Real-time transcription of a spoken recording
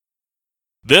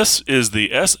This is the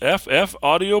SFF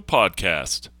Audio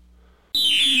Podcast.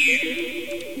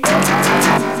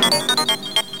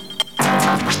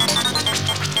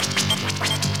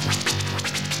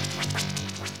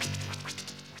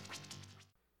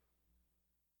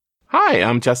 Hi,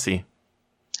 I'm Jesse.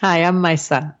 Hi, I'm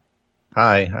Misa.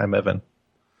 Hi, I'm Evan.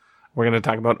 We're going to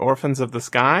talk about Orphans of the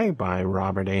Sky by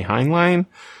Robert A. Heinlein.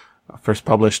 First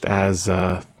published as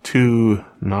two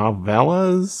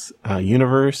novellas,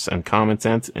 Universe and Common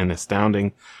Sense in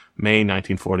Astounding, May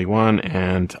 1941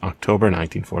 and October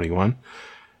 1941.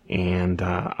 And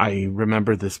I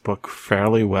remember this book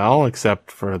fairly well,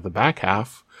 except for the back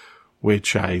half,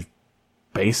 which I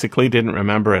basically didn't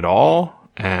remember at all.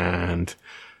 And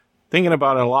thinking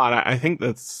about it a lot, I think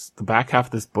that's the back half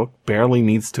of this book barely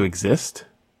needs to exist.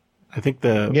 I think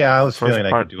I was feeling I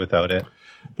could do without it.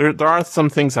 There are some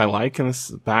things I like in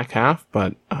this back half,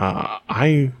 but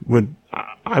I would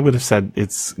have said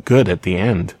it's good at the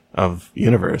end of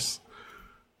Universe.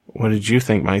 What did you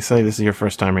think, Misa? This is your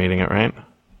first time reading it, right?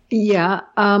 Yeah,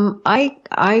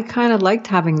 I kind of liked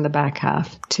having the back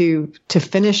half to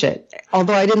finish it,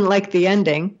 although I didn't like the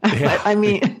ending. Yeah. But I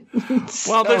mean,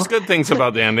 well, there's good things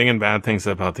about the ending and bad things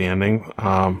about the ending.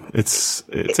 It's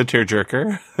a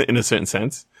tearjerker in a certain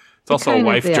sense. It's also a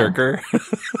wife jerker.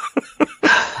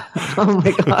 Oh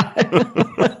my god.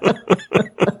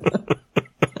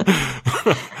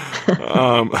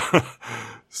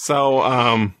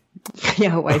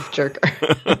 Yeah, wife jerker.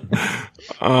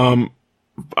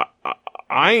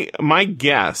 My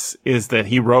guess is that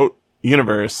he wrote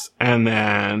Universe and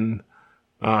then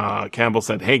Campbell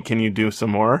said, "Hey, can you do some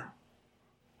more?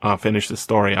 Finish the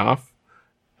story off."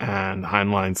 And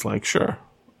Heinlein's like, "Sure."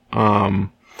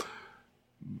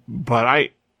 But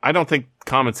I don't think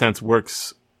Common Sense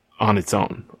works on its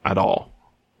own at all.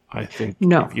 I think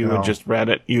if you had just read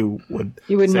it, you would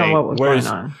say, know what was going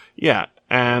on. Yeah.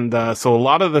 And so a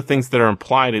lot of the things that are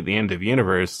implied at the end of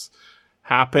Universe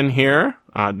happen here.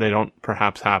 They don't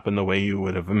perhaps happen the way you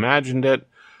would have imagined it.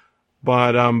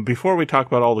 But before we talk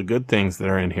about all the good things that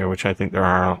are in here, which I think there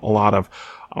are a lot of,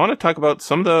 I want to talk about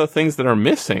some of the things that are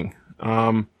missing.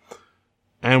 And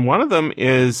one of them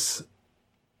is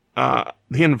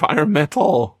the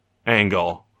environmental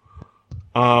angle.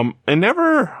 It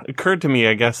never occurred to me,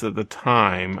 I guess, at the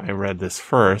time I read this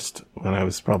first, when I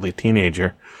was probably a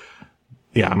teenager.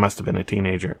 Yeah, I must have been a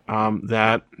teenager.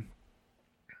 That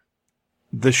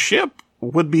the ship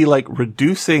would be like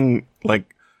reducing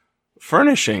like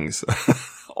furnishings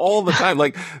all the time.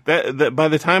 Like that by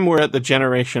the time we're at the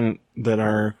generation that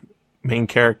our main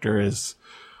character is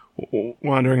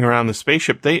wandering around the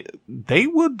spaceship, they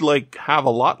would like have a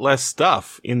lot less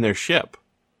stuff in their ship,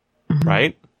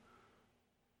 right?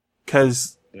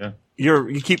 Because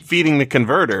you keep feeding the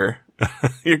converter,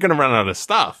 you're going to run out of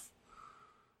stuff.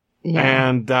 Yeah.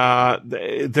 And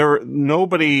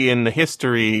nobody in the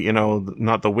history,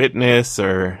 not the witness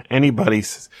or anybody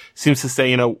seems to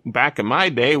say, back in my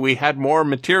day, we had more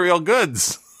material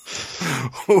goods.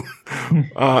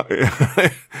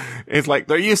 It's like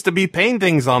there used to be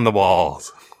paintings on the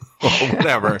walls or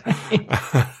whatever.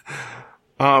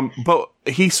 But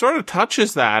he sort of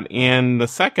touches that in the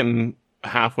second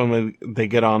half when they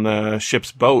get on the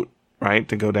ship's boat, right,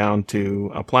 to go down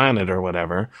to a planet or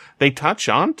whatever. They touch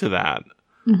on to that.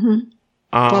 Mm-hmm.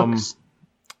 Books.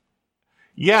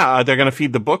 Yeah, they're going to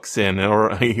feed the books in,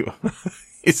 or he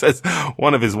says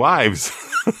one of his wives.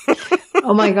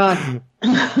 Oh my god.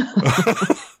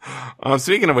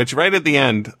 Speaking of which, right at the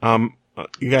end,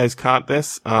 you guys caught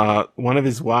this? One of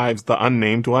his wives, the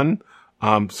unnamed one,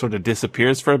 sort of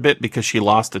disappears for a bit because she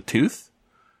lost a tooth.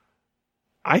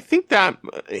 I think that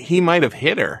he might have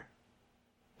hit her.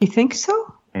 You think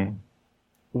so? Mm.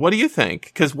 What do you think?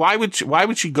 Because why would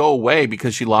she go away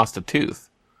because she lost a tooth?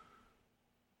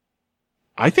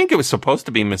 I think it was supposed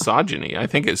to be misogyny. I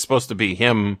think it's supposed to be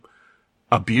him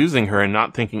abusing her and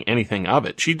not thinking anything of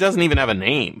it. She doesn't even have a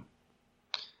name.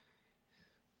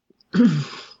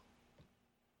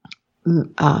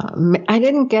 I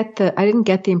didn't get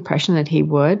the impression that he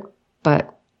would,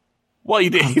 but well, he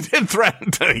did threaten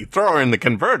to throw her in the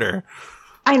converter.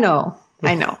 I know.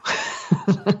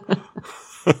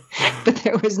 But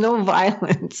there was no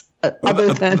violence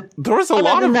other than there was a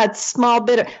lot of that small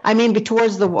bit.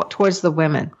 Towards the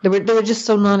women, they were just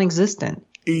so non-existent.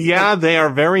 Yeah, they are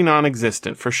very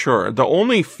non-existent for sure. The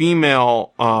only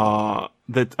female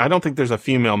that I don't think there's a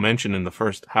female mentioned in the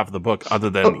first half of the book, other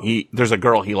than there's a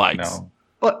girl he likes. No.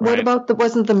 What about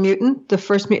wasn't the mutant, the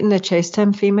first mutant that chased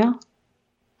him, female?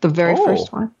 The very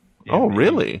first one. Yeah,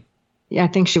 really? Yeah, I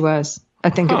think she was. I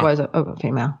think it was a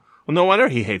female. Well, no wonder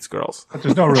he hates girls. But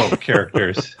there's no real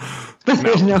characters.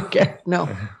 There's no.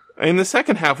 in the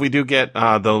second half, we do get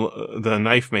the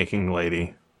knife making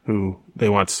lady who they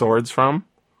want swords from,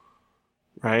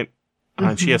 right?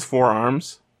 And she has 4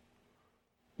 arms.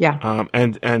 Yeah.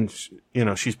 And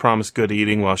she's promised good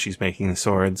eating while she's making the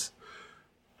swords.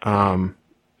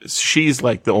 She's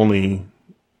like the only.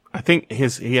 I think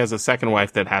he has a second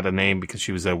wife that had a name because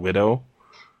she was a widow.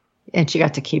 And she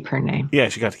got to keep her name. Yeah,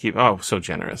 she got to keep. Oh, so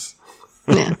generous.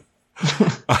 Yeah.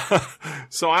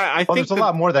 So I think there's a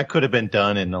lot more that could have been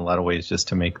done in a lot of ways just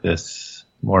to make this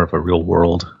more of a real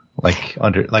world, like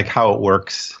how it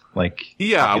works. Like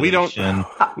we don't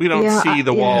see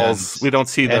the walls. We don't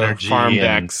see the farm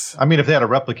decks. I mean, if they had a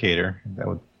replicator,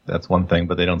 that's one thing,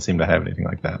 but they don't seem to have anything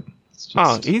like that.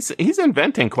 He's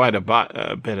inventing quite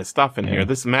a bit of stuff in here.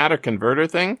 This matter converter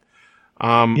thing.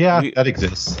 That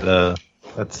exists.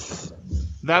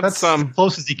 That's as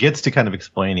close as he gets to kind of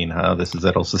explaining how this is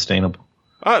at all sustainable.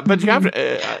 But you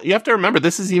have to remember,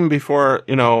 this is even before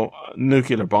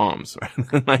nuclear bombs. Right?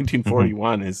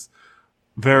 1941 is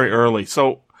very early.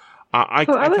 So I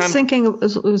was thinking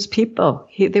it was people.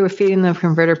 They were feeding the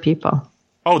converter people.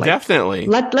 Oh, definitely.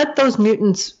 Let those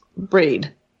mutants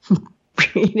breed,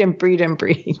 breed and breed and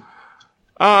breed.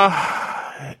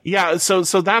 Yeah. So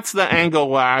that's the angle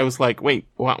where I was like, wait,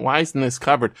 why isn't this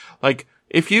covered? Like,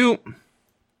 if you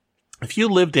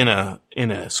lived in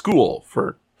a school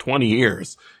for 20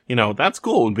 years, that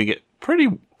school would get pretty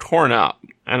torn up.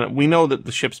 And we know that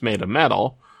the ship's made of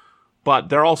metal, but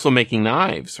they're also making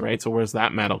knives, right? So where's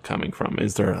that metal coming from?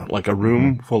 Is there like a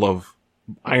room full of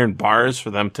iron bars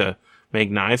for them to make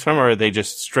knives from? Or are they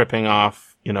just stripping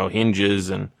off, hinges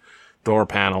and door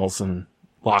panels and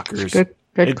lockers?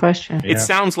 Good question. It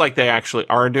sounds like they actually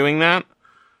are doing that,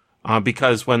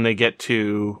 because when they get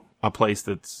to a place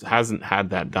that hasn't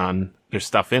had that done, there's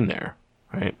stuff in there,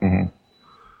 right? Mm-hmm.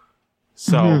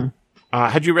 So,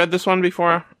 had you read this one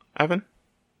before, Evan?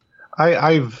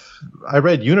 I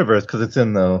read Universe because it's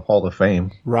in the Hall of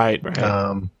Fame, right?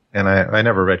 And I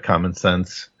never read Common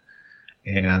Sense,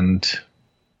 and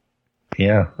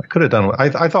I could have done.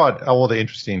 I thought all the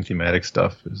interesting thematic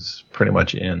stuff is pretty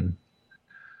much in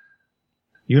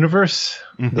Universe,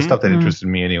 the stuff that interested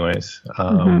me, anyways.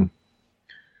 The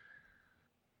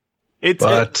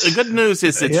good news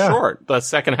is it's short. The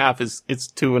second half it's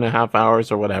 2.5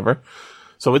 hours or whatever.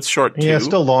 So it's short too. Yeah, it's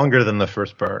still longer than the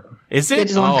first part. Is it?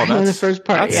 It's longer than the first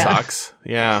part. That sucks.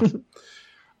 Yeah.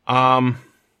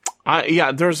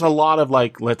 There's a lot of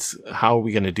how are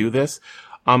we going to do this?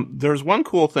 There's one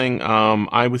cool thing,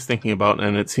 I was thinking about,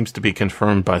 and it seems to be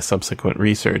confirmed by subsequent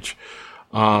research.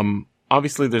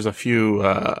 Obviously there's a few,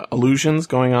 illusions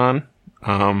going on.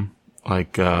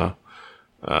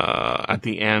 At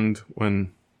the end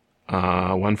when,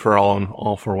 One for All and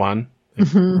All for One, they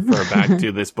refer back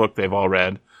to this book they've all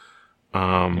read,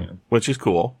 which is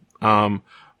cool. But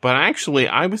actually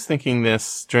I was thinking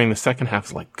this during the second half,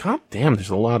 it's like, God damn, there's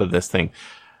a lot of this thing,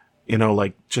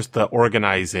 just the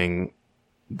organizing,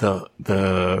 the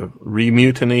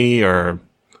remutiny or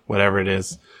whatever it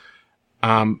is.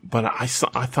 But I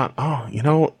thought,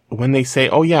 when they say,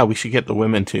 oh yeah, we should get the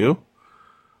women too.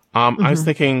 I was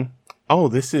thinking, oh,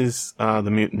 this is, the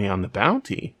mutiny on the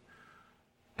Bounty.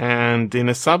 And in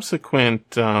a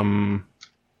subsequent,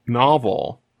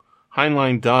 novel,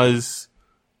 Heinlein does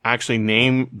actually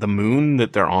name the moon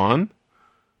that they're on,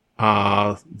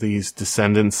 these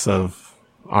descendants of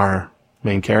our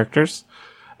main characters.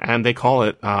 And they call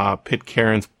it,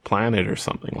 Pitcairn's planet or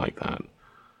something like that.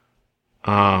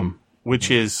 Which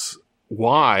is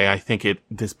why I think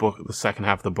this book, the second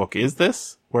half of the book is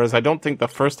this. Whereas I don't think the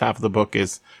first half of the book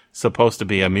is supposed to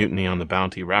be a mutiny on the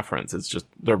Bounty reference. It's just,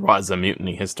 there was a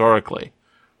mutiny historically.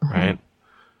 Right?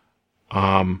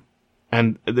 And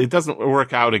it doesn't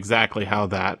work out exactly how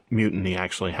that mutiny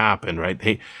actually happened,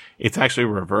 right? It's actually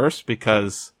reversed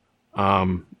because,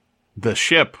 the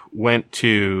ship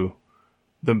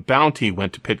the Bounty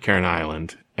went to Pitcairn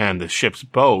Island, and the ship's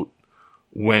boat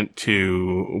went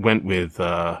with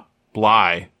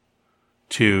Bligh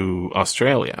to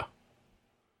Australia.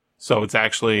 So it's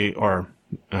actually, or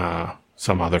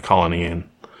some other colony in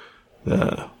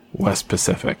the West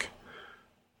Pacific.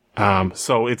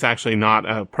 So it's actually not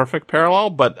a perfect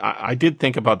parallel, but I did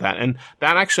think about that. And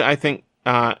that actually, I think,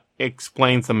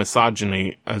 explains the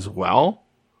misogyny as well.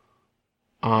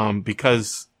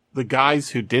 Because the guys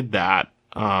who did that,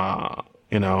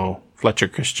 Fletcher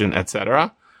Christian,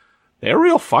 etc., they're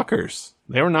real fuckers.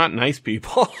 They were not nice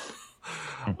people.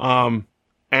 And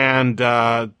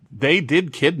they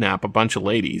did kidnap a bunch of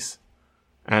ladies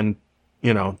and,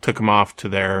 took them off to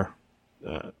their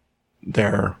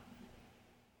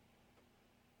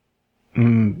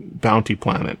Bounty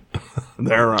planet,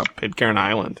 their Pitcairn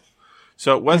Island.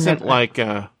 So it wasn't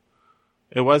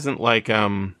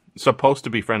supposed to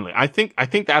be friendly. I think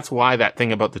that's why that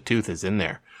thing about the tooth is in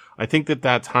there. I think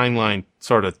that's Heinlein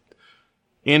sort of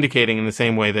indicating in the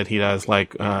same way that he does,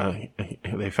 like,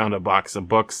 they found a box of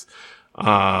books,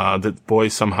 that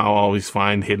boys somehow always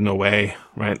find hidden away,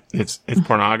 right? It's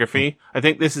pornography. I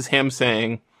think this is him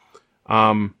saying,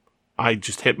 I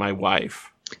just hit my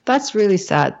wife. That's really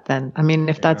sad then. I mean,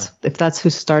 if that's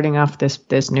who's starting off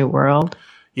this new world.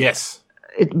 Yes.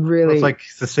 It really, it's like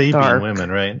the Sabine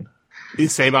women, right? The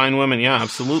Sabine women, yeah,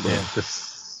 absolutely. Yeah,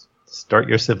 just start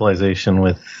your civilization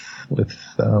with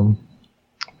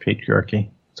patriarchy.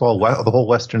 It's all the whole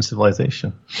Western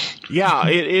civilization. Yeah,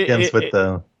 it begins with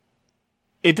the.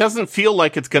 It doesn't feel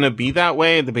like it's going to be that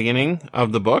way at the beginning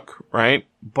of the book, right?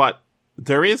 But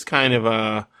there is kind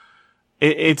of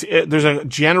there's a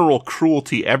general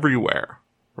cruelty everywhere,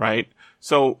 right?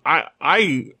 So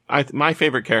my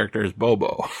favorite character is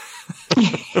Bobo.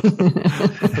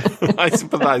 I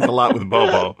sympathize a lot with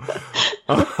Bobo.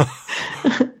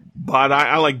 But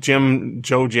I like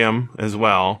Joe Jim as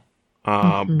well.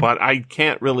 But I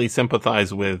can't really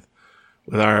sympathize with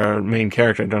our main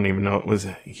character. I don't even know. It was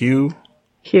Hugh.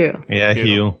 Yeah,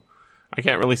 Hugh. I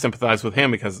can't really sympathize with him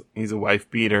because he's a wife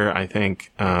beater. I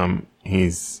think,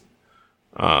 he's,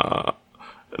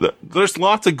 there's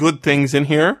lots of good things in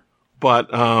here, but,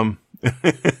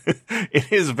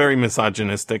 it is very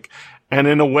misogynistic and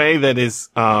in a way that is,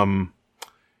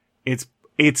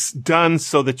 it's done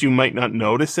so that you might not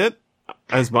notice it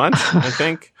as much, I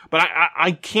think. But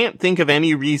I can't think of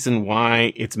any reason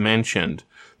why it's mentioned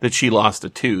that she lost a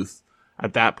tooth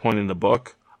at that point in the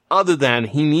book, other than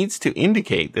he needs to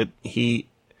indicate that he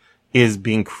is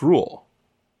being cruel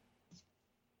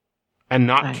and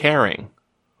not caring,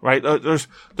 right? There's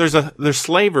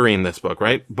slavery in this book,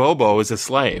 right? Bobo is a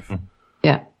slave.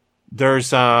 Yeah. There's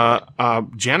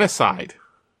genocide,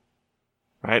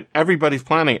 right? Everybody's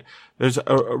planning it. There's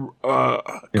a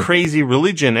crazy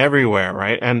religion everywhere,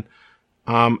 right? And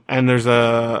there's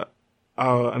an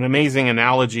amazing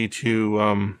analogy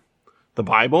to the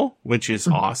Bible, which is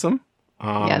awesome.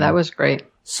 Yeah, that was great.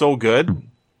 So good.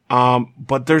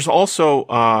 But there's also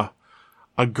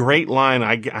a great line.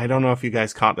 I don't know if you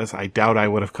guys caught this. I doubt I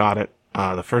would have caught it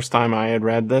the first time I had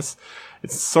read this.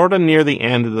 It's sort of near the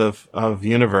end of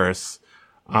Universe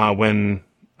when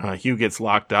Hugh gets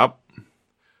locked up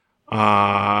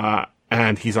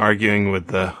and he's arguing with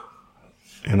the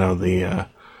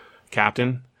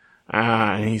captain.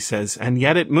 And he says, and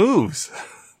yet it moves,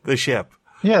 the ship.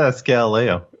 Yeah, that's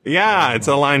Galileo. Yeah, it's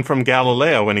a line from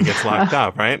Galileo when he gets locked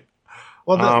up, right?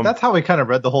 Well, that's how we kind of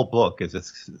read the whole book. Is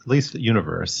it's at least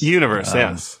Universe. Universe,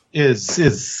 yes,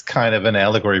 is kind of an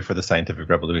allegory for the scientific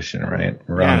revolution, right?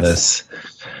 We're on this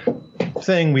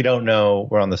thing we don't know.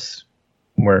 We're on this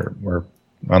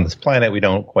planet. We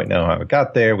don't quite know how it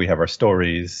got there. We have our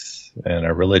stories and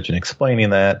our religion explaining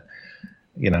that,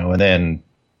 and then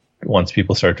once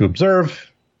people start to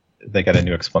observe, they got a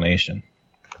new explanation.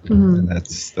 And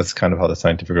that's kind of how the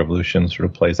scientific revolution sort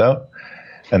of plays out.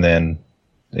 And then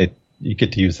you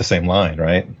get to use the same line,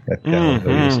 right?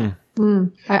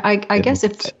 I guess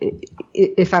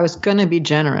if I was going to be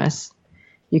generous,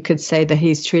 you could say that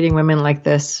he's treating women like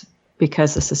this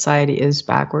because the society is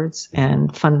backwards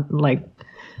and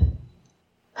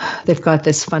they've got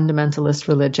this fundamentalist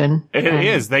religion. It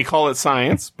is. They call it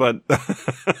science, but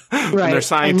right. They're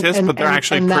scientists, but they're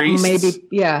actually priests.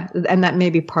 And that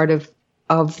may be part of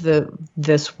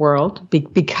this world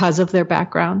because of their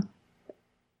background.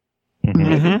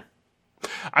 Mm-hmm.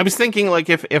 I was thinking, like,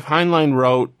 if Heinlein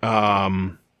wrote,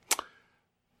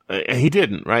 he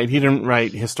didn't, right? He didn't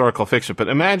write historical fiction, but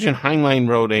imagine Heinlein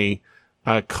wrote a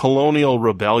colonial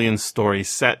rebellion story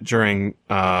set during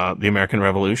the American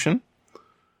Revolution.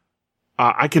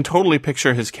 I can totally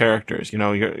picture his characters.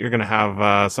 You're going to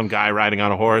have some guy riding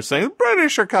on a horse saying, "The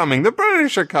British are coming! The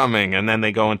British are coming!" And then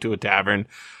they go into a tavern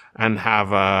and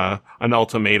have an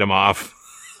ultimatum off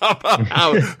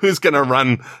about who's going to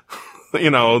run,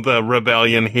 the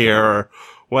rebellion here or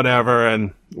whatever,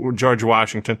 and George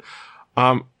Washington.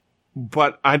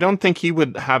 But I don't think he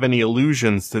would have any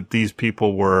illusions that these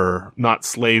people were not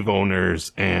slave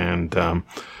owners and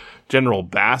general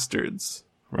bastards,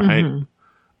 right?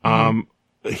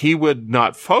 He would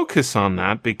not focus on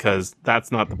that because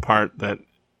that's not the part that,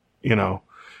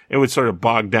 it would sort of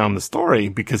bog down the story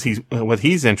because what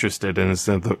he's interested in is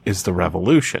the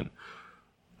revolution.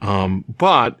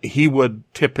 But he would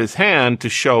tip his hand to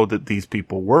show that these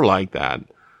people were like that.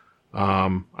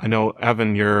 I know,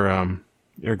 Evan,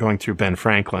 you're going through Ben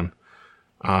Franklin.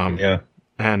 Yeah.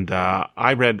 And,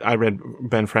 I read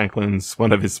Ben Franklin's,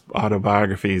 one of his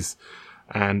autobiographies,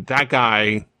 and that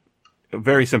guy a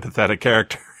very sympathetic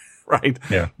character, right?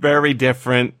 Yeah. Very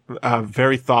different,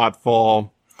 very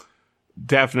thoughtful,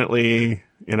 definitely,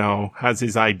 has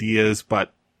his ideas,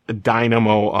 but a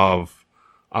dynamo of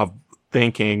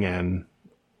thinking and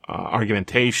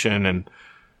argumentation, and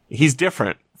he's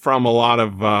different from a lot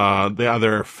of the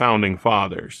other founding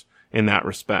fathers in that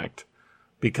respect,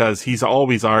 because he's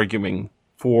always arguing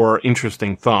for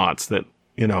interesting thoughts that,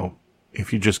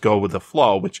 if you just go with the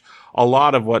flow, which a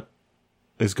lot of what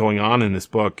is going on in this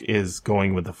book is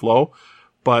going with the flow.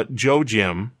 But Joe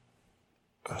Jim,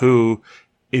 who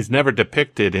is never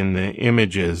depicted in the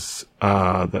images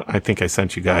that I think I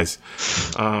sent you guys,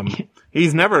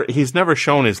 he's never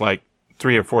shown as like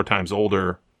 3 or 4 times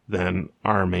older than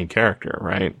our main character,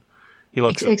 right? He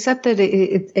looks except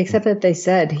that they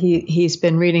said he's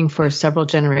been reading for several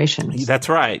generations. That's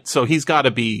right. So he's got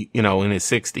to be, in his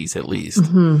 60s at least.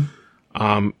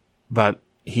 But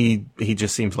he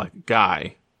just seems like a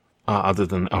guy, other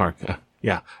than, a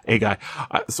guy.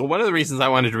 So one of the reasons I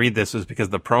wanted to read this was because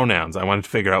the pronouns. I wanted to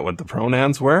figure out what the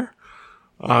pronouns were.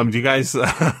 Do you guys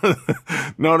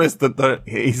notice that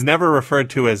he's never referred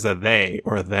to as a they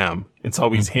or a them? It's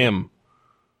always him.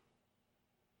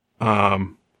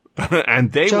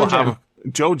 And they will have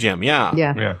Joe Jim. Yeah.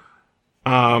 Yeah.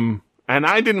 And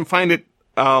I didn't find it,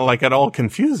 at all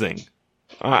confusing.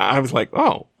 I was like,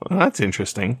 oh, well, that's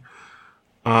interesting.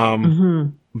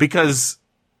 Because,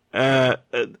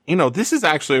 this is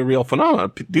actually a real phenomenon.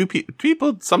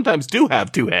 People sometimes do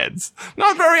have 2 heads.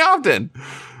 Not very often.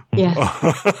 Yeah.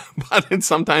 But it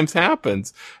sometimes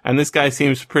happens. And this guy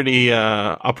seems pretty,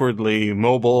 upwardly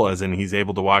mobile, as in he's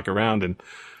able to walk around and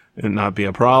not be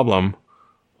a problem.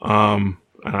 And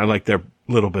I like their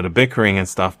little bit of bickering and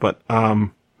stuff, but,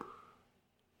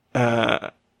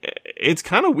 it's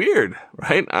kind of weird,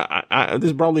 right?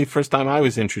 This is probably the first time I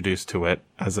was introduced to it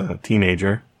as a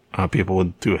teenager, people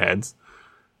with 2 heads.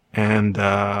 And,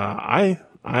 I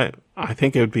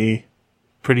think it would be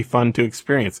pretty fun to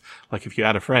experience. Like if you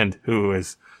had a friend who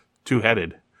is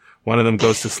 2-headed, one of them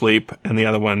goes to sleep and the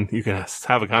other one you can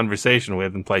have a conversation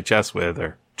with and play chess with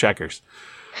or checkers.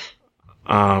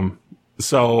 I've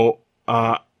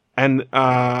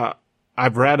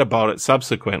read about it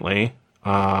subsequently.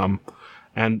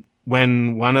 And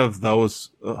when one of those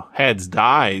heads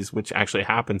dies, which actually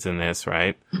happens in this,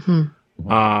 right?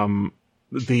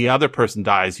 The other person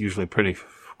dies usually pretty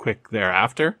quick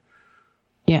thereafter.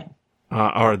 Yeah.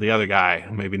 Or the other guy,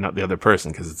 maybe not the other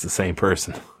person, because it's the same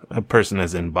person. A person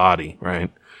as in body,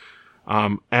 right?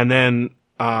 And then,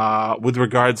 with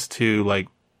regards to like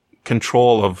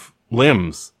control of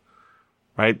limbs,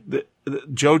 right?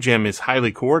 Joe Jim is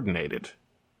highly coordinated,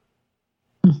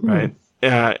 right?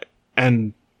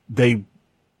 And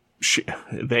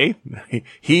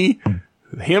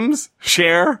hims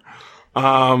share,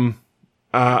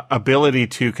 ability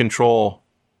to control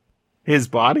his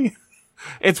body.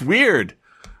 It's weird.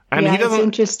 And it's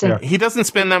interesting. He doesn't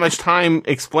spend that much time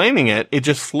explaining it. It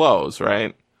just flows,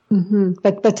 right?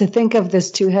 But to think of this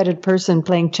 2-headed person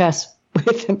playing chess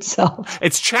with himself.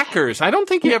 It's checkers. I don't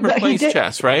think he ever plays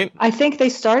chess, right? I think they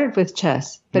started with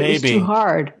chess, but it was too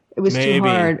hard. It was too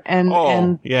hard.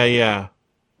 Yeah.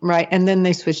 Right. And then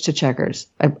they switched to checkers,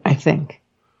 I think.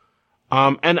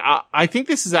 And I think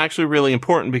this is actually really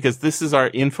important because this is our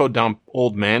info dump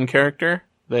old man character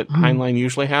that Heinlein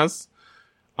usually has.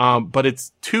 But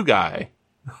it's 2 guy,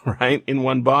 right, in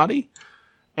one body.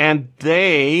 And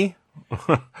they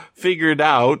figured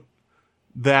out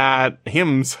that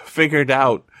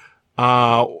that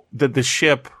the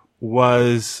ship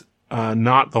was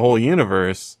not the whole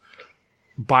universe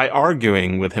by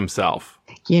arguing with himself.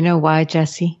 You know why,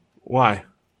 Jesse? Why?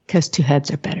 Because 2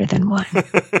 heads are better than 1.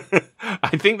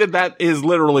 I think that is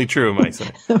literally true, Mason.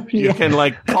 You can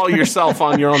call yourself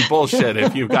on your own bullshit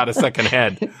if you've got a second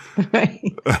head. Right.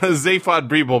 Zaphod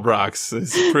Brebelbrox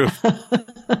is proof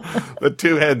that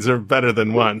 2 heads are better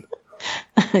than 1.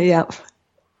 Yep.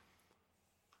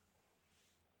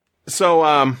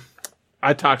 So,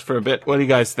 I talked for a bit. What do you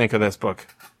guys think of this book?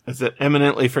 Is it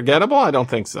eminently forgettable? I don't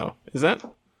think so. Is it?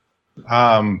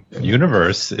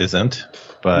 Universe isn't,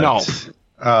 but no.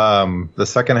 The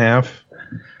second half,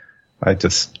 I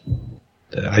just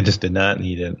did not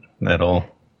need it at all.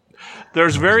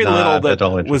 There's very little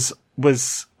that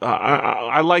was.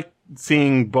 I like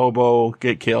seeing Bobo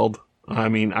get killed. I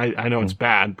mean, I know it's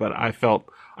bad, but I felt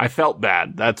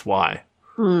bad. That's why.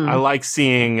 I like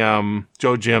seeing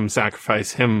Joe Jim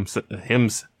sacrifice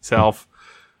himself.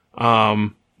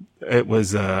 It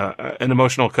was an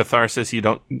emotional catharsis you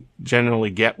don't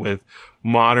generally get with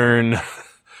modern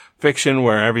fiction,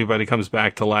 where everybody comes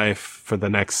back to life for the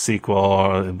next sequel,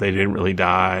 or they didn't really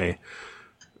die.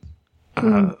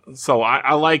 So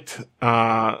I liked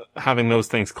having those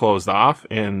things closed off,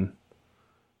 and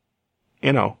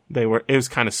it was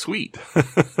kind of sweet.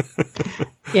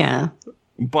 Yeah.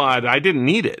 But I didn't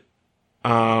need it.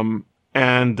 And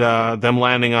them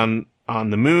landing on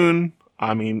the moon,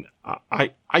 I mean,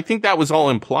 I think that was all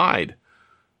implied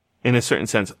in a certain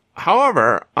sense.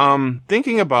 However,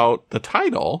 thinking about the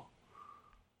title,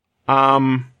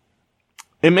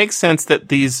 it makes sense that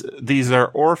these are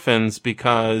orphans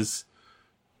because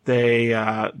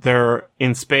they're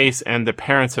in space and the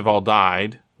parents have all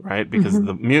died, right? Because of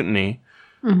the mutiny.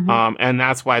 And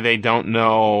that's why they don't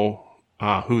know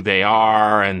who they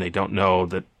are, and they don't know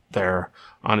that they're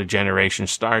on a generation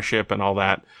starship and all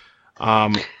that.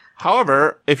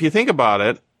 However, if you think about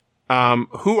it,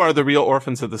 who are the real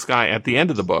orphans of the sky at the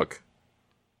end of the book?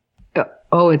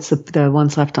 Oh, it's the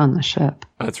ones left on the ship.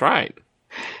 That's right.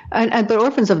 But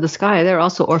orphans of the sky, they're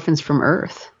also orphans from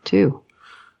Earth too.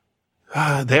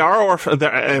 They are orphans.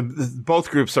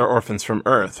 Both groups are orphans from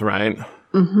Earth, right?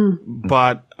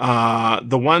 But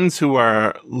the ones who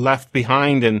are left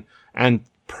behind and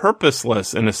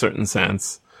purposeless in a certain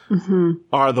sense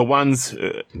are the ones.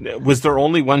 Was there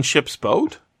only one ship's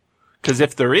boat? Because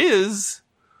if there is,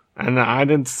 and I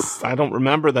don't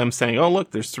remember them saying, "Oh,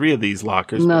 look, there's 3 of these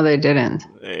lockers." No, they didn't.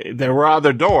 There were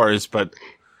other doors, but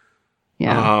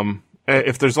yeah.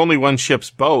 If there's only one ship's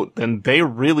boat, then they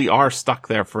really are stuck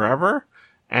there forever.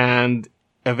 And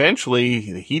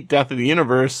eventually, the heat death of the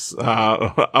universe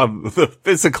of the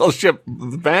physical ship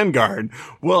Vanguard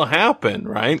will happen,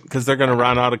 right? Because they're going to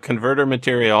run out of converter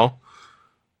material,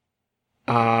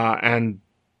 and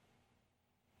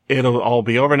it'll all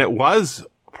be over. And it was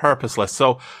purposeless.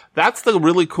 So that's the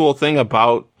really cool thing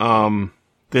about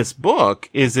this book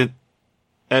is it,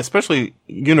 especially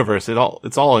universe.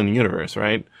 It's all in universe,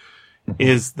 right?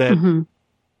 Is that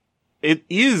it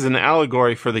is an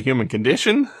allegory for the human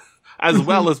condition, as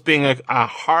well as being a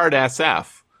hard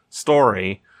SF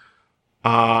story,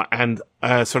 and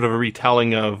sort of a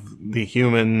retelling of the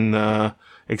human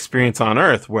experience on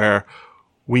Earth, where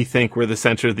we think we're the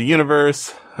center of the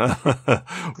universe.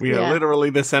 We are literally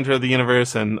the center of the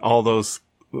universe, and all those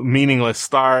meaningless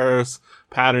stars,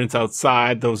 patterns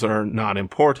outside, those are not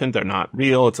important. They're not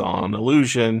real. It's all an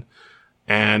illusion.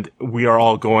 And we are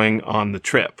all going on the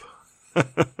trip.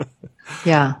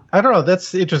 Yeah. I don't know.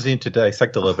 That's interesting to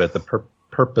dissect a little bit, the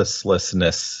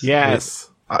purposelessness. Yes.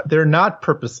 They're not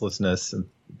purposelessness.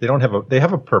 They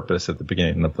have a purpose at the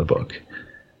beginning of the book.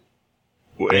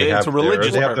 It's a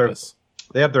religious purpose.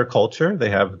 They have their culture. They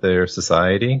have their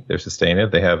society. They're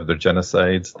sustained. They have their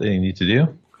genocides they need to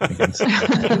do.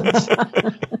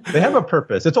 They have a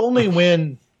purpose. It's only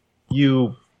when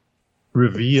you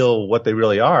reveal what they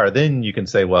really are, then you can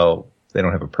say, well, they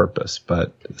don't have a purpose.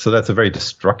 But so that's a very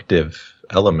destructive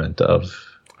element of.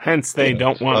 Hence, they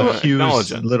don't want to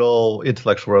acknowledge it. Little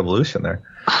intellectual revolution there.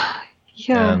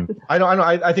 Yeah. And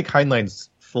I think Heinlein's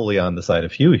fully on the side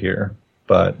of Hugh here,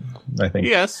 but I think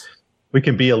we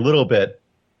can be a little bit.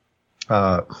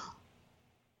 I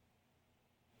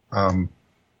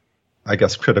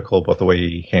guess critical about the way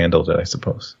he handled it, I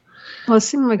suppose. Well, it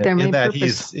seemed like their main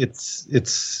purpose.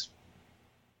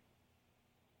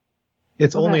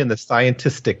 It's only in the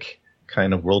scientistic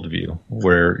kind of worldview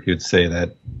where you'd say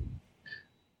that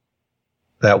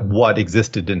what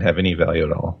existed didn't have any value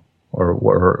at all,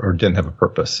 or didn't have a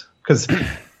purpose, because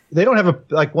they don't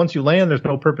have once you land, there's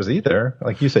no purpose either.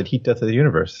 Like you said, heat death of the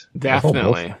universe.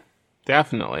 Definitely.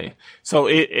 So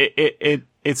it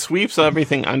sweeps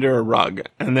everything under a rug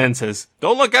and then says,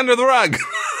 "Don't look under the rug,"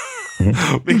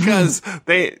 because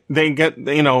they get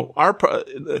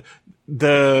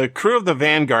the crew of the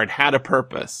Vanguard had a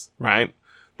purpose, right?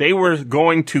 They were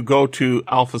going to go to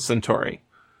Alpha Centauri.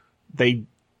 They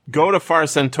go to Far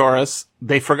Centaurus.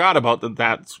 They forgot about that.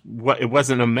 That's what it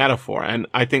wasn't a metaphor. And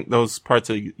I think those parts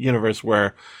of the universe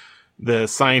where the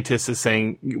scientist is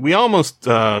saying, we almost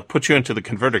put you into the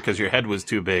converter because your head was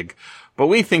too big, but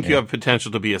we think you have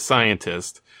potential to be a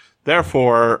scientist.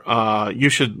 Therefore, you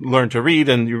should learn to read,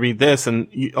 and you read this and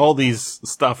all these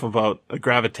stuff about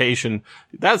gravitation.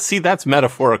 That's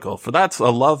metaphorical. For that's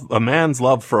a man's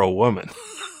love for a woman.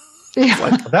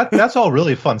 Yeah. That's all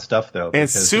really fun stuff, though.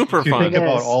 It's super fun. Think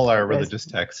about all our religious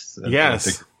texts.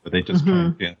 Yes. They just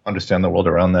try to understand the world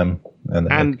around them, and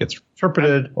then it gets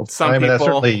interpreted over time, and that's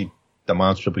certainly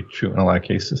demonstrably true in a lot of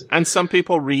cases. And some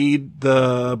people read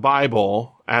the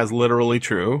Bible as literally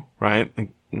true, right?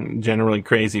 Generally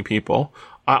crazy people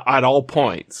at all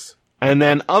points. And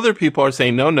then other people are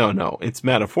saying, no, it's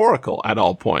metaphorical at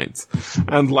all points.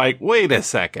 And wait a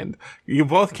second, you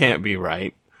both can't be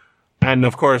right. And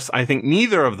of course, I think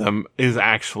neither of them is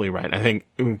actually right. I think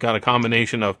we've got a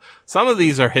combination of some of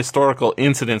these are historical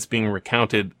incidents being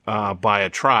recounted by a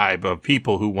tribe of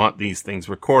people who want these things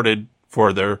recorded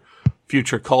for their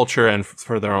future culture and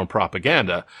for their own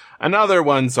propaganda. And other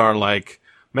ones are like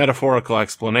metaphorical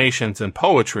explanations and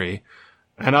poetry.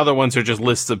 And other ones are just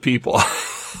lists of people.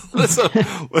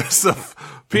 lists of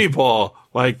people.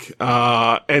 Like,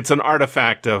 it's an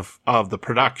artifact of the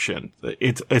production.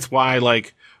 It's why,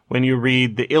 like, when you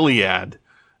read the Iliad,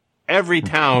 every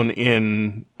town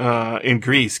in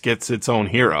Greece gets its own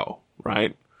hero,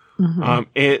 right?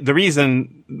 Mm-hmm. The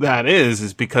reason that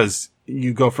is because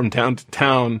you go from town to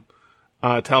town,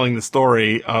 telling the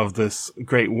story of this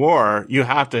great war, you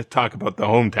have to talk about the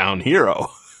hometown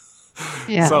hero.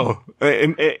 Yeah. So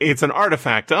it's an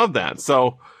artifact of that.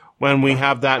 So when we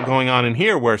have that going on in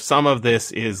here, where some of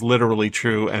this is literally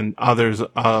true and others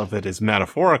of it is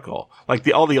metaphorical, like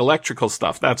all the electrical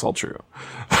stuff, that's all true.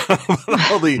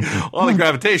 all the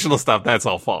gravitational stuff, that's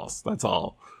all false. That's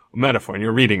all metaphor, and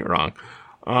you're reading it wrong.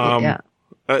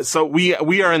 So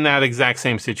we are in that exact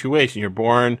same situation. You're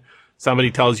born, somebody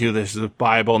tells you there's a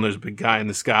Bible and there's a big guy in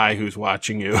the sky who's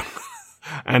watching you.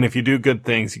 And if you do good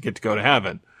things, you get to go to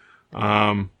heaven.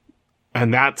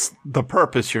 And that's the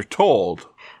purpose you're told.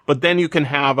 But then you can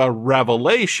have a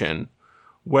revelation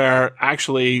where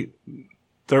actually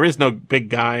there is no big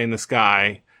guy in the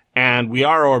sky and we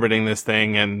are orbiting this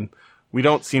thing and we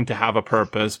don't seem to have a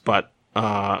purpose, but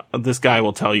this guy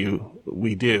will tell you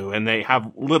we do. And they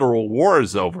have literal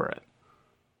wars over it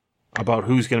about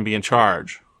who's going to be in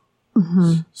charge.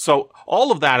 Mm-hmm. So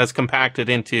all of that is compacted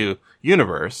into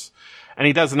universe. And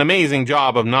he does an amazing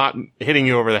job of not hitting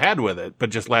you over the head with it, but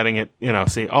just letting it,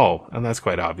 see, oh, and that's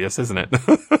quite obvious, isn't it?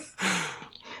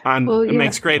 And it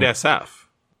makes great SF.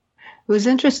 It was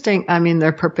interesting. I mean,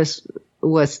 their purpose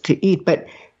was to eat, but...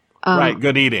 right,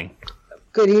 good eating.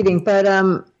 Good eating, but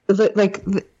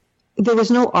there was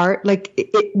no art. Like,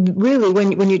 it really,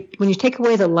 when you take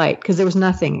away the light, because there was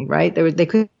nothing, right? They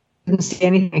couldn't see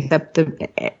anything except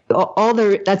that's all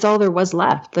there was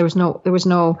left. There was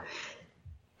no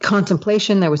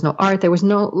contemplation, there was no art, there was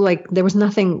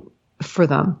nothing for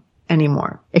them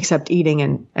anymore except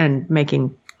eating and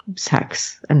making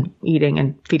sex and eating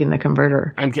and feeding the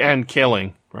converter and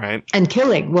killing, right? And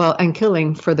killing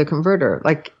for the converter.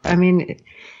 Like, I mean,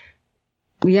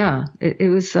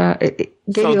 it was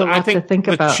it gave you a lot to think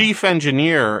about. The chief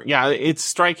engineer, it's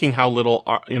striking how little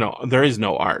art, there is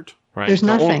no art, right? There's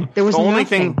nothing. There was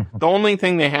nothing. The only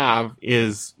thing they have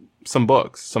is some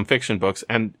books, some fiction books,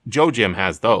 and Joe Jim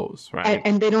has those, right?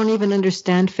 And they don't even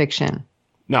understand fiction.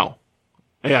 No.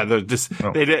 Yeah, they're just,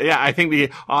 I think the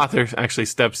author actually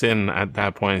steps in at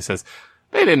that point and says,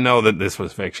 they didn't know that this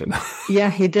was fiction.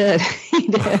 Yeah, he did. He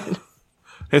did.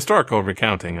 Historical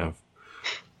recounting of.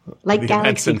 Like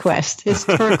Galaxy Quest,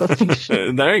 historical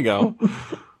fiction. There you go.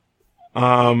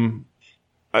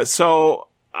 So,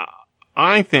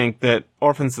 I think that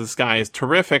Orphans of the Sky is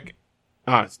terrific.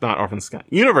 It's not Orphans of the Sky.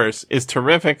 Universe is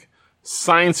terrific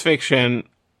science fiction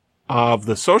of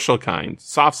the social kind,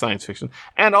 soft science fiction,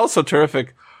 and also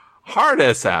terrific hard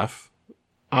SF.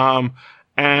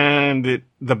 And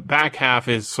the back half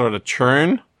is sort of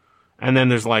churn, and then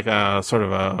there's like a sort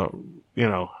of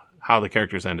how the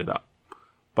characters ended up.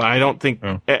 But I don't think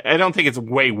it's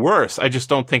way worse. I just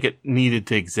don't think it needed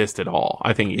to exist at all.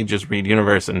 I think you just read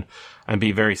Universe and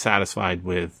be very satisfied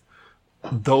with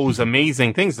those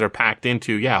amazing things that are packed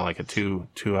into, like a 2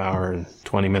 hour and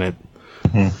 20 minute.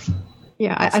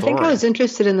 Yeah, I think I was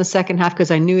interested in the second half because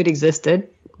I knew it existed,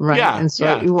 right? Yeah, and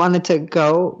so you wanted to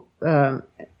go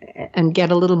and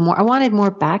get a little more. I wanted more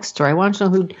backstory. I wanted to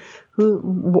know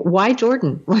why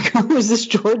Jordan? Like, who was this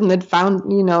Jordan that found,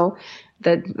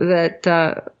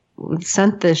 that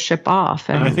sent this ship off?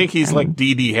 And I think he's like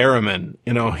D.D. Harriman.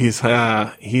 He's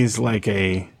like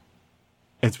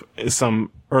it's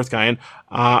some Earth guy.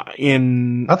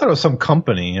 And I thought it was some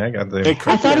company. I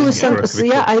thought it was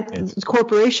it's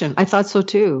corporation. I thought so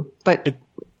too. But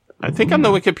I think on the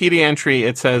Wikipedia entry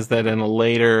it says that in a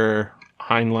later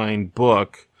Heinlein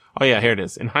book. Oh yeah, here it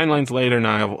is. In Heinlein's later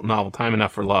novel Time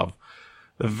Enough for Love,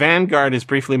 the Vanguard is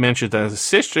briefly mentioned as a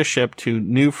sister ship to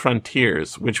New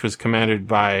Frontiers, which was commanded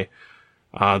by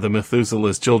the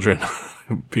Methuselah's children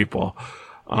people.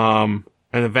 And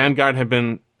the Vanguard had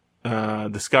been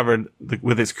discovered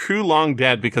with its crew long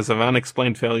dead because of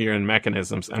unexplained failure in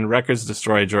mechanisms and records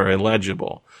destroyed or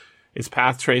illegible. Its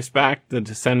path traced back the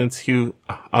descendants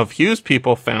of Hugh's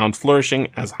people found flourishing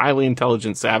as highly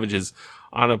intelligent savages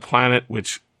on a planet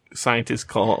which scientists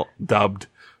dubbed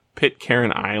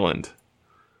Pitcairn Island.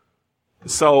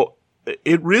 So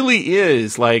it really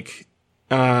is like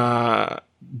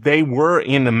they were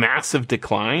in a massive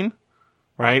decline,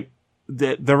 right?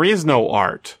 There is no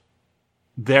art.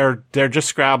 They're just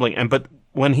scrabbling. But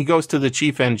when he goes to the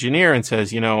chief engineer and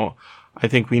says, I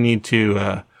think we need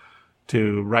to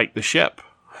right the ship.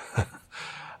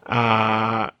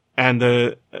 And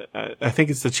I think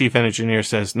it's the chief engineer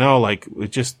says, no, like, we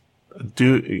just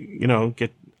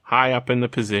get high up in the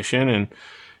position and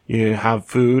you have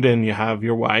food and you have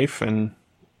your wife and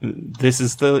this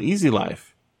is the easy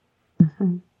life.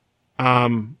 Mm-hmm.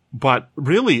 But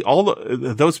really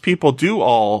those people do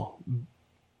all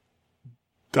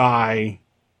die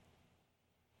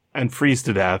and freeze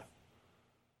to death.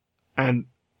 And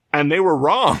they were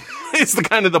wrong. It's the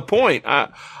kind of the point.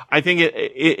 I think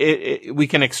we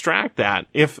can extract that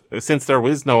since there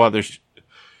was no other,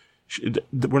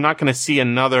 we're not going to see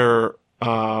another,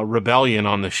 rebellion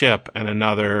on the ship and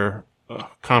another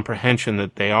comprehension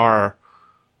that they are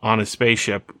on a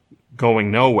spaceship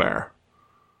going nowhere.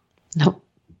 No.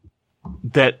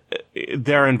 That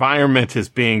their environment is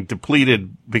being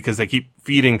depleted because they keep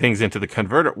feeding things into the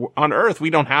converter. On Earth, we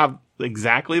don't have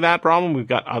exactly that problem. We've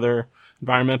got other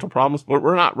environmental problems, but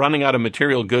we're not running out of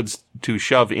material goods to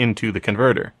shove into the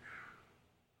converter.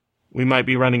 We might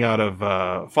be running out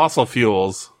of fossil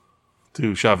fuels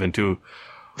to shove into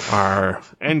our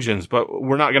engines, but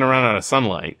we're not going to run out of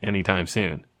sunlight anytime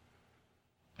soon.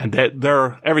 And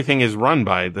that everything is run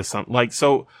by the sun. Like,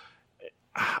 so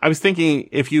I was thinking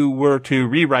if you were to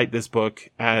rewrite this book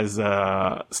as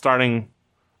starting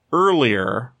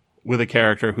earlier with a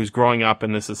character who's growing up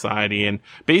in the society, and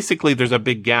basically there's a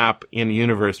big gap in the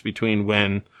universe between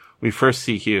when we first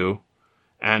see Hugh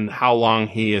and how long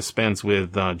he spends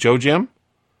with Joe Jim,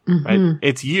 mm-hmm. right?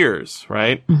 It's years,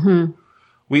 right? Mm-hmm.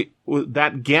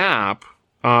 That gap,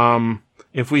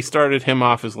 if we started him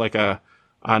off as like an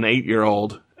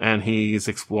 8-year-old and he's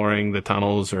exploring the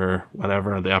tunnels or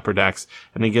whatever, the upper decks,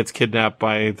 and he gets kidnapped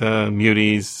by the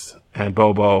muties and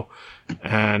Bobo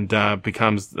and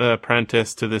becomes the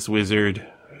apprentice to this wizard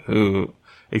who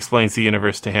explains the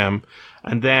universe to him.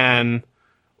 And then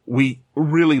we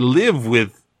really live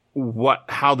with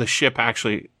how the ship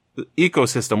actually, the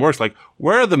ecosystem works. Like,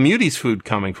 where are the muties' food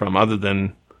coming from other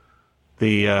than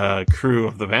the crew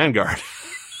of the Vanguard?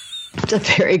 It's a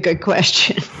very good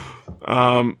question.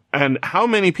 And how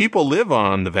many people live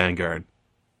on the Vanguard?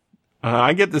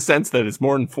 I get the sense that it's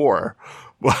more than 4.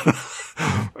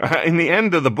 But in the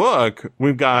end of the book,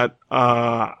 we've got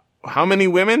how many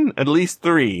women? At least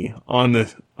 3 on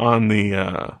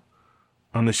the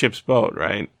ship's boat,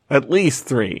 right? At least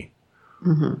 3.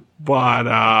 Mm-hmm. But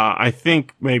I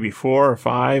think maybe 4 or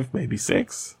 5, maybe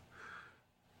 6.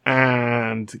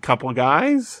 And a couple of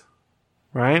guys,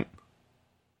 right?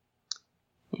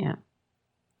 Yeah.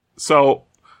 So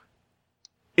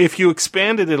if you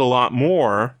expanded it a lot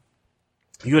more,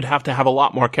 you would have to have a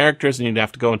lot more characters and you'd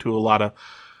have to go into a lot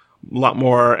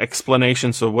more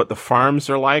explanations of what the farms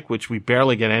are like, which we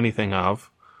barely get anything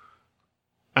of.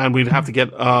 And we'd have to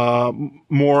get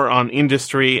more on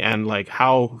industry and like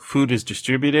how food is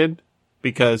distributed,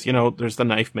 because, there's the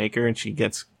knife maker and she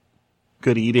gets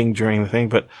good eating during the thing,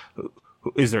 but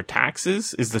is there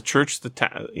taxes? Is the church is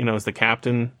the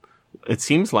captain? It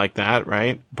seems like that,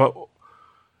 right? But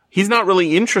he's not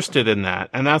really interested in that.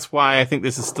 And that's why I think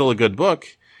this is still a good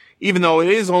book, even though it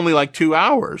is only like 2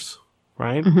 hours,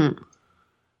 right? Mm-hmm.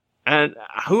 And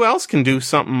who else can do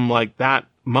something like that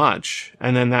much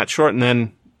and then that short and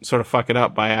then sort of fuck it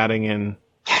up by adding in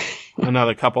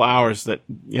another couple hours that,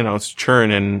 it's churn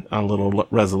and a little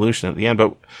resolution at the end.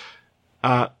 But,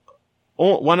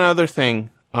 one other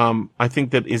thing, I think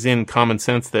that is in Common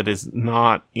Sense that is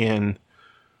not in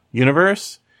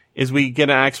Universe is we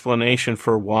get an explanation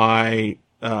for why,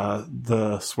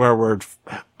 the swear word,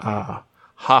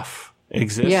 huff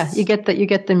exists. Yeah, you get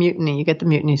the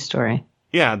mutiny story.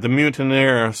 Yeah, the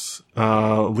mutineers,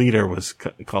 leader was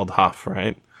called Huff,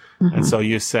 right? Mm-hmm. And so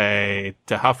you say,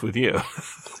 to huff with you.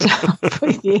 To huff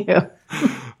with you.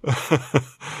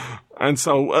 And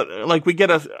so, we get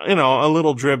a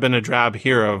little drib and a drab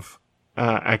here of,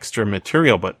 extra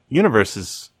material, but Universe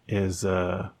is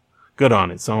good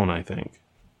on its own, I think.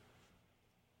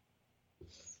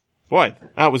 Boy,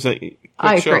 that was a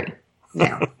quick show. Agree.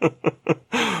 Yeah.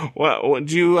 Well,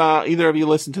 did you, either of you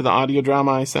listen to the audio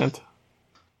drama I sent?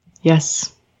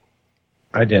 Yes.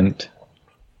 I didn't.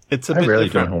 It's a I bit rarely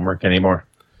different. do homework anymore.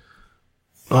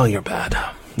 Oh, you're bad.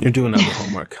 You're doing other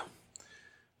homework.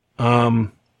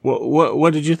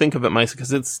 What did you think of it, Maisa?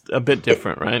 Because it's a bit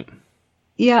different, right?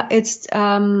 Yeah, it's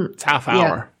half hour.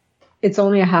 Yeah, it's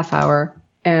only a half hour,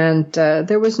 and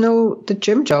there was the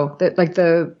Jim Joe.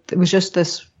 It was just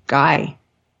this guy.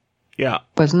 Yeah,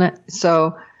 wasn't it?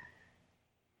 So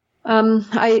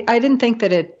I didn't think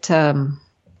that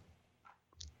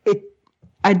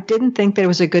I didn't think that it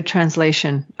was a good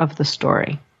translation of the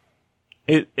story.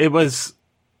 It was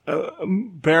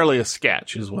barely a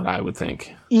sketch, is what I would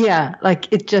think. Yeah,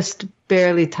 like it just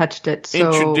barely touched it.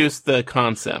 So, introduced the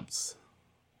concepts.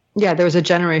 Yeah, there was a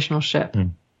generational shift,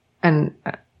 and and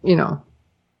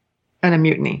a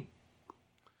mutiny.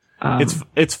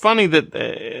 It's funny that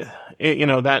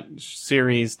that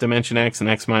series Dimension X and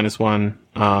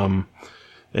X-1,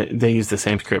 they use the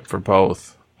same script for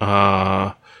both.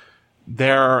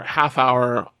 They're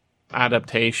half-hour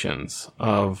adaptations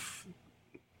of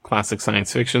classic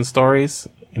science fiction stories,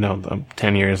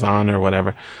 10 years on or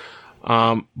whatever.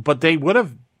 But they would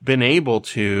have been able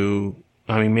to,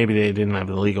 maybe they didn't have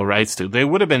the legal rights to, they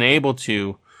would have been able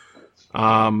to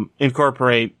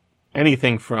incorporate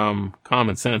anything from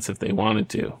common sense if they wanted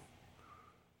to.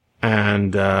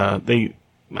 And I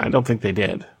don't think they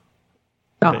did.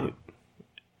 Oh.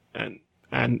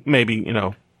 And maybe,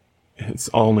 it's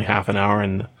only half an hour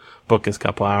and the book is a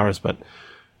couple hours, but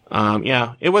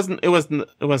it wasn't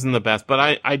the best,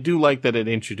 but I do like that it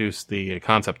introduced the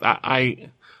concept. I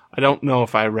don't know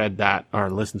if I read that or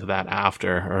listened to that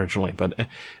after originally, but it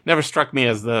never struck me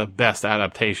as the best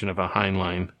adaptation of a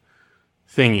Heinlein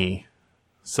thingy.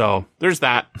 So there's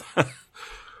that.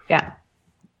 Yeah.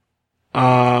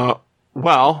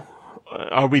 Well,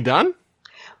 are we done?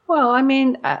 Well, I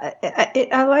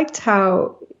liked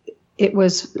how it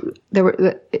was.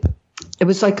 It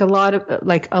was like a lot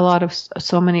of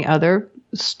so many other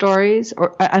stories,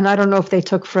 and I don't know if they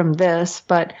took from this,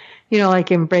 but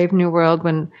like in Brave New World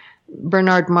when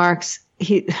Bernard Marx,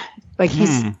 he's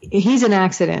an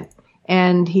accident.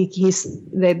 And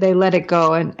they let it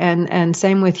go, and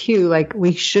same with Hugh. Like,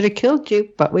 we should have killed you,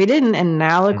 but we didn't, and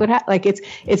now look what happened. Like,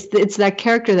 it's that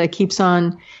character that keeps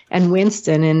on, and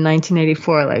Winston in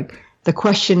 1984, like the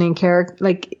questioning character.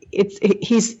 Like, he's a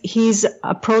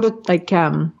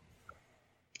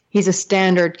he's a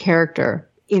standard character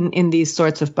in these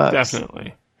sorts of books.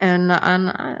 Definitely. And I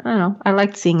don't know, I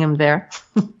liked seeing him there.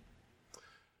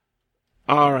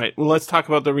 All right. Well, let's talk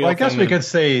about the real. Well, I guess we could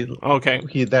say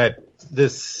that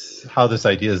how this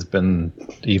idea has been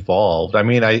evolved.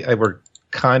 We're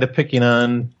kind of picking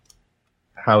on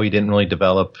how he didn't really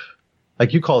develop.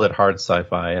 Like, you called it hard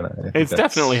sci-fi, and I think it's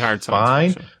definitely hard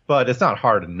sci-fi. Fine, but it's not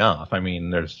hard enough.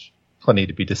 There's plenty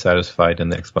to be dissatisfied in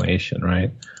the explanation,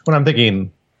 right? When I'm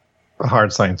thinking a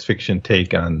hard science fiction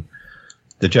take on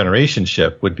the generation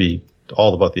ship would be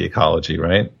all about the ecology,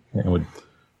 right? It would.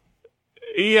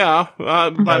 Yeah,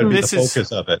 but this is the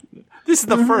focus of it. This is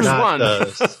the first one.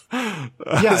 It's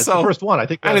the first one. I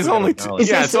think. And it's only two.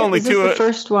 It's only two. The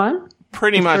first one.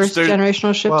 Pretty much. First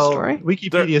generational ship story.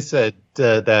 Wikipedia said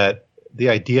that the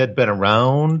idea had been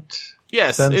around.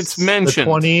 Yes, since it's mentioned.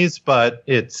 The 20s, but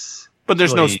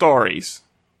there's no stories.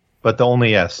 But the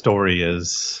only story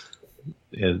is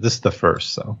this is the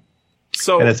first. So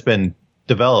and it's been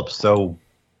developed so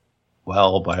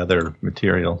well by other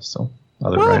materials. So.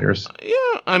 Other writers.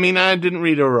 Yeah, I didn't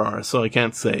read Aurora, so I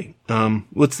can't say.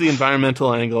 What's the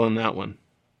environmental angle in that one?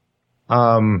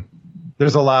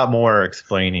 There's a lot more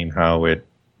explaining how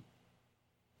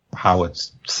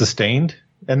it's sustained,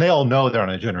 and they all know they're on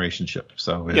a generation ship.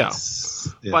 So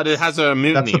but it has a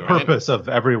mutiny. That's the purpose of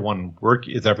everyone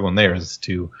there is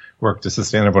to work to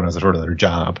sustain. Everyone has sort of their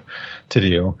job to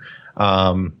do.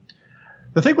 The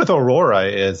thing with Aurora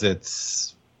is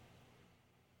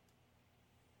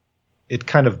it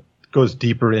kind of goes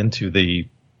deeper into the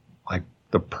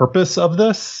purpose of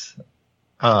this.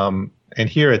 And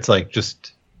here it's like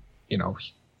just, the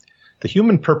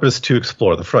human purpose to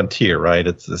explore the frontier, right?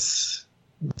 It's this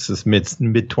mid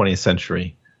 20th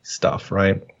century stuff,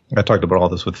 right? I talked about all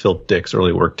this with Philip Dick's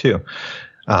early work too.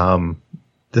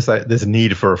 This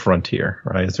need for a frontier,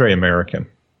 right? It's very American.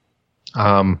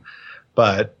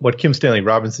 But what Kim Stanley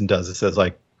Robinson does, it says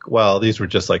these were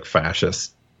just like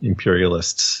fascist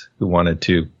imperialists who wanted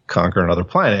to conquer another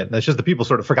planet. And that's just the people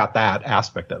sort of forgot that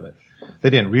aspect of it. They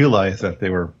didn't realize that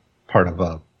they were part of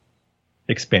a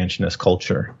expansionist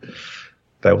culture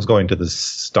that was going to the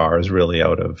stars really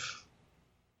out of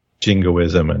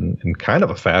jingoism and kind of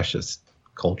a fascist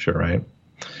culture, right?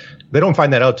 They don't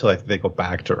find that out till they go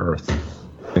back to Earth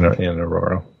in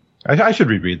Aurora. I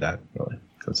should reread that, really.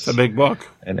 It's a big book.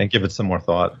 And give it some more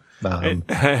thought.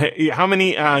 How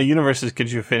many universes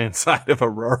could you fit inside of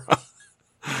Aurora?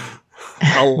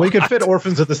 We could fit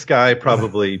Orphans of the Sky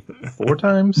probably 4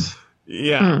 times.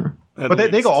 Yeah.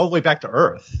 But they go all the way back to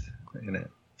Earth in it.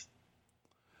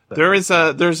 There's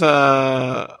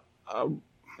a and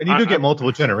you do get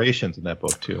multiple generations in that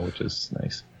book too, which is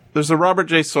nice. There's a Robert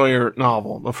J. Sawyer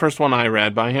novel, the first one I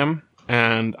read by him,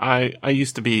 and I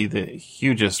used to be the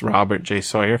hugest Robert J.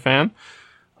 Sawyer fan.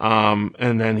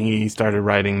 And then he started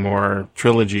writing more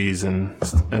trilogies, and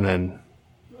then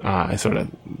I sort of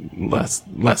less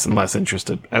and less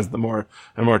interested as the more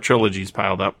and more trilogies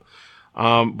piled up.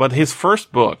 But his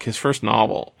first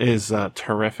novel is a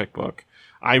terrific book.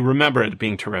 I remember it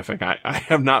being terrific. I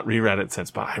have not reread it since,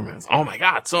 but I remember, oh my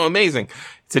God, so amazing.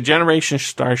 It's a Generation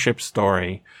Starship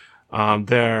story.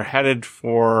 They're headed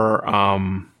for,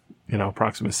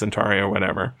 Proxima Centauri or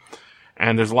whatever.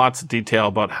 And there's lots of detail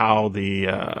about how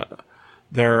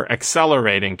they're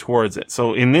accelerating towards it.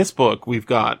 So in this book, we've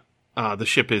got, the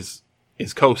ship is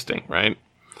coasting, right?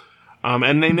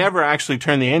 And they never actually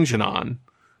turn the engine on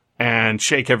and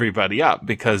shake everybody up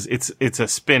because it's a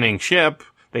spinning ship.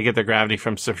 They get their gravity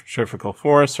from centrifugal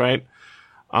force, right?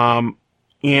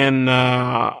 In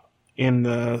the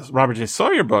Robert J.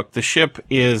 Sawyer book, the ship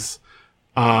is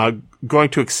going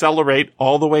to accelerate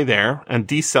all the way there and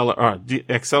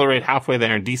accelerate halfway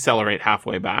there and decelerate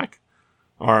halfway back,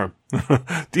 or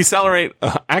accelerate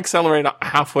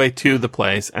halfway to the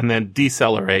place and then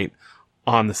decelerate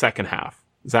on the second half.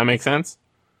 Does that make sense?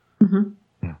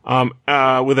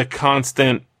 Mm-hmm. With a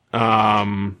constant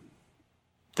thingy.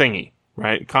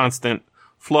 Right? Constant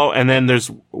flow. And then there's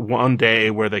one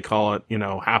day where they call it,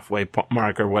 halfway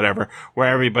mark or whatever, where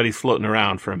everybody's floating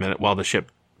around for a minute while the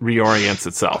ship reorients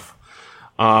itself.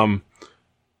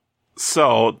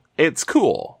 So it's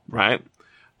cool, right?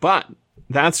 But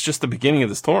that's just the beginning of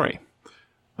the story.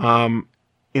 In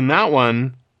that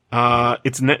one,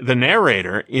 the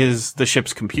narrator is the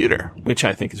ship's computer, which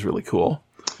I think is really cool.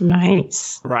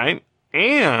 Nice. Right?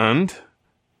 And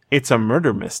it's a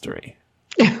murder mystery.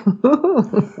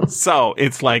 So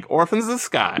it's like Orphans of the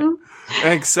Sky,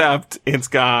 except it's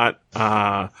got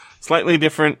slightly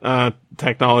different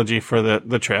technology for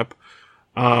the trip,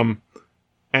 and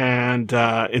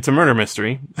it's a murder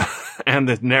mystery, and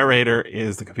the narrator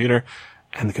is the computer,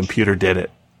 and the computer did it.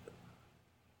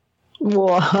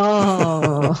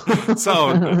 Whoa!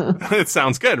 So it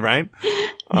sounds good, right?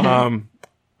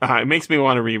 It makes me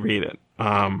want to reread it,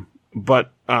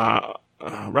 but.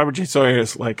 Robert J. Sawyer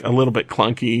is like a little bit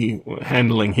clunky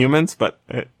handling humans, but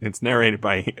it's narrated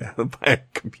by a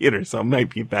computer, so it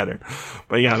might be better.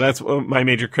 But yeah, that's my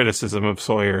major criticism of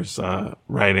Sawyer's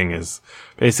writing is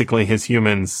basically his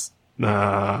humans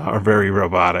are very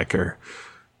robotic, or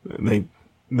they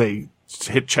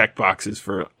hit check boxes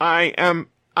for I am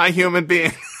a human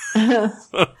being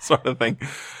sort of thing.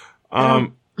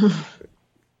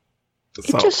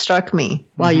 It just struck me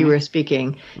while you were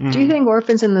speaking. Mm-hmm. Do you think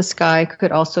Orphans in the Sky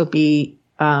could also be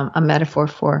a metaphor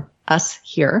for us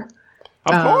here?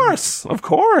 Of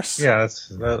course. Yeah,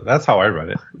 that's how I read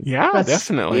it. Yeah,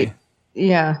 definitely.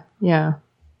 Yeah.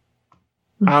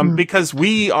 Mm-hmm. Because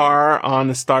we are on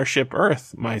the Starship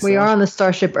Earth, myself. We are on the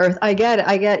Starship Earth. I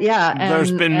get, yeah.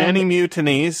 There's been many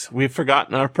mutinies. We've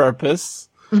forgotten our purpose.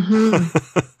 Mm-hmm.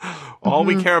 All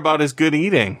we care about is good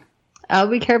eating. All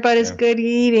we care about is good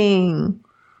eating.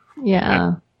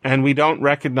 Yeah. And we don't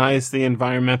recognize the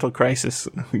environmental crisis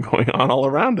going on all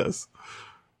around us.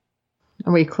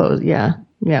 We close, yeah.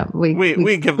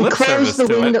 We give lip service to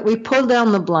window, it. We pull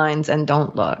down the blinds and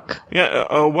don't look.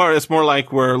 Yeah, well, it's more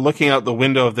like we're looking out the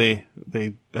window of the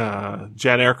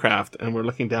jet aircraft, and we're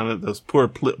looking down at those poor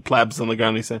plebs on the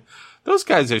ground. And we say, "Those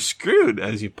guys are screwed."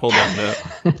 As you pull down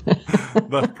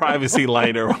the privacy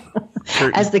light or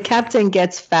curtain. As the captain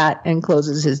gets fat and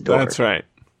closes his door. That's right.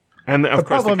 And of the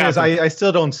course, problem is, I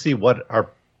still don't see what our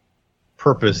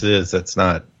purpose is. That's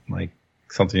not like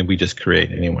something we just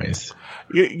create, anyways.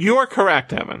 You're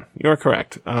correct, Evan. You're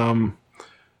correct. But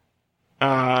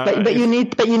you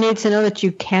need to know that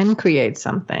you can create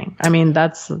something. I mean,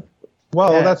 that's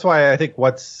that's why I think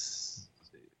is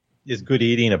good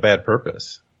eating a bad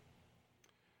purpose?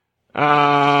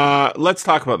 Let's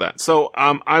talk about that. So,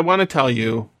 I want to tell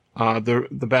you, the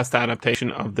best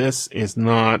adaptation of this is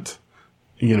not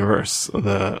Universe,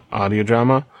 the audio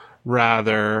drama.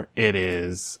 Rather, it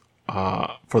is,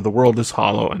 For the World is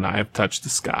Hollow and I Have Touched the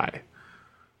Sky.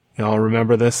 Y'all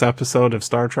remember this episode of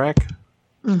Star Trek?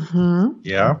 Mm-hmm.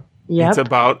 Yeah. Yep. It's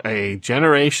about a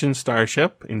generation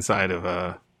starship inside of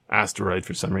a asteroid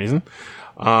for some reason,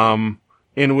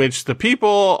 in which the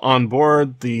people on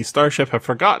board the starship have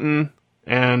forgotten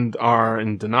and are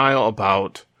in denial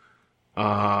about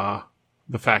the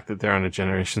fact that they're on a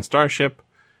generation starship.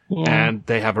 Yeah. And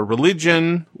they have a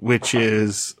religion, which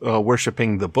is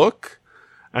worshiping the book.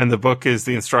 And the book is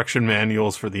the instruction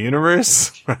manuals for the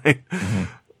universe, right? Mm-hmm.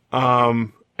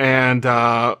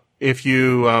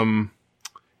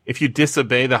 If you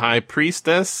disobey the high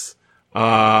priestess,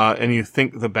 and you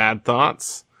think the bad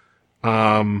thoughts,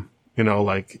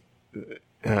 like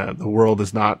the world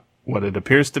is not what it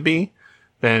appears to be,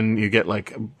 then you get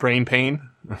like brain pain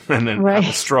and then have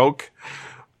a stroke.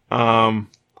 I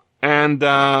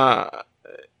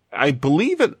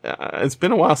believe it's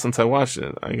been a while since I watched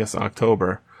it. I guess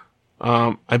October.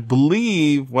 I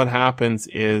believe what happens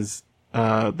is,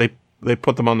 they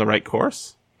put them on the right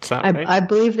course. Is that right? I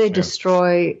believe they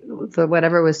destroy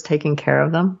whatever was taking care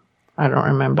of them. I don't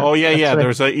remember. Oh, yeah.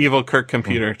 There's an evil Kirk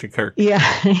computer to Kirk. Yeah.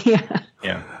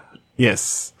 Yeah.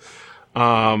 Yes.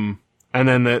 And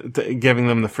then giving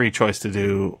them the free choice to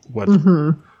do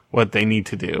what they need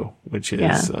to do, which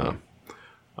is,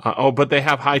 but they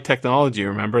have high technology,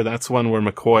 remember? That's one where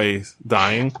McCoy's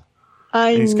dying.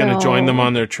 He's going to join them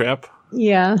on their trip.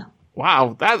 Yeah.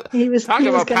 Wow. Talk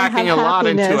about packing a lot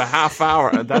into a half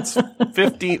hour. That's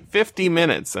 50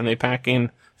 minutes, and they pack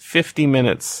in 50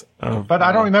 minutes of. But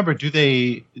I don't remember.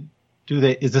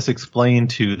 Is this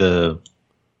explained to the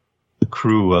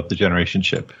crew of the Generation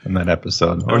ship in that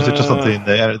episode? Or is it just something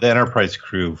the Enterprise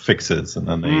crew fixes and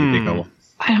then they go?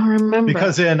 I don't remember.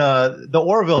 Because in the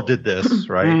Orville did this,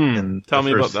 right? Tell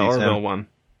me about the Orville one.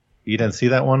 You didn't see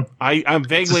that one? I'm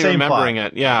vaguely remembering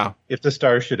it, yeah. If the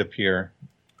stars should appear.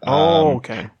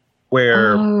 Okay.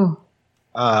 Where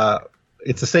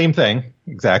it's the same thing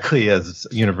exactly as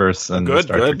Universe and the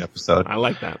Star Trek episode. I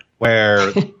like that.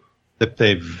 Where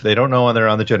they don't know when they're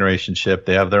on the Generation ship.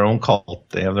 They have their own cult.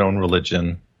 They have their own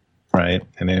religion, right?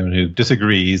 And anyone who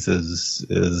disagrees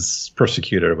is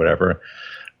persecuted or whatever.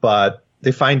 But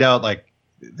they find out like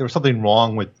there was something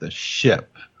wrong with the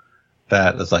ship.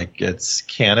 That is like its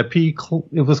canopy.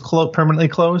 It was permanently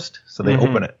closed, so they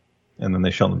open it. And then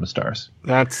they show them the stars.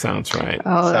 That sounds right.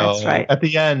 Oh, so that's right. At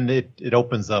the end, it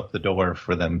opens up the door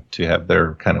for them to have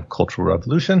their kind of cultural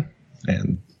revolution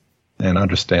and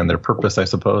understand their purpose, I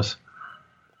suppose.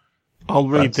 I'll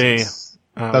read that's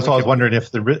why I was wondering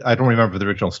if I don't remember the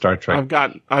original Star Trek. I've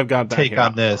got that take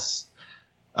on this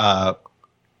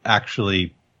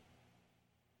actually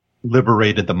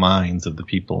liberated the minds of the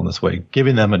people in this way,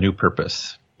 giving them a new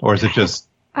purpose, or is it just?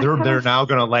 They're now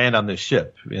going to land on this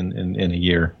ship in a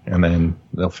year, and then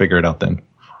they'll figure it out then.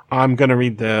 I'm going to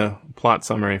read the plot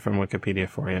summary from Wikipedia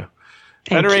for you.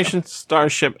 Federation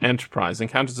Starship Enterprise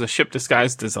encounters a ship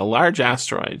disguised as a large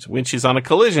asteroid, which is on a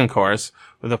collision course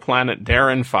with the planet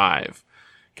Darren 5.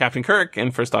 Captain Kirk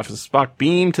and First Officer Spock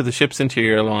beam to the ship's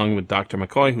interior along with Dr.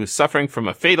 McCoy, who's suffering from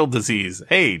a fatal disease,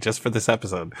 just for this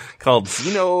episode, called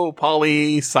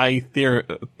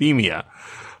xenopolycythemia.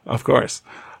 Of course.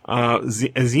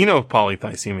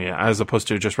 Xenopolycythemia, as opposed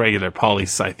to just regular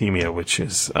polycythemia, which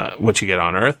is what you get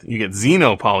on Earth. You get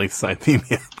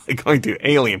xenopolycythemia by going to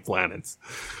alien planets.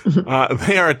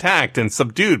 They are attacked and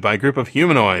subdued by a group of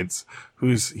humanoids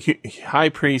whose high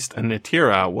priest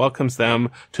Natira welcomes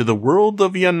them to the world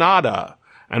of Yanada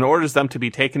and orders them to be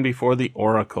taken before the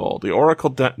Oracle. The Oracle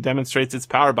demonstrates its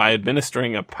power by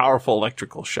administering a powerful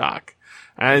electrical shock.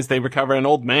 As they recover, an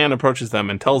old man approaches them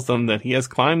and tells them that he has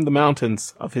climbed the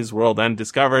mountains of his world and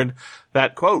discovered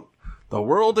that, quote, "The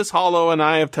world is hollow and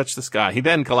I have touched the sky." He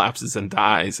then collapses and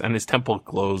dies, and his temple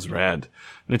glows red.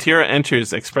 Natira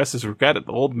enters, expresses regret at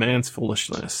the old man's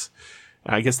foolishness.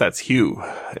 I guess that's Hugh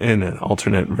in an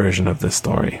alternate version of this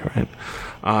story, right?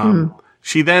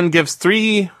 She then gives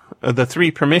the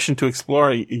three permission to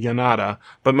explore Yanada,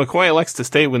 but McCoy elects to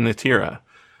stay with Natira.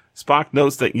 Spock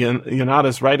notes that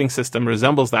Yanada's writing system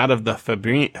resembles that of the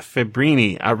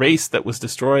Fibrini, a race that was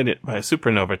destroyed by a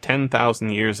supernova 10,000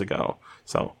 years ago.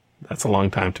 So that's a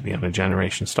long time to be on a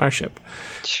Generation starship.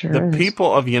 Sure the is.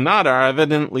 people of Yanada are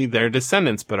evidently their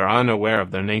descendants, but are unaware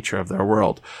of the nature of their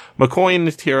world. McCoy and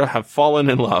Natira have fallen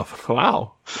in love.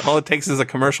 Wow. All it takes is a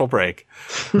commercial break.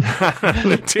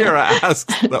 Natira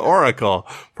asks the Oracle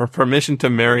for permission to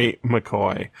marry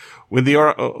McCoy, with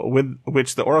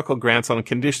which the Oracle grants on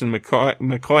condition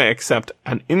McCoy accept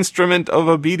an instrument of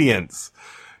obedience.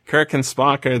 Kirk and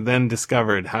Spock are then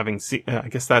discovered having I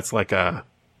guess that's like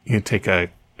you take a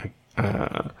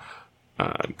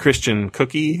Christian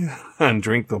cookie and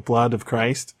drink the blood of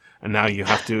Christ, and now you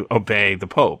have to obey the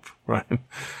Pope, right?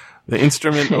 The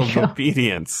instrument of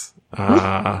obedience.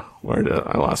 Where did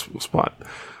I lost spot?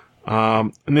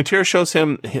 Natira shows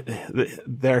him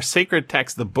their sacred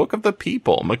text, the Book of the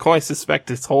People. McCoy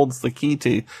suspects it holds the key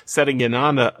to setting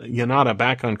Yanada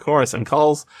back on course and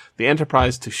calls the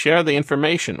Enterprise to share the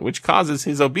information, which causes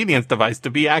his obedience device to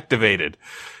be activated.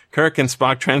 Kirk and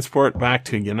Spock transport back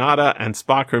to Yanada, and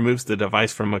Spock removes the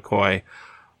device from McCoy,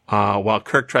 while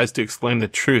Kirk tries to explain the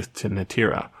truth to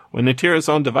Natira. When Natira's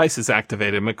own device is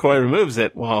activated, McCoy removes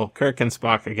it, while Kirk and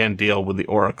Spock again deal with the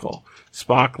Oracle.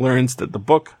 Spock learns that the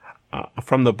book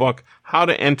from the book How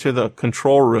to Enter the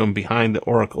Control Room Behind the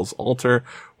Oracle's Altar,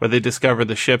 where they discover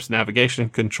the ship's navigation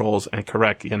controls and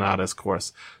correct Yanada's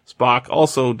course. Spock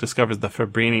also discovers the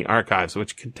Fabrini archives,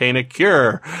 which contain a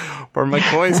cure for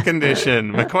McCoy's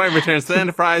condition. McCoy returns to the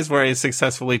Enterprise, where he is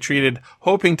successfully treated,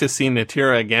 hoping to see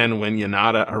Natira again when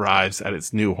Yanada arrives at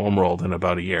its new homeworld in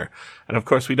about a year. And of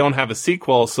course, we don't have a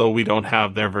sequel, so we don't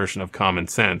have their version of Common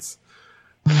Sense.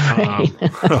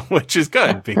 Which is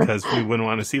good, because we wouldn't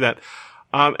want to see that.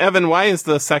 Evan, why is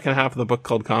the second half of the book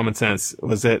called Common Sense?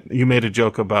 Was it, you made a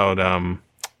joke about,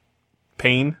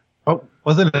 Paine? Oh,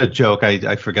 wasn't it a joke?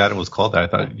 I forgot it was called that. I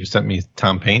thought you sent me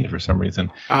Tom Paine for some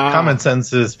reason. Common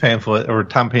Sense's pamphlet, or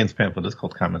Tom Paine's pamphlet, is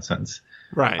called Common Sense.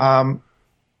 Right.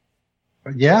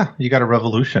 Yeah, you got a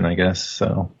revolution, I guess.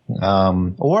 So,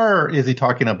 or is he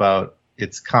talking about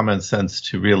it's common sense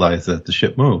to realize that the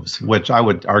ship moves, which I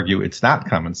would argue it's not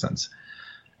common sense.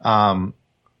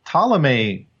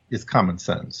 Ptolemy is common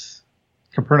sense.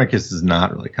 Copernicus is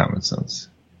not really common sense,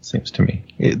 it seems to me.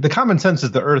 The common sense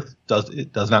is the Earth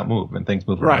does not move and things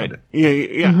move around it.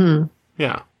 Yeah. Mm-hmm.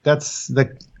 Yeah. It's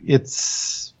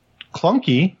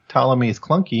clunky. Ptolemy is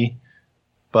clunky,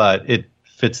 but it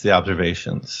fits the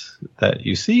observations that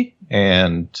you see.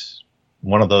 And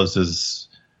one of those is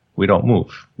we don't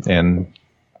move. And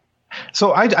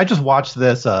so I just watched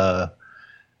this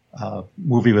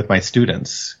movie with my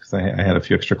students, because I had a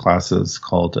few extra classes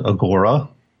called Agora.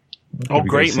 Oh,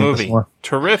 great movie.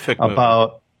 Terrific movie.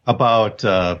 About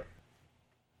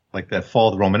like that fall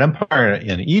of the Roman Empire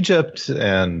in Egypt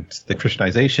and the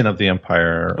Christianization of the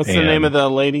empire. What's the name of the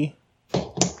lady?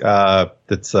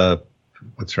 That's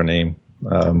what's her name?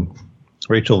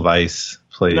 Rachel Weisz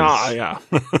plays.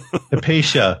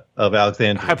 Hypatia of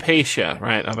Alexandria. Hypatia,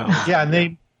 right? Yeah,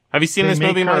 and have you seen this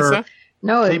movie, Melissa?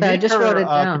 No, I just wrote it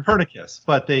down. Copernicus,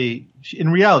 but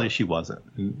in reality, she wasn't.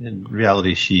 In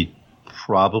reality, she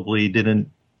probably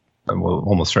didn't. Well,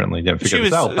 almost certainly didn't figure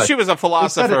this out. She was a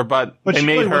philosopher, but they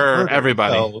made her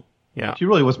everybody. So yeah, she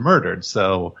really was murdered.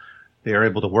 So they are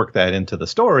able to work that into the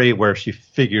story, where she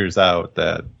figures out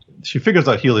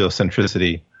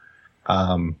heliocentricity,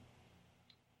 and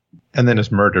then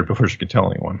is murdered before she could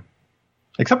tell anyone,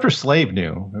 except her slave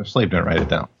knew. Her slave didn't write it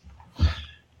down.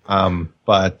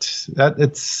 But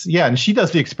and she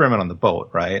does the experiment on the boat,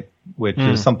 right? Which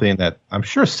is something that I'm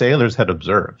sure sailors had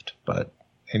observed,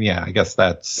 I guess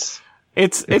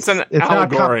it's an allegory. Not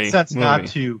common sense not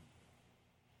to,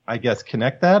 I guess,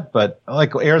 connect that. But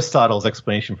like Aristotle's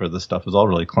explanation for this stuff is all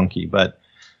really clunky. But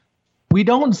we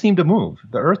don't seem to move.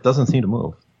 The Earth doesn't seem to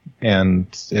move, and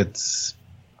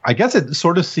I guess it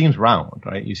sort of seems round,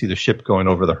 right? You see the ship going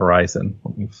over the horizon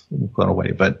when we've gone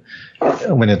away, but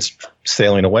when it's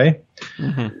sailing away.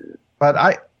 Mm-hmm.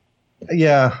 But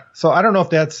so I don't know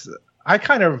if I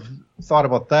kind of thought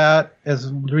about that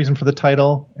as the reason for the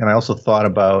title, and I also thought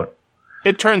about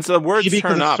the words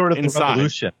turn up sort of inside the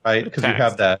revolution, right? Because you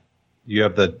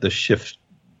have the shift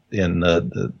in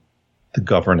the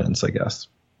governance, I guess,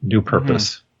 new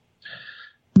purpose.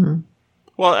 Mm-hmm.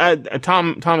 Well,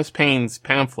 Thomas Paine's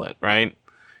pamphlet, right?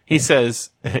 He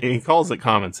says, he calls it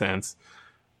common sense,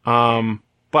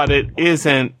 but it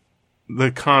isn't the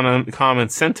common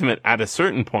sentiment at a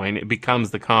certain point. It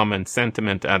becomes the common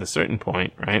sentiment at a certain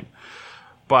point, right?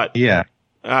 But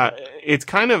it's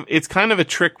kind of a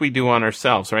trick we do on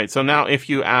ourselves, right? So now, if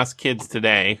you ask kids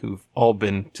today who've all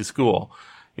been to school,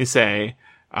 you say,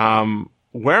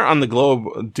 where on the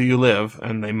globe do you live?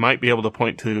 And they might be able to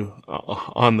point to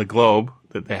on the globe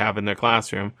that they have in their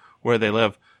classroom where they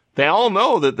live. They all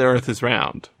know that the Earth is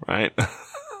round, right?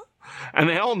 And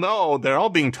they all know, they're all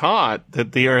being taught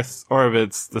that the Earth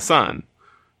orbits the sun,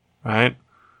 right?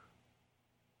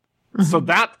 Mm-hmm. So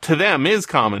that to them is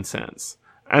common sense.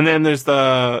 And then there's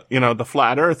the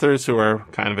flat earthers who are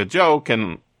kind of a joke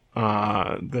and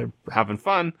they're having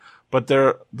fun. But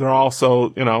there are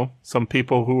also, some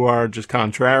people who are just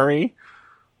contrary.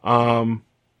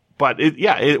 But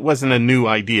it wasn't a new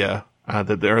idea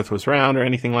that the Earth was round or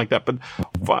anything like that. But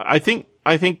I think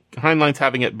Heinlein's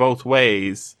having it both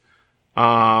ways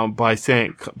by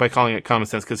calling it common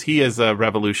sense, because he is a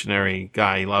revolutionary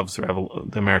guy. He loves the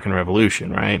American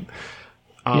Revolution, right?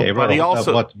 But he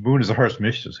also what moon is a horse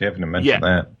mistress. We haven't mentioned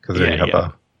that, because there you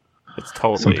have it's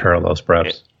totally some parallels,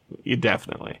 perhaps.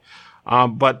 Definitely.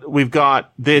 But we've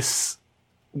got this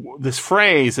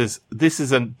phrase this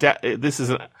is an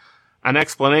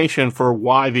explanation for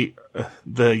why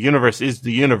the universe is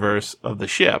the universe of the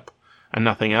ship and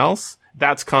nothing else.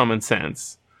 That's common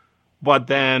sense. But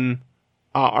then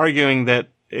arguing that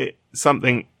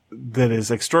something that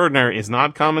is extraordinary is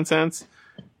not common sense,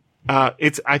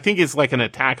 I think it's like an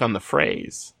attack on the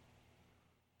phrase.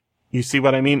 You see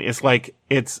what I mean? It's like,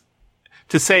 it's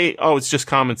to say, oh, it's just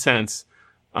common sense.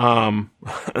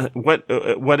 What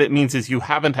it means is you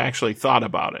haven't actually thought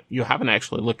about it. You haven't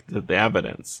actually looked at the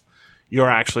evidence. You're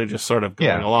actually just sort of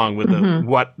going along with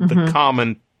what the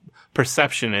common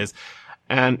perception is.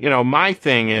 And, my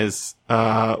thing is,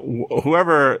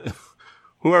 whoever's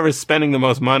spending the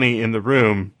most money in the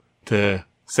room to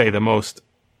say the most,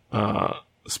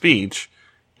 speech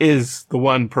is the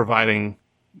one providing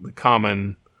the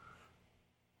common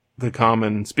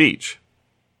speech.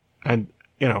 And,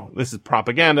 this is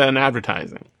propaganda and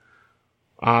advertising.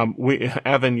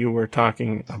 Evan, you were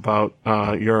talking about,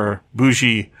 your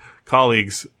bougie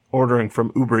colleagues ordering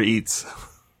from Uber Eats,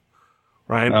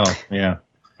 right? Oh, yeah.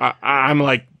 I'm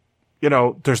like,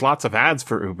 there's lots of ads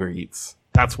for Uber Eats.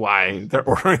 That's why they're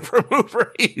ordering from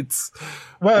Uber Eats.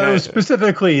 Well, it was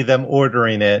specifically them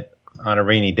ordering it on a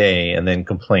rainy day and then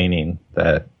complaining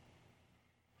that it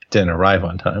didn't arrive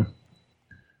on time.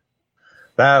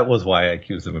 That was why I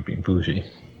accused them of being bougie.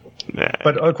 Nah.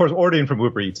 But of course, ordering from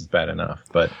Uber Eats is bad enough.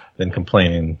 But then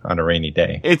complaining on a rainy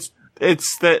day, it's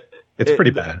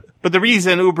pretty bad. But the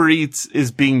reason Uber Eats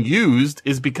is being used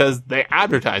is because they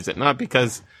advertise it, not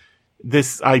because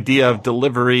this idea of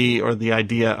delivery or the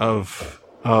idea of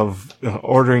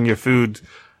ordering your food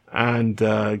and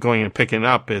going and picking it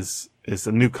up is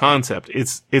a new concept.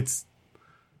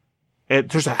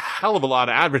 There's a hell of a lot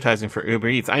of advertising for Uber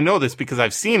Eats. I know this because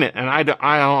I've seen it, and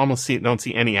I almost don't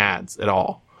see any ads at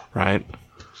all. Right?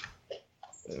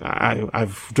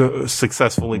 I've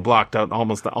successfully blocked out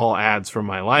almost all ads from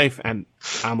my life, and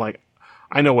I'm like,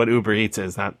 I know what Uber Eats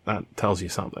is. That tells you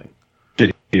something.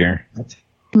 Did you hear?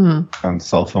 On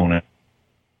cell phone.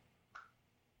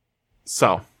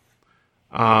 So,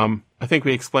 I think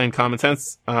we explained common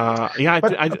sense.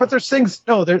 But there's things.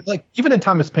 No, there's like even in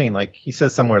Thomas Paine, like he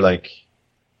says somewhere like,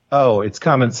 "Oh, it's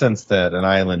common sense that an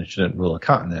island shouldn't rule a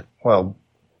continent." Well,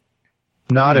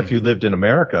 not if you lived in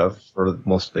America for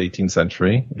most of the 18th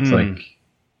century. It's like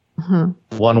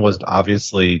one was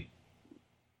obviously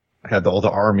had all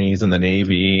the armies and the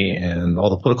navy and all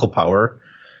the political power.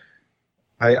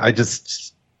 I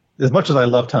just, as much as I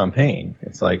love Tom Paine,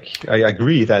 it's like I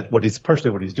agree that what he's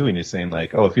doing is saying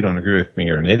like, oh, if you don't agree with me,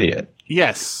 you're an idiot.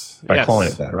 Yes, by calling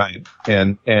it that, right?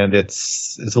 And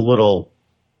it's a little.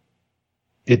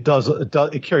 It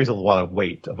carries a lot of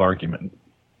weight of argument.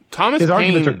 His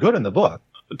arguments are good in the book.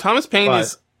 Thomas Paine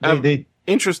is an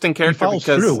interesting character he follows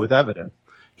through with evidence.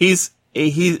 He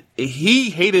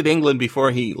hated England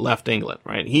before he left England,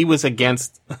 right? He was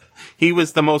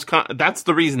the most, that's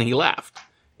the reason he left,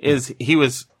 is he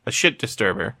was a shit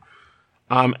disturber.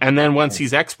 And then once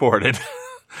he's exported,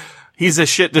 he's a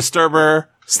shit disturber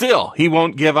still. He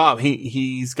won't give up.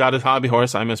 He's got his hobby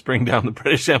horse. I must bring down the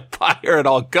British Empire at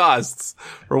all costs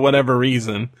for whatever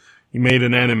reason. He made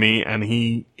an enemy, and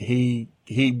he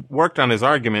worked on his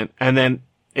argument, and then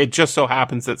it just so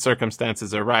happens that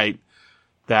circumstances are right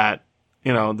that,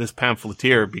 this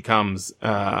pamphleteer becomes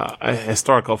a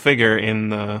historical figure in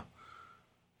the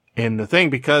thing,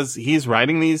 because he's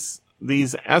writing these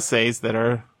essays that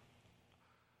are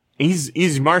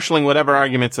he's marshaling whatever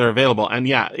arguments are available. And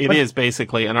yeah, it is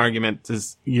basically an argument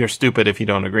is you're stupid if you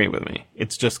don't agree with me.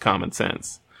 It's just common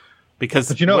sense. But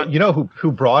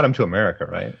who brought him to America,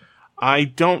 right? I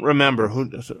don't remember.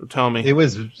 Tell me. It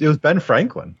was Ben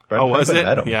Franklin. Was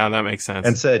it? Yeah, that makes sense.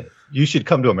 And said, you should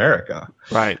come to America.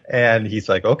 Right. And he's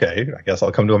like, okay, I guess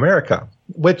I'll come to America.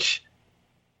 Which,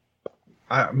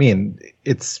 I mean,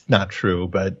 it's not true,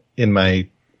 but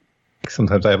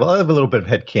sometimes I have a little bit of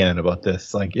headcanon about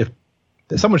this. Like, if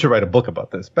someone should write a book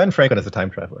about this, Ben Franklin is a time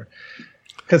traveler.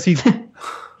 Because he's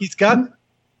got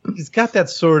that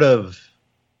sort of,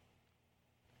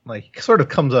 sort of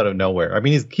comes out of nowhere. I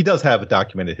mean, he does have a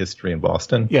documented history in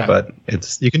Boston, but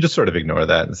you can just sort of ignore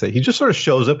that and say he just sort of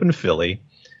shows up in Philly,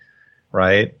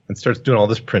 right, and starts doing all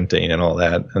this printing and all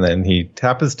that, and then he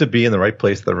happens to be in the right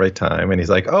place at the right time, and he's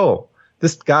like, oh,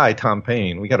 this guy Tom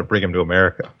Paine, we got to bring him to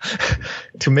America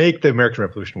to make the American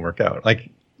Revolution work out.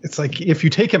 It's like if you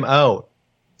take him out,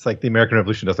 it's like the American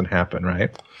Revolution doesn't happen, right?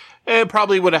 It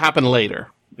probably would have happened later.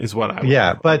 Is what I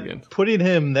would but putting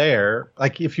him there,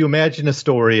 like if you imagine a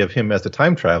story of him as a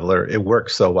time traveler, it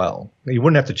works so well. You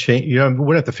wouldn't have to change. You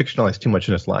wouldn't have to fictionalize too much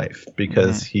in his life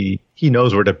because he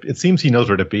knows where to. It seems he knows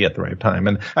where to be at the right time,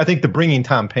 and I think the bringing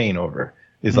Tom Paine over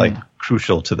is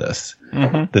crucial to this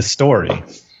story.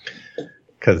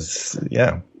 Because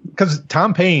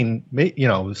Tom Paine,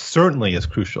 certainly is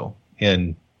crucial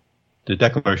in the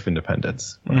Declaration of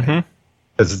Independence.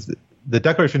 Because the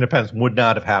Declaration of Independence would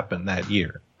not have happened that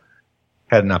year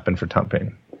had it not been for Tom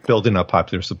Paine building up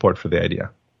popular support for the idea.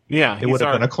 Yeah, it would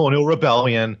have been a colonial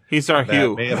rebellion. He's our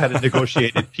Hugh. May have had a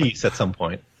negotiated peace at some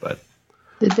point, but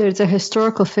There's a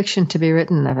historical fiction to be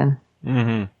written, Evan.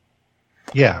 Mm-hmm.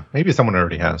 Yeah, maybe someone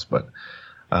already has, but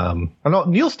I know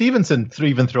Neil Stephenson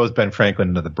even throws Ben Franklin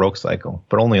into the broke cycle,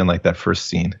 but only in like that first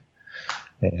scene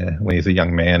when he's a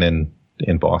young man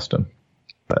in Boston.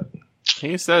 But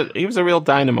he was a real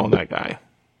dynamo, that guy.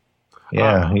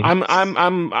 Yeah,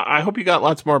 I hope you got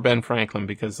lots more Ben Franklin,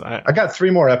 because I got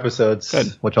 3 more episodes, Good.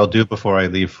 which I'll do before I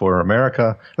leave for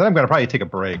America. Then I'm going to probably take a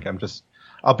break.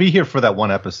 I'll be here for that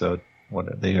one episode.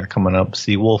 What they are coming up,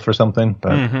 Seawolf or something.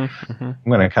 But I'm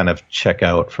going to kind of check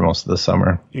out for most of the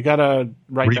summer. You got to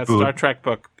write that Star Trek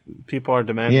book. People are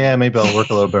demanding. Yeah, maybe I'll work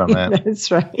a little bit on that. That's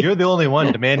right. You're the only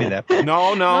one demanding that.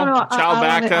 No.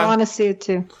 Chowbacca. I want to see it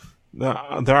too. There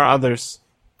are others.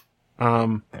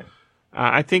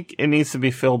 I think it needs to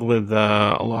be filled with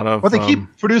a lot of. Well, they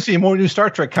keep producing more new Star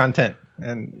Trek content,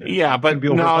 and yeah, but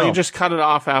no, you just cut it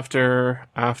off after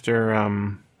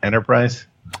Enterprise,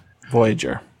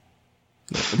 Voyager.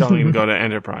 Don't even go to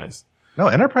Enterprise. No,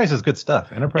 Enterprise is good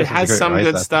stuff. Enterprise has some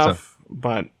good stuff,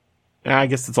 but I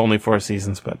guess it's only 4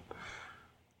 seasons. But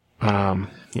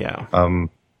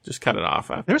just cut it off.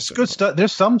 There's good stuff.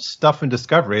 There's some stuff in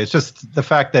Discovery. It's just the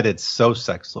fact that it's so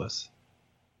sexless.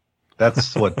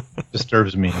 That's what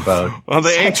disturbs me about. Well,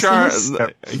 the HR,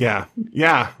 yeah.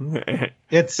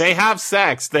 They have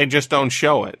sex, they just don't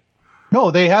show it. No,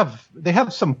 they have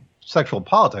some sexual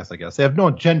politics, I guess. They have no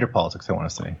gender politics, I want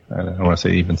to say. I don't want to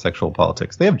say even sexual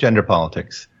politics. They have gender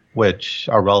politics, which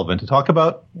are relevant to talk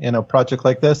about in a project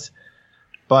like this.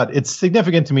 But it's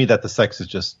significant to me that the sex is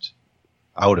just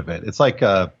out of it. It's like,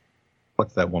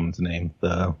 what's that woman's name?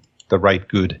 The Right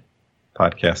Good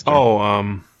podcaster.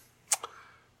 Oh,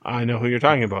 I know who you're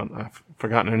talking about. I've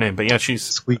forgotten her name, but yeah, she's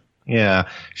sweet. Yeah,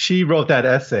 she wrote that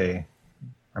essay.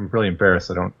 I'm really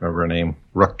embarrassed. I don't remember her name.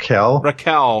 Raquel,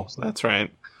 that's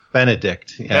right.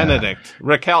 Benedict. Yeah. Benedict.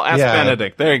 Raquel S. Yeah.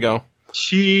 Benedict. There you go.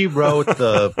 She wrote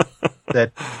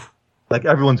that like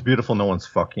everyone's beautiful, no one's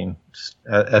fucking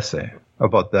essay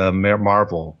about the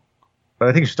Marvel. But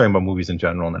I think she's talking about movies in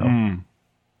general now.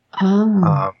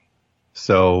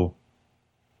 So,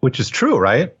 which is true,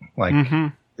 right? Like. Mm-hmm.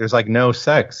 There's like no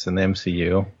sex in the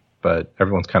MCU, but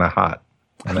everyone's kind of hot.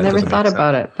 I never thought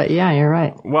about it, but yeah, you're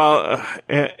right. Well,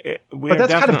 but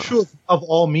that's kind of true of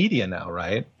all media now,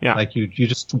 right? Yeah. Like you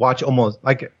just watch almost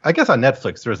like, I guess on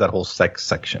Netflix there's that whole sex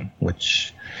section,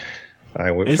 which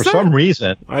some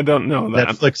reason I don't know that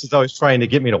Netflix is always trying to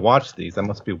get me to watch these. I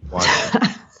must be watching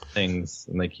things,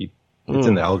 and they keep it's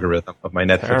in the algorithm of my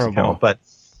Netflix account.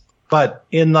 But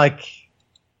in like,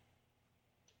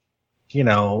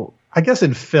 I guess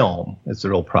in film, it's a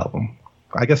real problem.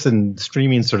 I guess in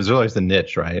streaming, there's always the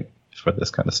niche, right, for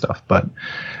this kind of stuff. But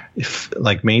if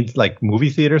like movie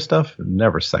theater stuff,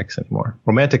 never sex anymore.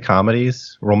 Romantic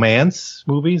comedies, romance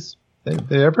movies, are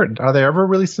they ever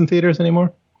released in theaters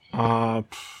anymore? I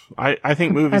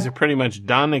think movies are pretty much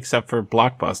done except for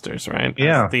blockbusters, right?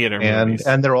 Yeah, theater movies,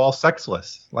 and they're all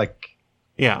sexless. Like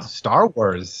Star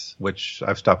Wars, which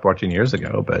I've stopped watching years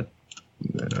ago, but.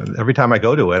 Every time I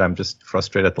go to it, I'm just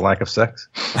frustrated at the lack of sex.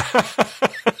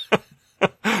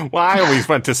 Well, I always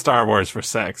went to Star Wars for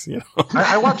sex.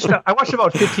 I watched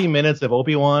about 15 minutes of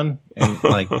Obi-Wan, and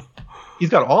like he's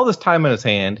got all this time in his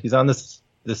hand. He's on this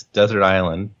desert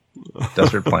island,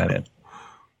 desert planet.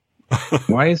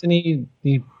 Why isn't he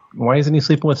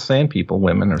sleeping with sand people,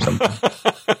 women, or something?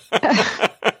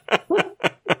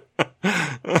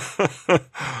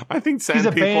 I think he's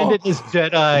abandoned his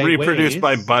Jedi reproduce ways.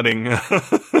 By budding.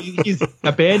 He's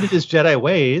abandoned his Jedi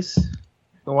ways.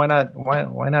 So why not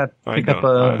pick up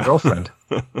a girlfriend?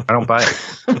 I don't buy it.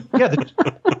 Yeah, the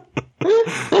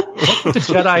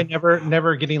Jedi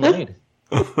never getting laid.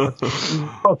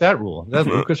 About that rule. Is that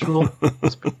Lucas rule?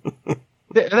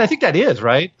 And I think that is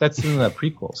right. That's in the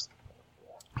prequels.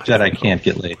 Jedi can't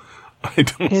get laid. I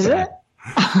don't. Is it?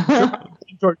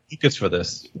 George Lucas for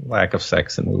this lack of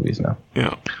sex in movies now.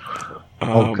 Yeah.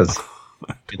 Because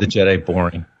the Jedi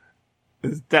boring.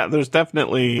 There's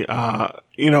definitely, in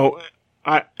the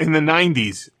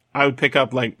 90s, I would pick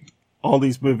up like all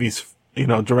these movies,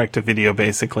 direct to video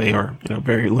basically, or,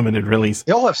 very limited release.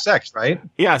 They all have sex, right?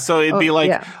 Yeah. So it'd be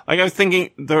like I was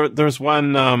thinking there's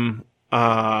one,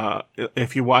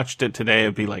 if you watched it today,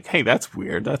 it'd be like, hey, that's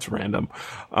weird. That's random.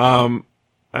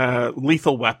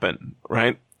 Lethal Weapon,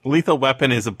 right? Lethal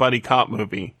Weapon is a buddy cop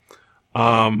movie.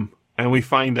 And we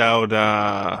find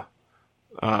out,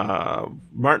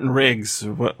 Martin Riggs,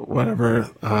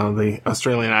 whatever, the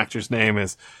Australian actor's name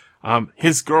is,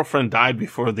 his girlfriend died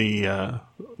before the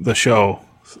show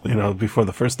before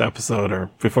the first episode or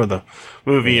before the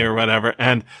movie or whatever.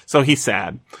 And so he's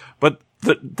sad, but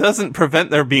that doesn't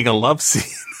prevent there being a love scene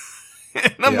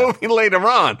in the movie later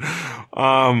on.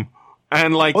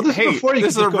 And like, this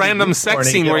is a random sex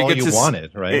scene where you get to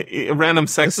wanted, right? A random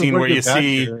sex scene where you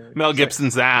see Mel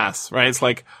Gibson's ass, right? It's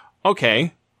like,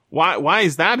 okay, why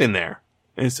is that in there?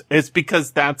 It's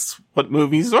because that's what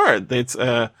movies are. It's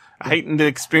a heightened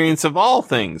experience of all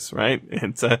things, right?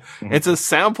 It's a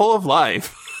sample of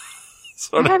life.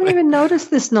 I haven't even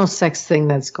noticed this no sex thing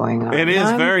that's going on. It is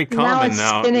very common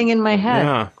now. It's spinning in my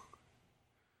head.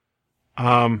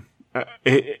 Yeah.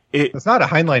 It's not a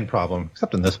Heinlein problem,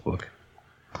 except in this book.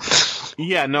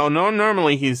 Yeah, no.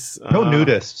 Normally he's no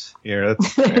nudists here.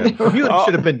 You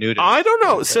should have been nudist. I don't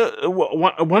know. So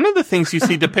one of the things you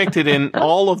see depicted in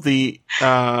all of the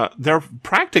they're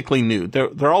practically nude.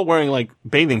 They're all wearing like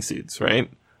bathing suits,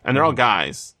 right? And they're all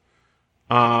guys.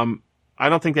 I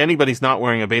don't think anybody's not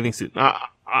wearing a bathing suit.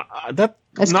 That's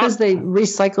because they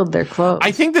recycled their clothes.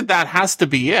 I think that has to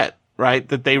be it, right?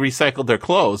 That they recycled their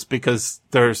clothes because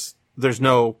there's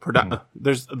no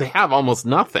they have almost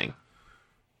nothing.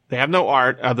 They have no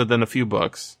art other than a few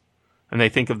books, and they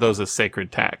think of those as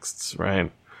sacred texts, right?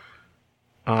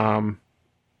 And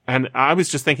I was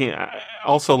just thinking,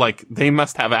 also, like, they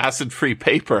must have acid-free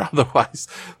paper, otherwise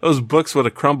those books would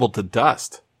have crumbled to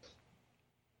dust.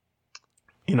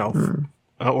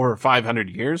 Or 500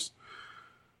 years,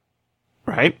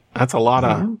 right? That's a lot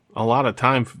of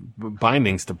time for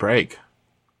bindings to break.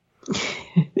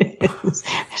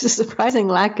 There's a surprising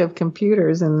lack of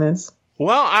computers in this.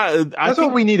 Well, I that's think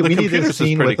what we need. We need computers this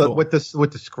scene is pretty with cool.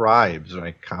 the scribes,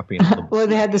 right? Copying. Well,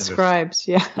 they had the scribes,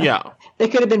 yeah. Yeah. They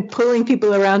could have been pulling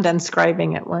people around and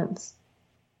scribing at once.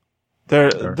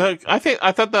 I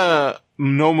thought the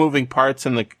no moving parts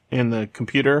in the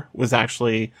computer was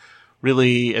actually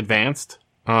really advanced.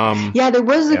 Yeah, there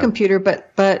was a computer,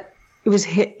 but it was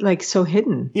so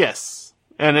hidden. Yes,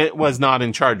 and it was not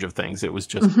in charge of things. It was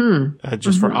just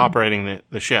for operating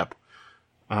the ship.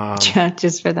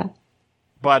 Just for that.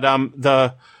 But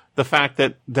the fact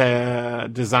that the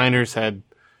designers had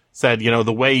said,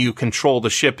 the way you control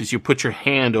the ship is you put your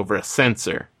hand over a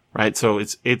sensor, right? So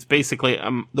it's basically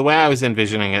the way I was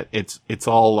envisioning it. It's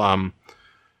all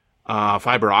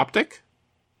fiber optic,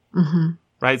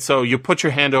 right? So you put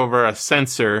your hand over a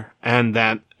sensor, and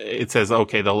that it says,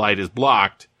 okay, the light is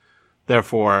blocked,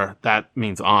 therefore that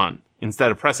means on.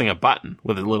 Instead of pressing a button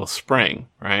with a little spring,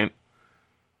 right?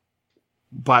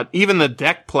 But even the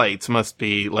deck plates must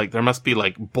be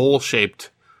bowl-shaped,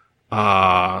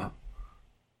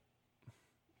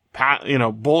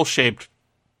 bowl-shaped,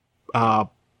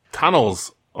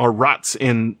 tunnels or ruts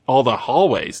in all the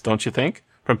hallways, don't you think?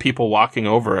 From people walking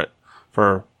over it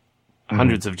for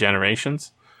hundreds of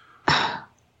generations.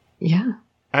 Yeah.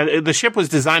 And the ship was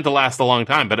designed to last a long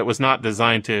time, but it was not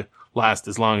designed to last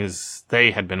as long as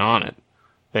they had been on it.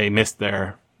 They missed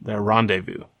their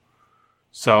rendezvous.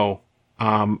 So,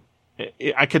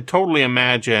 I could totally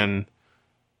imagine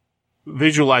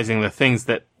visualizing the things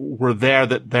that were there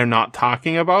that they're not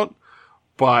talking about,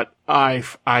 but I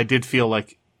did feel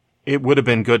like it would have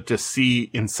been good to see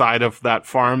inside of that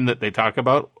farm that they talk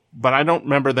about, but I don't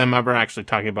remember them ever actually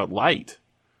talking about light,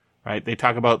 right? They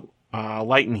talk about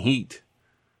light and heat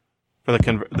for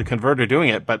the converter doing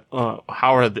it, but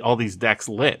how are all these decks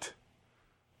lit?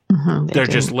 They're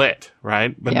just lit,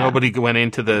 right? But nobody went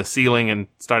into the ceiling and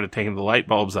started taking the light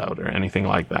bulbs out or anything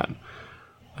like that,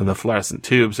 or the fluorescent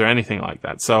tubes or anything like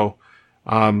that. So,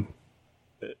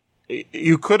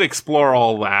 you could explore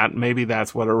all that. Maybe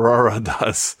that's what Aurora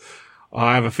does.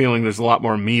 I have a feeling there's a lot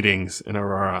more meetings in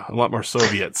Aurora, a lot more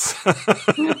Soviets.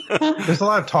 There's a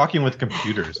lot of talking with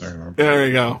computers, I remember. There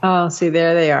you go. Oh, see,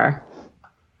 there they are.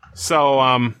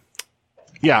 So,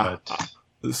 yeah.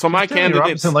 So my candidates...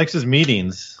 Robinson likes his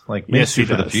meetings, like Ministry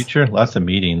for the Future. Lots of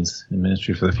meetings in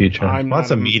Ministry for the Future.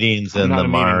 Lots of meetings in the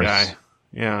Mars. Guy.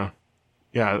 Yeah.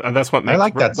 Yeah, and that's what makes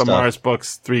the Mars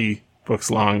books 3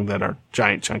 books long that are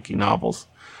giant, chunky novels.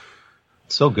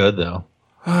 So good, though.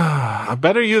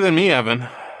 Better you than me, Evan.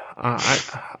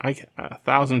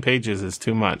 1,000 pages is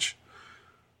too much.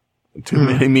 Too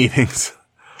many meetings.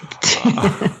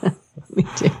 Me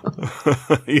too.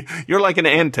 You're like an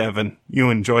ant, Evan. You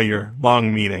enjoy your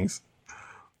long meetings.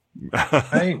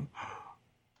 I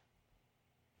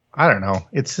don't know.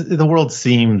 The world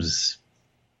seems.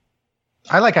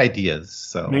 I like ideas,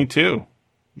 so me too.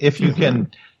 If you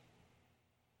can,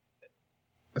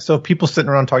 so people sitting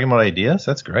around talking about ideas,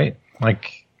 that's great.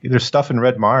 Like there's stuff in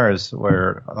Red Mars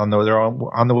where they're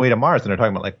on the way to Mars and they're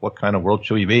talking about like what kind of world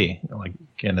should we be? Like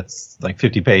again, it's like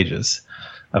 50 pages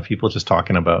of people just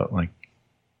talking about like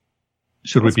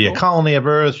should we be a colony of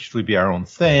Earth? Should we be our own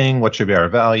thing? What should be our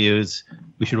values?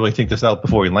 We should really think this out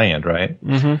before we land, right?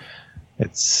 Mm-hmm.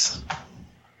 It's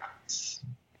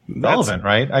relevant,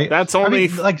 right? Like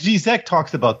Zizek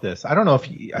talks about this. I don't know if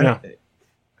I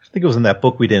think it was in that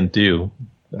book we didn't do.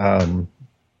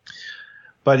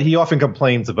 But he often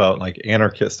complains about like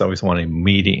anarchists always wanting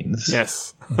meetings.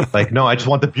 Yes. Like, no, I just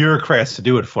want the bureaucrats to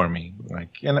do it for me. Like,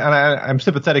 and I'm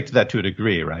sympathetic to that to a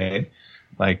degree, right?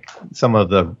 Like some of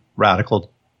the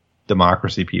radical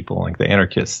democracy people, like the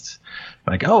anarchists,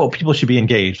 like, oh, people should be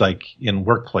engaged, like in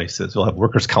workplaces. We'll have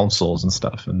workers' councils and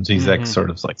stuff. And Zizek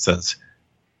sort of like says,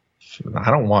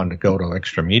 I don't want to go to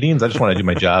extra meetings. I just want to do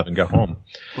my job and go home.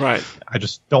 Right. I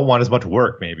just don't want as much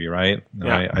work, maybe, right?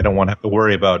 Yeah. I don't want to have to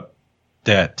worry about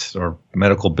debt or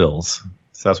medical bills.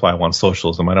 So that's why I want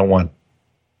socialism. I don't want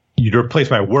you to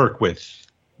replace my work with,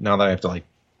 now that I have to like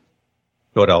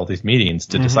go to all these meetings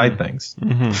to decide things.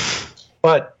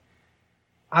 But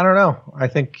I don't know. I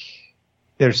think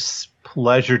there's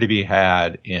pleasure to be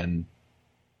had in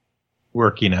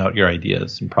working out your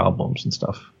ideas and problems and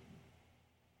stuff.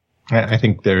 I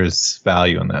think there's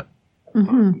value in that.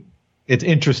 It's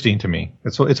interesting to me.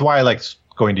 It's why I like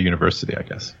going to university, I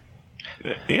guess.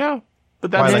 Yeah. But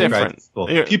that's different.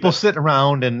 People sit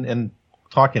around and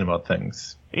talking about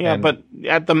things. Yeah, and but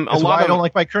at the that's why I don't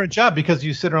like my current job, because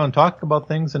you sit around and talk about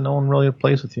things and no one really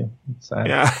plays with you. It's sad.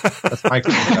 Yeah, that's my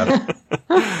current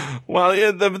job.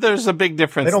 Well, there's a big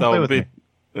difference. They don't play with me.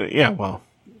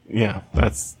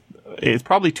 It's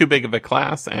probably too big of a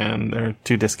class, and they're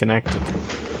too disconnected.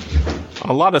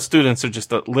 A lot of students are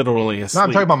just literally asleep. No,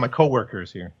 I'm talking about my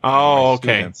coworkers here. Oh,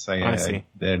 okay. I see.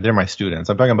 They're my students.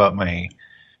 I'm talking about my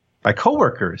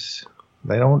coworkers.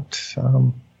 They don't.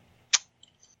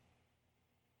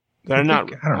 They're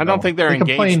not. I don't think they're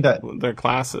engaged with their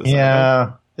classes.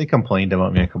 Yeah, they complained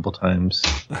about me a couple times.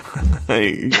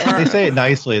 They say it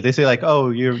nicely. They say like, "Oh,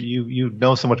 you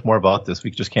know so much more about this. We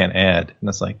just can't add." And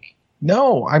it's like,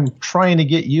 no, I'm trying to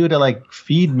get you to like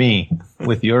feed me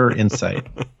with your insight.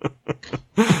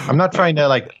 I'm not trying to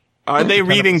like. Are they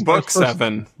reading book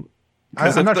 7?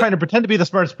 I'm not trying to pretend to be the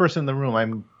smartest person in the room.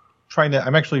 I'm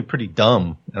actually pretty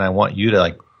dumb, and I want you to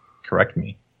like correct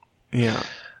me. Yeah,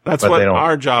 that's what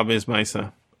our job is,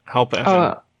 Misa. Help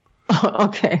Evan.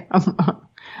 Okay.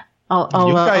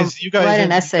 I'll write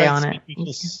an essay on it.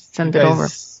 Send it over.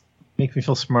 Make me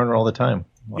feel smarter all the time.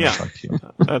 Yeah, talk to you.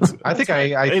 I think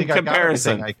I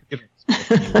comparison. I could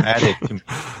add it to me.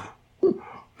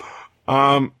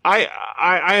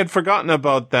 I had forgotten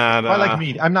about that. I like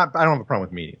meetings. I don't have a problem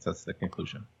with meetings. That's the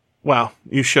conclusion. Well,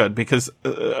 you should, because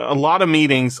a lot of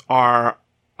meetings are,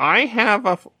 I have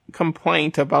a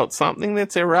complaint about something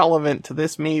that's irrelevant to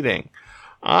this meeting.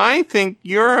 I think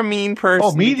you're a mean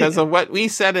person because of what we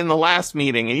said in the last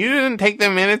meeting, and you didn't take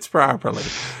the minutes properly.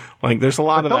 Like, there's a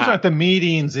lot of that. Those aren't the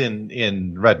meetings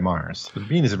in Red Mars. The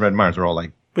meetings in Red Mars are all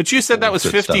like. But you said that was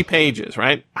 50 pages,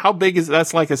 right? How big is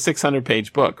that's like a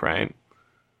 600-page book, right?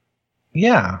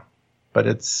 Yeah. But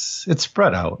it's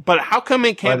spread out. But how come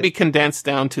it can't be condensed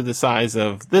down to the size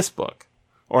of this book,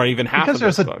 or even half of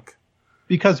this book?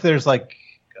 Because there's like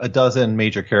a dozen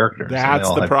major characters. That's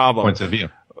the problem. Points of view.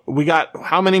 We got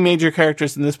how many major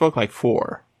characters in this book? Like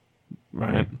 4,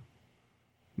 right?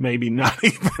 Maybe not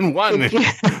even 1.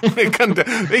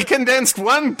 They condensed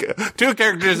 2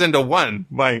 characters into 1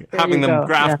 by having them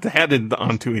graph-headed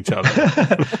onto each other.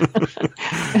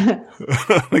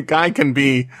 The guy can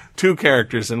be 2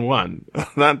 characters in 1.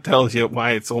 That tells you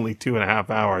why it's only 2.5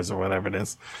 hours or whatever it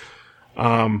is.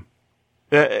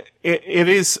 It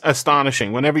is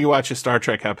astonishing. Whenever you watch a Star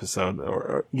Trek episode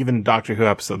or even Doctor Who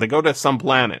episode, they go to some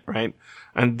planet, right?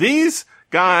 And this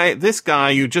guy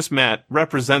you just met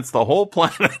represents the whole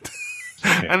planet.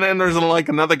 And then there's like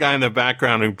another guy in the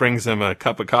background who brings him a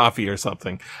cup of coffee or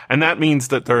something. And that means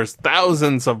that there's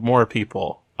thousands of more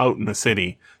people out in the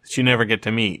city that you never get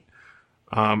to meet.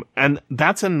 And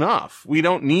that's enough. We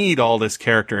don't need all this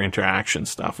character interaction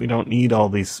stuff. We don't need all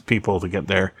these people to get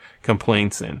their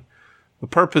complaints in. The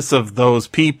purpose of those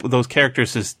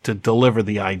characters is to deliver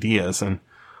the ideas. And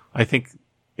I think,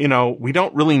 we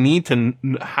don't really need to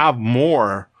have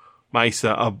more,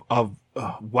 Misa, of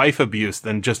wife abuse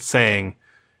than just saying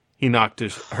he knocked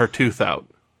her tooth out.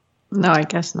 No, I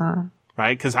guess not.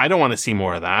 Right? Because I don't want to see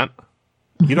more of that.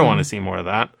 You don't want to see more of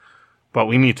that. But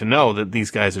we need to know that these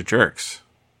guys are jerks.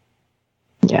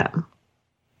 Yeah.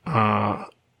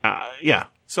 Yeah.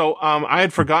 So, I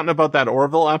had forgotten about that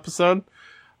Orville episode.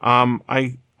 When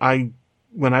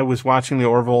I was watching the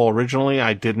Orville originally,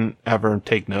 I didn't ever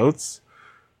take notes,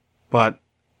 but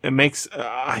it makes,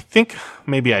 I think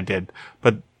maybe I did,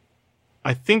 but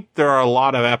I think there are a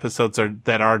lot of episodes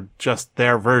that are just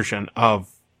their version of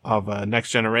a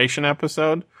Next Generation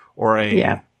episode or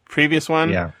a previous one.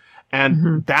 Yeah.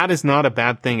 And that is not a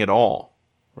bad thing at all,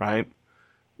 right?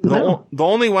 No. The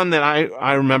only one that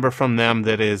I remember from them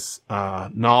that is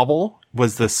novel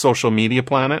was the Social Media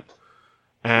Planet.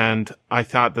 And I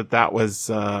thought that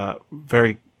was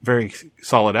very, very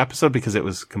solid episode because it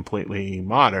was completely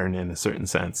modern in a certain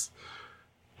sense.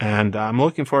 And I'm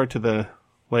looking forward to the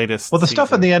latest. Well, the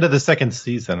stuff at the end of the second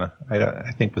season,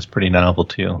 I think, was pretty novel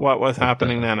too. What was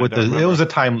happening then? It was a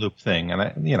time loop thing,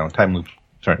 and time loops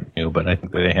aren't new, but I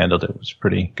think the way they handled it was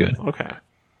pretty good. Okay.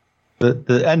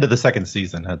 The end of the second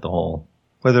season had the whole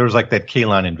where there was like that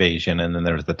Kalan invasion, and then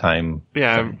there was the time.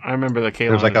 Yeah, I remember the Kalan.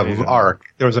 There was like invasion. an arc.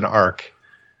 There was an arc.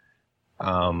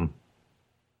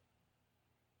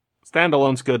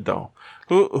 Standalone's good though.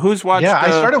 Who's watched? Yeah, I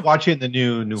started watching the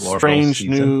new Orville Strange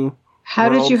season. New. How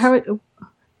Worlds? did you? How it?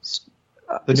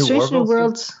 The new Strange New Orville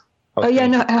Worlds. season? Oh yeah,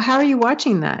 no. How are you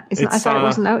watching that? I thought it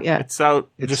wasn't out yet. It's out.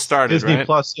 It just started. Disney right?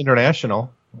 Plus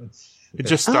International. It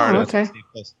just started. Oh, okay.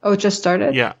 Oh, it just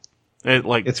started. Yeah.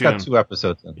 It's got 2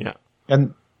 episodes in. Yeah.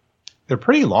 And they're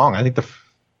pretty long. I think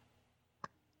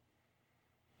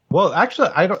well, actually,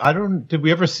 I don't. Did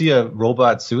we ever see a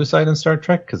robot suicide in Star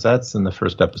Trek? Because that's in the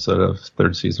first episode of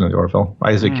 3rd season of the Orville.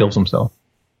 Isaac kills himself.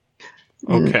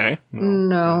 Okay.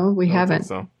 No, we haven't.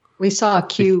 So. We saw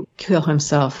Q kill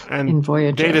himself in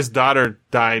Voyager. Data's daughter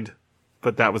died,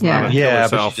 but that was not a kill yeah,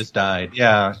 herself. but she just died.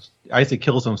 Yeah, Isaac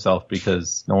kills himself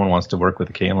because no one wants to work with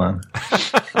a Kalan.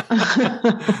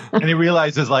 And he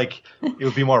realizes like it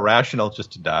would be more rational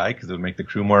just to die because it would make the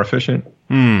crew more efficient.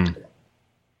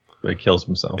 But he kills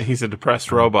himself. He's a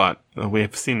depressed robot. We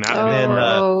have seen that.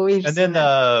 And then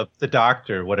the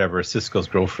doctor, whatever, Cisco's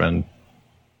girlfriend.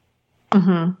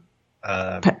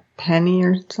 Penny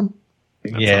or something.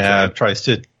 Tries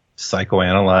to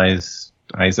psychoanalyze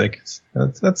Isaac.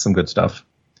 That's some good stuff.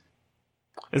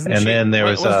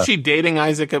 Wasn't she dating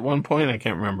Isaac at one point? I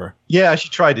can't remember. Yeah, she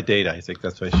tried to date Isaac.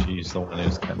 That's why she's the one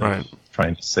who's kind of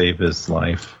trying to save his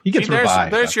life. He gets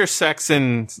revived. There's your sex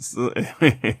in.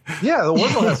 Yeah, the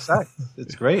Orville has sex.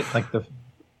 It's great. Like the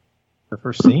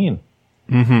first scene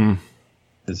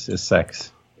is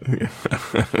sex.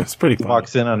 It's pretty funny. He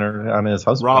walks in on his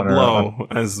husband. Rob Lowe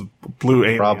as Blue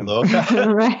Alien. Rob Lowe.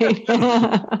 Right.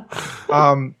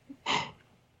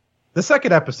 The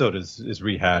second episode is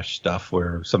rehash stuff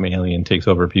where some alien takes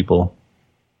over people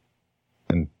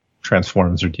and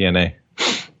transforms their DNA.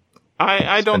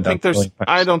 I don't think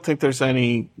there's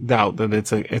any doubt that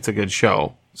it's a good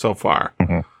show so far.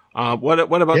 What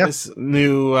about this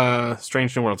new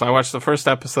Strange New Worlds? I watched the first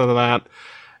episode of that,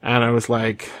 and I was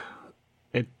like,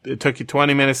 it took you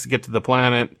 20 minutes to get to the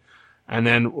planet, and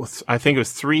then I think it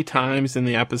was 3 times in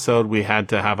the episode we had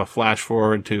to have a flash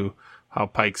forward to how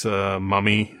Pike's a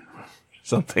mummy.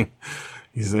 Something.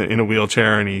 He's in a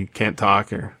wheelchair and he can't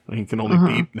talk, or he can only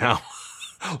beep now.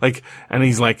 And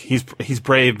he's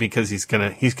brave because he's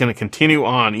gonna continue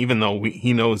on even though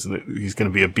he knows that he's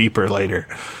gonna be a beeper later.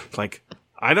 It's like,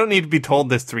 I don't need to be told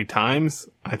this 3 times.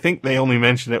 I think they only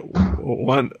mentioned it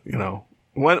one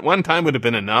time would have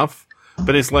been enough,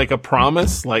 but it's like a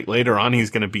promise. Like later on, he's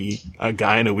gonna be a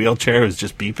guy in a wheelchair who's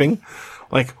just beeping.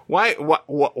 Like,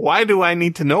 why do I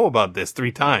need to know about this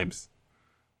 3 times?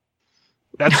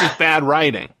 That's just bad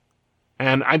writing.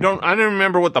 And I don't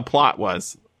remember what the plot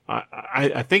was.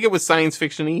 I think it was science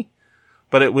fiction-y,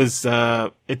 but it was,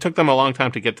 it took them a long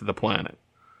time to get to the planet.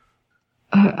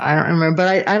 I don't remember,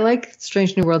 but I like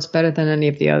Strange New Worlds better than any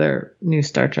of the other new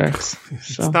Star Treks.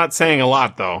 So. It's not saying a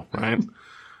lot though, right?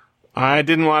 I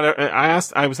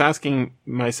was asking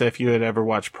myself if you had ever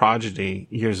watched Prodigy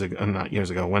not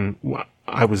years ago, when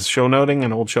I was show noting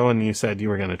an old show and you said you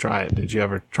were going to try it. Did you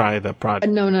ever try the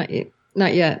Prodigy? No,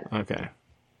 not yet. Okay.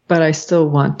 But I still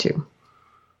want to.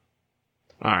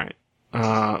 All right.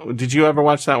 Did you ever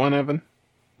watch that one, Evan?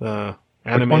 The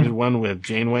animated one with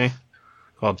Janeway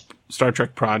called Star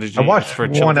Trek Prodigy. I watched for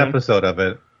one episode of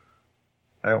it.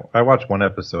 I watched one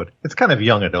episode. It's kind of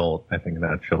young adult, I think,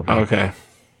 not children. Okay.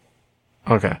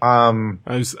 I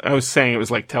was saying it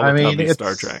was like Teletubby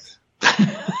Star Trek.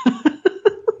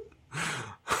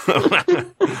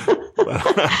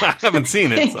 I haven't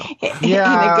seen it. So.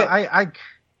 Yeah,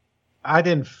 I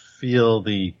didn't feel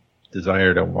the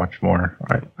desire to watch more.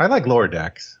 I like Lower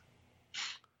Decks.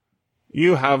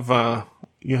 You have a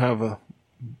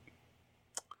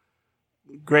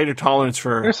greater tolerance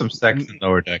for. There's some sex in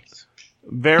Lower Decks.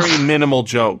 Very minimal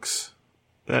jokes.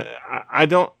 I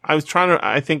was trying to.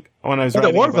 I think when I was.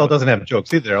 But the Orville doesn't have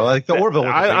jokes either. Like the Orville.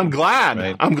 I'm glad.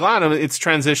 Right? I'm glad it's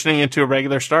transitioning into a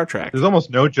regular Star Trek. There's almost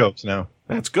no jokes now.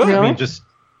 That's good. Really? I mean, just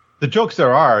the jokes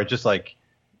there are just like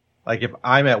if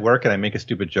I'm at work and I make a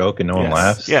stupid joke and no one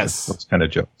laughs. Yes. Those kind of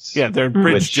jokes. Yeah, they're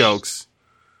bridge jokes.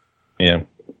 Yeah.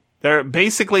 They're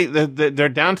basically, they're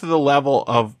down to the level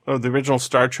of the original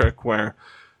Star Trek, where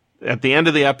at the end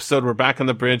of the episode, we're back on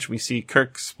the bridge. We see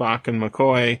Kirk, Spock, and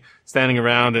McCoy standing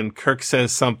around, and Kirk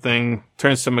says something,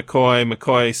 turns to McCoy.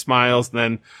 McCoy smiles, and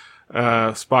then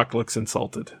Spock looks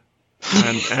insulted.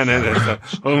 And it is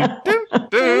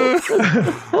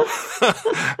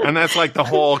and that's like the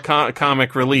whole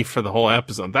comic relief for the whole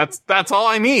episode. That's all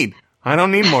I need. I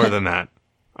don't need more than that.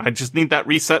 I just need that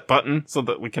reset button so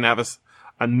that we can have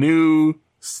a new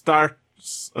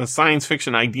science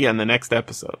fiction idea in the next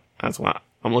episode. That's what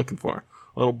I'm looking for.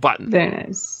 A little button. Very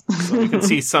nice. So we can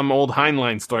see some old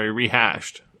Heinlein story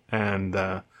rehashed and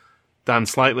done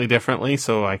slightly differently,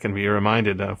 so I can be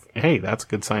reminded of, hey, that's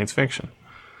good science fiction.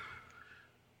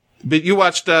 But you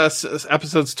watched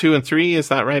episodes 2 and 3, is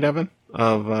that right, Evan?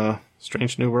 Of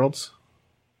Strange New Worlds?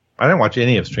 I didn't watch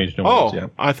any of Strange New Worlds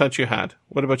yet. I thought you had.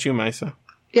 What about you, Maisa?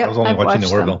 Yeah, I was only watching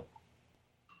the Orville.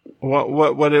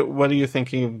 What are you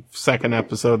thinking of second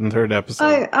episode and third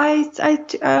episode?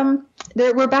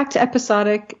 We're back to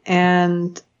episodic,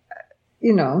 and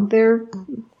they're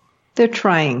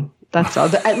trying. That's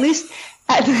all. At least.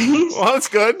 Well, that's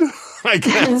good, I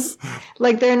guess.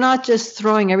 Like, they're not just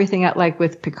throwing everything out like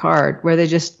with Picard, where they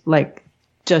just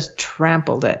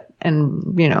trampled it,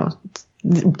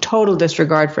 and total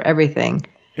disregard for everything.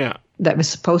 Yeah, that was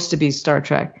supposed to be Star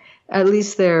Trek. At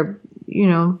least they're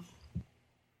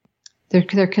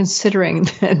considering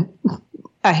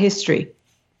a history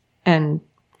and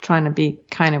trying to be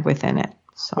kind of within it.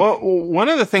 So. Well, one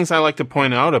of the things I like to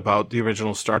point out about the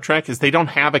original Star Trek is they don't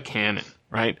have a canon,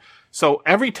 right? So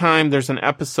every time there's an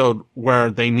episode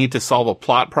where they need to solve a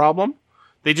plot problem,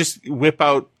 they just whip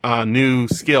out a new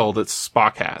skill that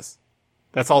Spock has.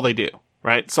 That's all they do,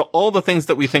 right? So all the things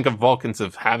that we think of Vulcans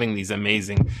of having these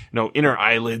amazing, inner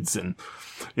eyelids and,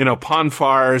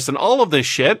 ponfars and all of this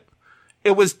shit,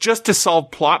 it was just to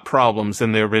solve plot problems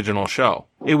in the original show.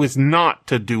 It was not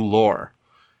to do lore.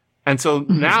 And so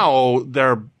now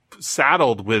they're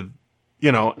saddled with,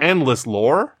 endless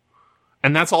lore,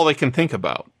 and that's all they can think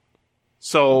about.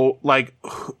 So,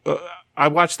 I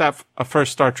watched that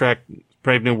first Star Trek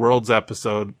Brave New Worlds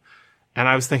episode, and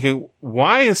I was thinking,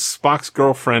 why is Spock's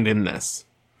girlfriend in this?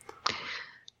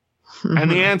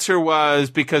 And the answer was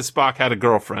because Spock had a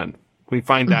girlfriend. We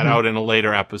find that out in a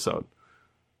later episode.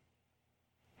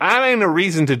 That ain't a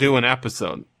reason to do an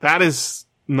episode. That is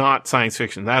not science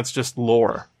fiction. That's just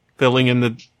lore, filling in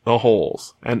the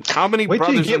holes. And how many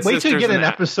brothers and sisters? Wait till you get an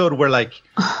episode where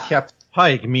Captain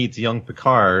Pike meets young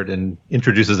Picard and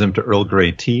introduces him to Earl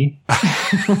Grey tea.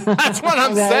 That's what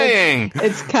I'm saying.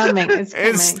 It's coming.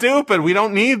 It's stupid. We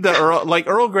don't need the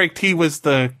Earl Grey tea was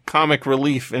the comic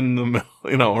relief in the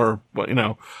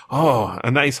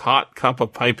a nice hot cup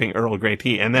of piping Earl Grey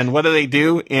tea. And then what do they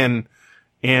do in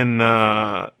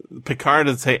Picard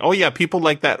and say, oh yeah, people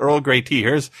like that Earl Grey tea.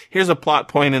 Here's a plot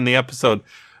point in the episode.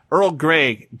 Earl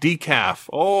Grey, decaf.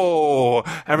 Oh,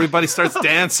 everybody starts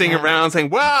dancing around saying,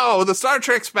 wow, the Star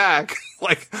Trek's back.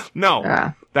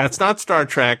 No, that's not Star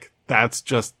Trek. That's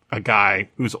just a guy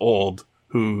who's old,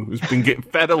 who's been getting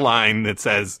fed a line that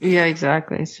says. Yeah,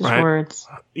 exactly. It's just words.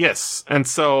 Yes. And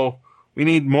so we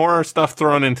need more stuff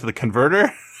thrown into the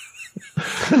converter.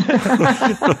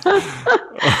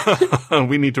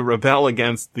 We need to rebel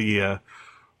against the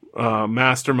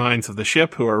masterminds of the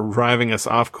ship who are driving us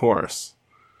off course.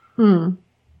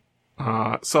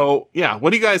 So yeah, what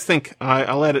do you guys think?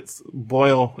 I'll let it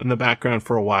boil in the background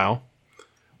for a while.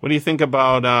 What do you think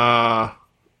about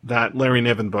that Larry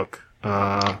Niven book,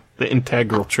 The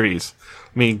Integral Trees?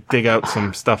 Let me dig out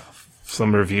some stuff,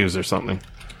 some reviews or something.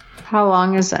 How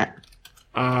long is it?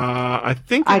 I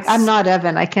think I'm not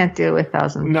Evan. I can't deal with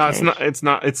thousands. No, it's not. It's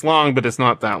not. It's long, but it's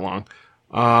not that long.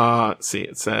 Let's see.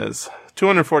 It says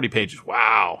 240 pages.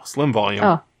 Wow, slim volume.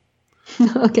 Oh,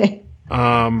 okay.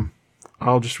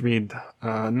 I'll just read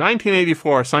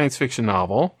 1984 science fiction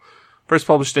novel, first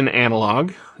published in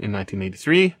Analog in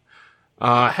 1983.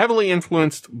 Heavily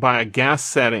influenced by a gas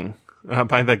setting,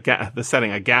 the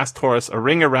setting, a gas torus, a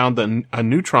ring around a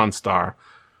neutron star.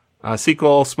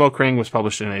 Sequel, Smoke Ring, was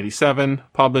published in 87.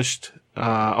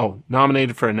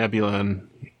 Nominated for a Nebula and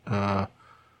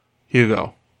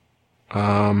Hugo.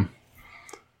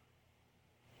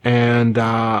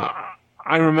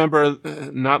 I remember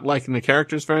not liking the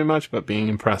characters very much, but being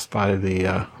impressed by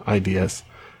the ideas.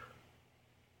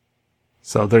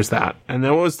 So there's that. And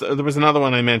there was another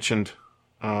one I mentioned.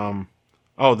 The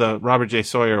Robert J.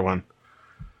 Sawyer one.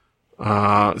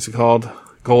 It's called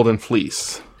Golden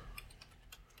Fleece.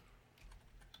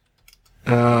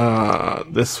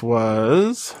 This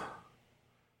was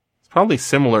probably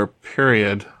similar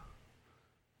period.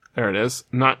 There it is.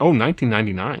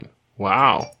 1999.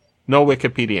 Wow. No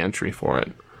Wikipedia entry for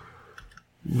it.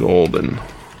 Golden.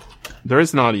 There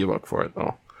is an audiobook for it,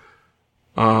 though.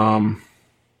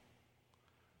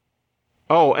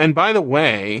 Oh, and by the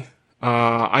way,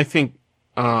 I think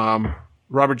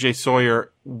Robert J. Sawyer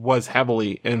was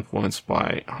heavily influenced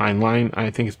by Heinlein. I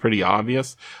think it's pretty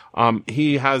obvious.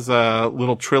 He has a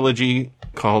little trilogy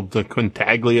called the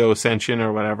Quintaglio Ascension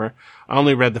or whatever. I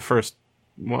only read the first,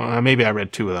 well, maybe I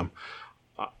read 2 of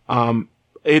them.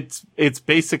 It's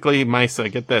basically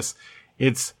Misa. Get this.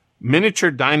 It's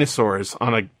miniature dinosaurs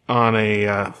on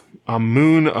a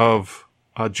moon of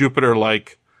a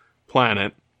Jupiter-like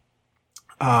planet,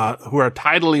 who are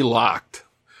tidally locked.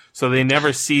 So they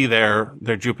never see their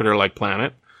Jupiter-like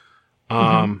planet,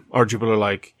 or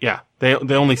Jupiter-like, yeah. They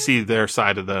only see their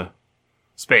side of the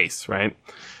space, right?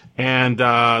 And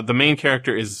the main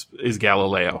character is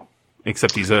Galileo,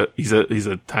 except he's a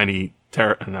tiny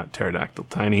not pterodactyl,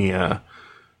 tiny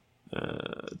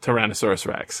Tyrannosaurus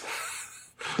Rex.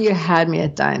 You had me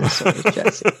at dinosaurs,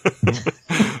 Jesse.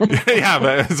 Yeah,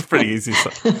 but it's pretty easy. So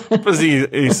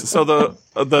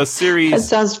the series. That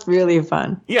sounds really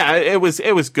fun. Yeah, it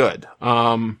was good.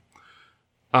 A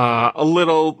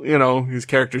little, these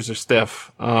characters are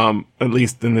stiff. At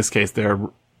least in this case, they're,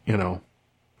 they're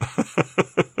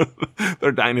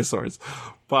dinosaurs.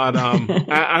 But,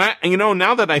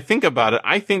 now that I think about it,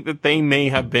 I think that they may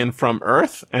have been from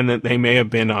Earth and that they may have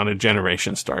been on a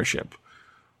Generation starship.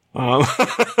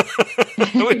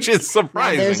 Which is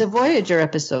surprising. Now there's a Voyager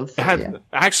episode for you.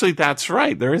 Actually, that's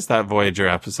right. There is that Voyager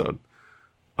episode.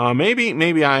 Maybe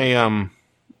I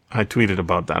tweeted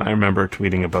about that. I remember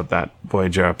tweeting about that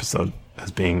Voyager episode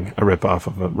as being a ripoff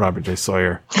of a Robert J.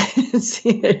 Sawyer.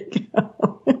 See, there you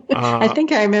go. I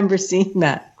think I remember seeing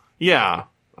that. Yeah.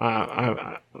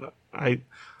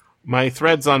 My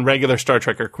threads on regular Star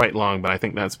Trek are quite long, but I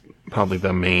think that's probably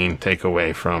the main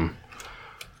takeaway from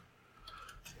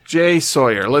J.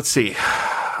 Sawyer. Let's see.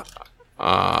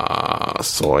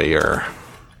 Sawyer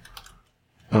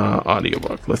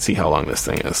audiobook. Let's see how long this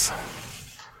thing is.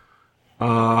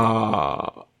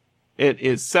 It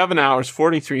is 7 hours,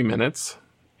 43 minutes.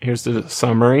 Here's the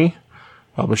summary.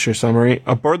 Publisher summary.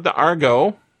 Aboard the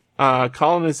Argo,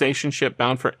 colonization ship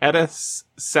bound for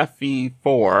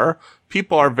SFFaudio,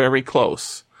 people are very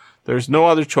close. There's no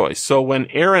other choice. So when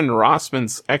Aaron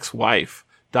Rossman's ex-wife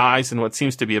dies in what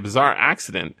seems to be a bizarre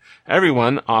accident,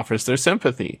 everyone offers their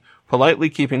sympathy, politely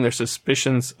keeping their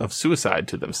suspicions of suicide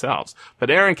to themselves. But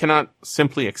Aaron cannot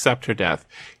simply accept her death.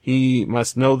 He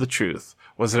must know the truth.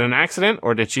 Was it an accident,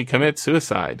 or did she commit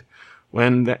suicide?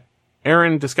 When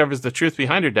Aaron discovers the truth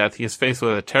behind her death, he is faced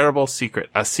with a terrible secret,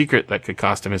 a secret that could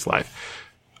cost him his life.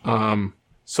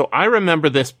 So I remember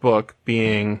this book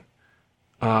being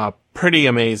pretty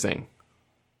amazing.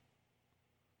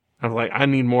 I'm like, I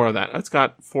need more of that. It's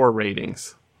got 4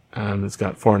 ratings, and it's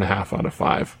got 4.5 out of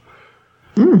 5.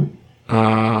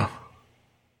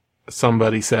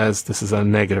 Somebody says this is a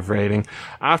negative rating.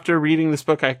 After reading this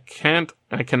book, I can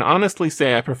honestly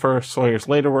say I prefer Sawyer's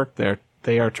later work.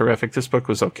 They are terrific. This book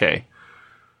was okay.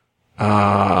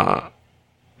 Another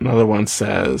one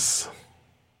says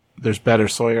there's better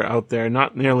Sawyer out there,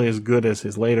 not nearly as good as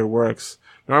his later works.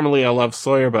 Normally I love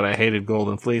Sawyer, but I hated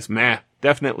Golden Fleece. Meh.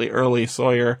 Definitely early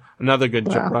Sawyer. Another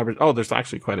good Robert. Oh, there's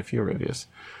actually quite a few reviews.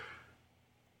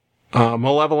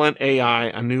 Malevolent AI,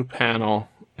 a new panel,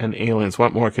 and aliens.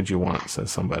 What more could you want?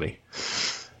 Says somebody.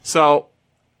 So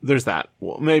there's that.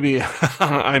 Well, maybe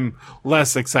I'm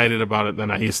less excited about it than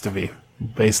I used to be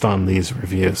based on these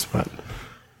reviews, but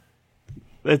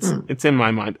it's in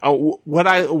my mind. Oh, what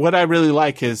I really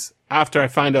like is after I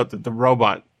find out that the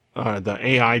robot, the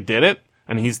AI did it,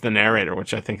 and he's the narrator,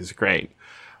 which I think is great.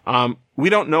 We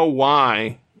don't know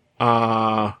why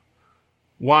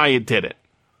it did it.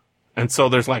 And so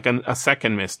there's like a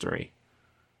second mystery.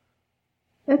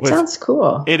 It sounds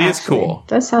cool. It is cool.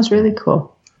 That sounds really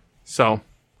cool. So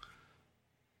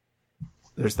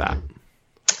there's that.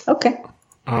 Okay.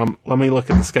 Let me look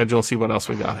at the schedule and see what else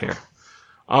we got here.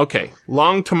 Okay.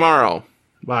 Long Tomorrow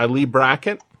by Lee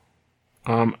Brackett.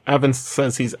 Evans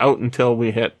says he's out until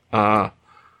we hit, what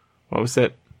was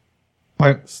it?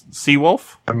 What?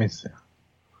 Seawolf? Let me see.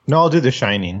 No, I'll do The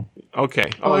Shining. Okay.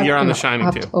 Oh, you're on The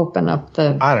Shining too. Open up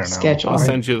the schedule. I'll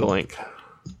send you the link.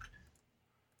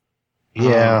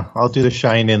 Yeah, I'll do The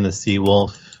Shining, The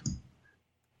Seawolf.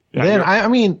 Yeah, then, I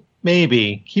mean,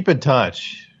 maybe. Keep in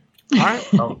touch. All right.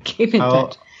 Keep in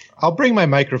touch. I'll bring my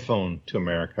microphone to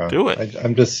America. Do it.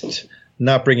 I'm just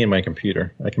not bringing my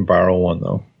computer. I can borrow one,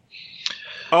 though.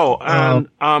 Oh, and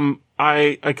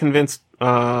I convinced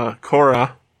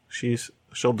Cora,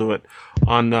 she'll do it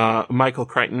on Michael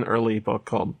Crichton early book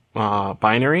called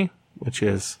Binary, which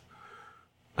is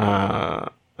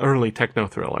early techno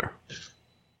thriller.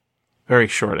 Very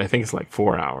short. I think it's like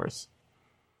 4 hours.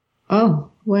 Oh,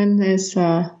 when is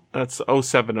That's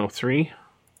 0703.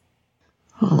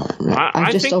 I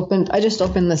just opened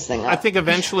this thing up. I think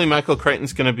eventually Michael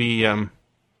Crichton's going to be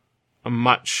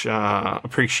much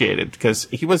appreciated, because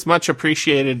he was much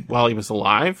appreciated while he was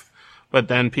alive, but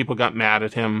then people got mad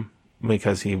at him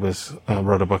because he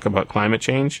wrote a book about climate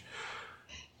change.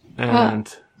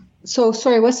 And so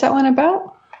sorry, what's that one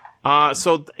about?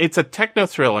 So it's a techno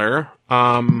thriller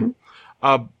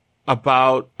about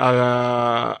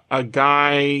a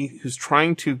guy who's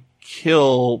trying to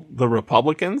kill the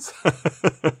Republicans.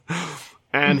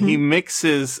 And he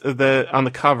mixes on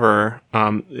the cover,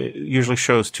 it usually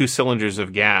shows 2 cylinders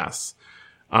of gas.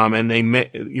 And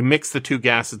you mix the 2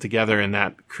 gases together, and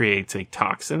that creates a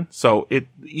toxin. So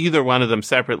either one of them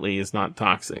separately is not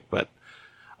toxic. But,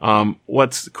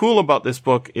 what's cool about this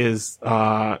book is,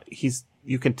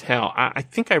 you can tell, I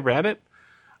think I read it.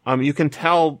 You can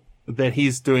tell that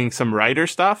he's doing some writer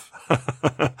stuff.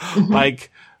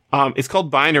 Like, it's called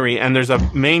Binary, and there's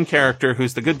a main character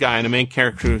who's the good guy and a main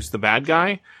character who's the bad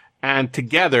guy. And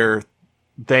together,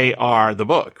 they are the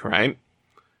book, right?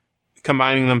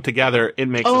 Combining them together, it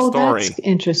makes a story. That's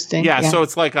interesting. Yeah, so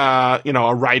it's like a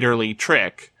writerly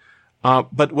trick.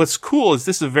 But what's cool is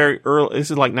this is very early,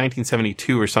 this is like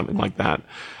 1972 or something like that.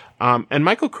 And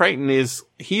Michael Crichton is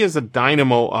a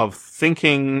dynamo of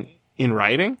thinking in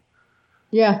writing.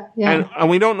 Yeah. And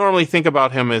we don't normally think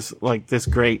about him as like this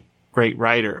great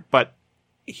writer, but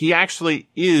he actually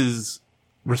is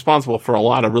responsible for a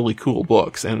lot of really cool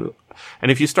books. And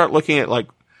if you start looking at, like,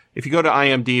 if you go to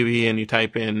IMDb and you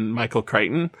type in Michael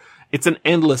Crichton, it's an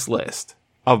endless list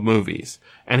of movies.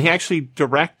 And he actually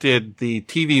directed the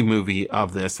TV movie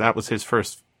of this. That was his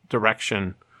first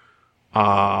direction,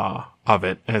 of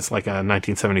it. And it's like a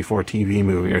 1974 TV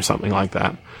movie or something like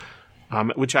that,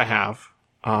 which I have.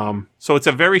 So it's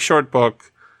a very short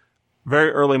book,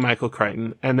 very early Michael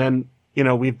Crichton. And then,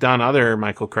 we've done other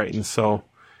Michael Crichtons. So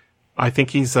I think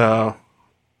he's, I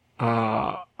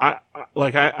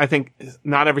think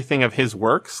not everything of his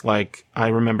works. Like, I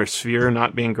remember Sphere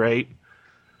not being great.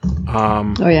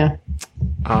 But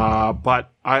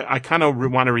I kind of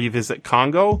want to revisit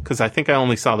Congo, because I think I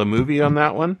only saw the movie on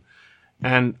that one.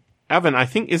 And Evan, I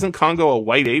think, isn't Congo a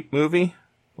white ape movie?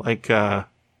 Yeah.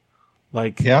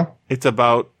 It's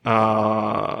about,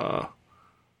 I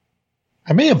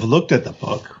may have looked at the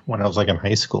book when I was like in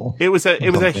high school. It was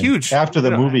a huge, after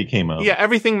the movie came out. Yeah,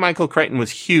 everything Michael Crichton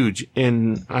was huge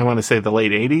in, I want to say, the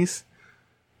late 80s.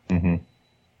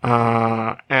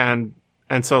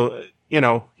 And so,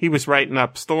 he was writing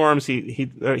up storms.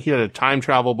 He had a time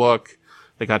travel book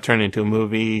that got turned into a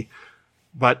movie,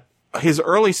 but his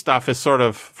early stuff is sort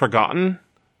of forgotten.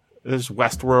 There's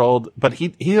Westworld, but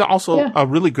he's also a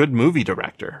really good movie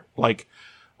director. Like,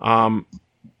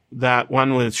 that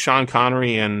one with Sean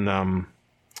Connery and,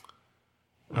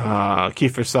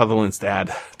 Kiefer Sutherland's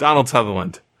dad, Donald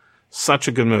Sutherland. Such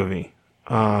a good movie.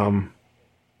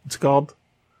 What's it called?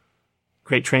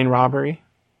 Great Train Robbery.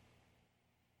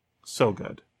 So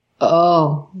good.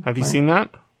 Oh. Have you seen that?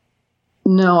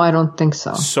 No, I don't think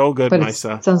so. So good,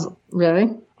 Misa. Sounds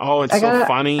really. Oh, it's so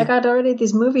funny. I got already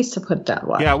these movies to put down.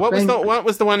 Wow. Yeah, what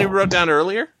was the one you wrote down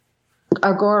earlier?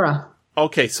 Agora.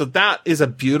 Okay, so that is a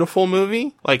beautiful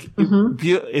movie. Like,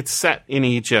 it's set in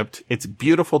Egypt. It's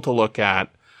beautiful to look at.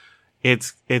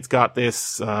 It's got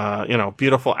this,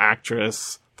 beautiful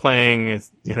actress playing,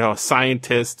 a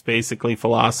scientist, basically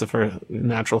philosopher,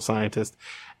 natural scientist,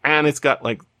 and it's got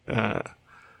like, got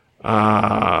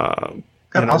Oscar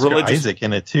religious Isaac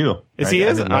in it too. Is he?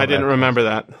 I didn't remember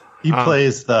that. He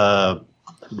plays the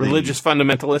religious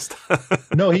fundamentalist.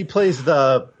 No, he plays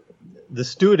the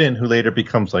student who later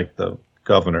becomes like the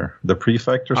governor, the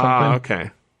prefect or something.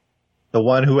 Okay. The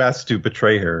one who has to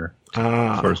betray her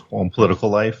for his own political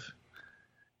life.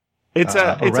 It's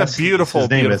a beautiful,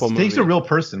 beautiful movie. He's a real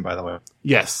person, by the way.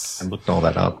 Yes. I looked all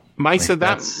that up. Misa,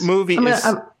 that movie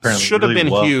should have been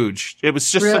huge. It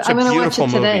was just such a beautiful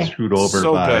movie. Screwed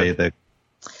over by the.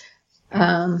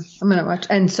 I'm gonna watch,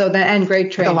 and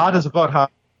Great Train. A lot is about how.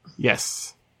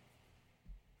 Yes.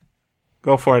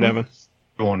 Go for it, Evan.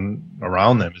 Going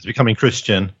around them is becoming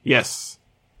Christian. Yes.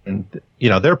 And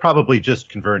they're probably just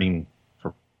converting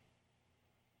for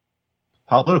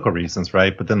political reasons,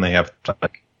 right? But then they have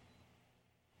like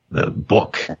the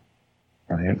book,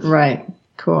 right? Right.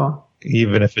 Cool.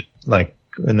 Even if it like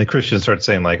and the Christians start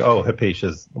saying like, "Oh,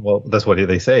 Hypatia's," well, that's what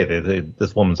they say.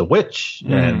 This woman's a witch,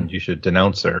 and you should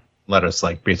denounce her. Let us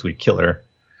like basically kill her.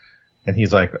 And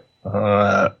he's like,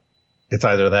 it's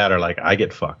either that or like I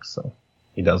get fucked. So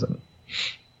he doesn't.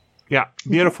 Yeah,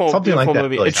 beautiful Something like that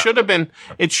movie. really It should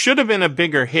have been a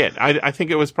bigger hit. I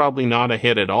think it was probably not a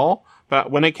hit at all.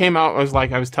 But when it came out,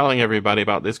 I was telling everybody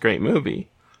about this great movie,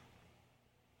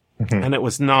 and it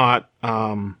was not.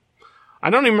 I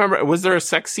don't even remember. Was there a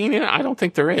sex scene in it? I don't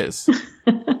think there is.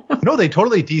 No, they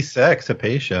totally de-sex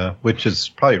Hypatia, which is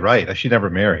probably right. She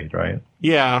never married, right?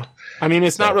 Yeah, I mean,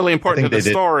 it's not really important to the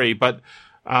story, but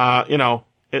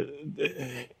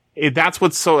that's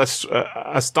what's so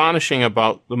astonishing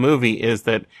about the movie is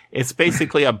that it's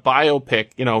basically a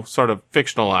biopic, sort of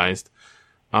fictionalized,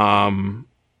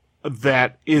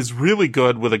 that is really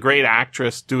good with a great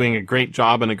actress doing a great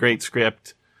job and a great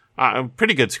script. A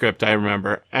pretty good script, I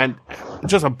remember, and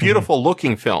just a beautiful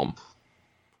looking film.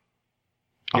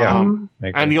 Yeah,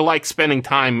 and you like spending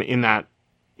time in that,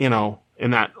 in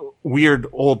that weird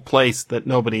old place that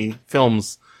nobody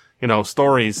films,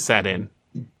 stories set in.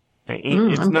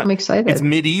 I'm excited. It's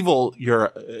medieval.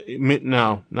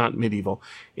 No, not medieval.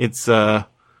 It's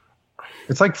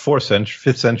like 5th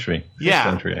century. Yeah, 5th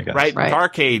century, I guess. Right.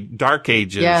 Dark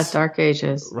Ages. Yeah, Dark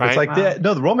Ages. Right. It's like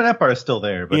the Roman Empire is still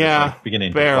there, but it's like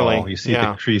beginning barely. to fall. You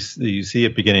see you see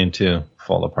it beginning to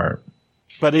fall apart.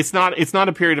 But it's not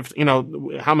a period of,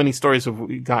 how many stories have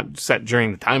we got set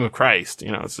during the time of Christ?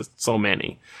 It's just so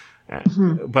many.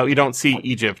 But we don't see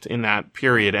Egypt in that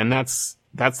period. And that's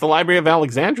the Library of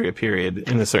Alexandria period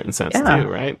in a certain sense too,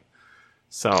 right?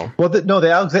 So. Well, the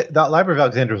Library of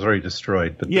Alexandria was already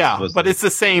destroyed. But but it's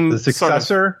the same. The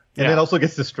successor, and then also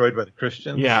gets destroyed by the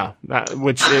Christians. Yeah,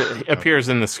 which appears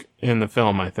in the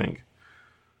film, I think.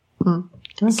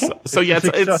 Okay. So yeah,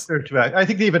 it's I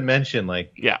think they even mentioned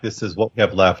this is what we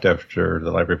have left after the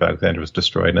Library of Alexandria was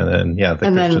destroyed, and then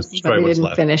Christians destroyed what's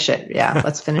left. Finish it. Yeah,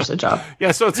 let's finish the job.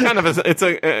 Yeah, so it's kind of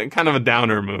a kind of a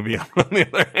downer movie on the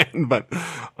other hand, but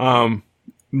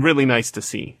really nice to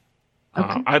see.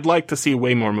 Okay. I'd like to see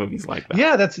way more movies like that.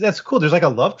 Yeah, that's cool. There's like a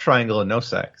love triangle and no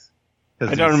sex.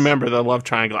 I don't remember the love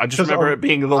triangle. I just remember it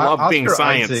being the love being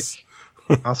science.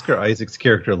 Oscar Isaac's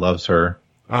character loves her.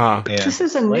 This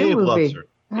is a new movie.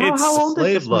 How old is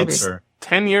this movie? Loves her.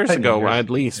 10 years ago, at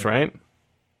least, right?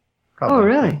 Probably. Oh,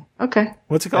 really? Okay.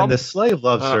 What's it called? And the slave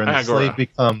loves her, and the slave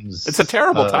becomes... It's a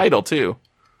terrible title, too.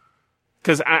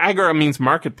 Because Agora means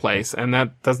marketplace, and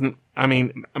that doesn't... I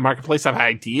mean, a marketplace of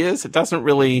ideas? It doesn't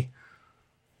really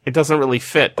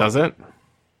fit, does it?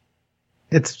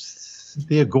 It's...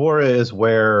 The Agora is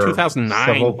where... 2009,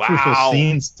 several crucial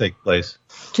scenes take place.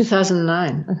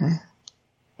 2009, okay.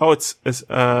 Oh,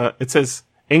 it says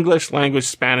English language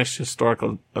Spanish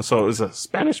historical. So it was a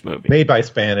Spanish movie made by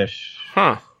Spanish.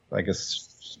 Huh? Like a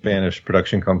Spanish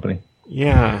production company.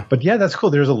 Yeah. But yeah, that's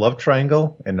cool. There's a love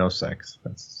triangle and no sex.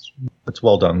 That's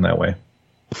well done that way.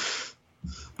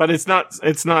 But it's not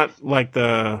like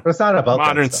But it's not about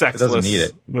modern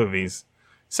sexless movies.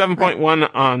 7.1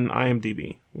 on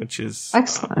IMDb, which is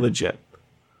legit.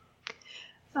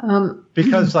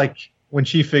 Because when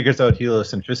she figures out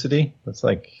heliocentricity,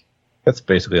 that's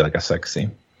basically like a sex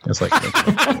scene. It's like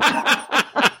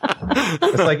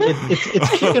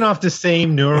it's kicking off the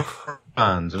same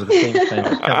neurons or the same kind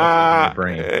of chemicals in the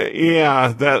brain. Yeah,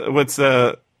 that what's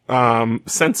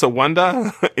sense of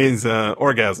wonder is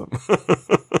orgasm.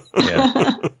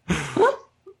 Yeah,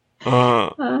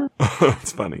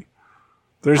 it's funny.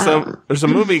 There's a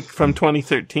movie from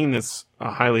 2013 that's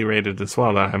highly rated as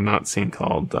well that I have not seen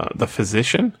called The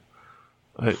Physician.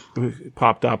 It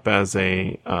popped up as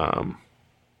a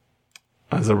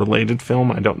related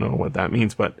film. I don't know what that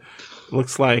means, but it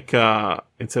looks like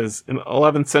it says in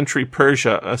 11th century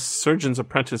Persia, a surgeon's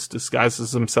apprentice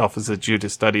disguises himself as a Jew to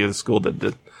study at a school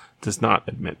that does not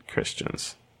admit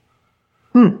Christians.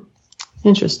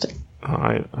 Interesting.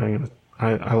 I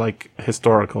like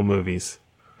historical movies.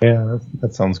 Yeah,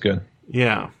 that sounds good.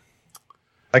 Yeah,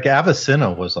 like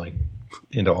Avicenna was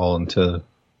into.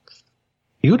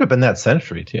 He would have been that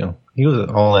century too. He was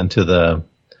all into the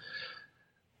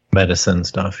medicine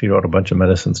stuff. He wrote a bunch of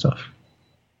medicine stuff.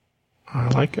 I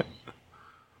like it.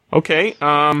 Okay.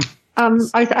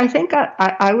 I think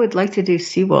I would like to do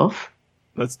Seawolf.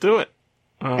 Let's do it.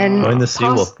 And join the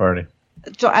Seawolf party.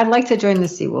 I'd like to join the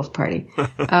Seawolf party.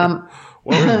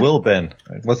 Where's Will been?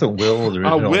 Wasn't Will the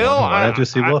original? Will, I do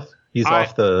Seawolf. He's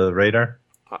off the radar.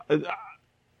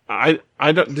 I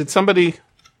don't. Did somebody?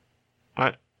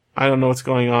 I don't know what's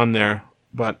going on there,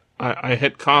 but I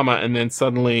hit comma and then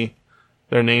suddenly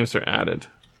their names are added.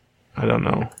 I don't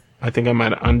know. I think I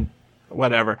might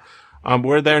whatever.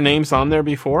 Were their names on there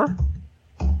before?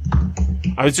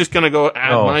 I was just going to go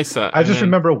add Misa. I just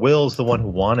remember Will's the one who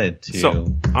wanted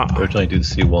to originally do the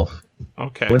Seawolf.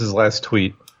 Okay. When's his last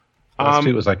tweet? Last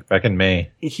tweet was like back in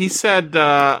May. He said,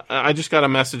 I just got a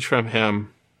message from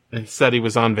him. He said he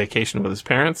was on vacation with his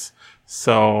parents.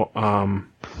 So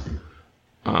I'm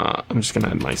just going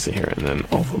to add Misa here, and then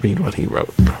I'll read what he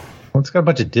wrote. Well, it's got a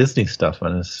bunch of Disney stuff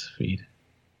on his feed.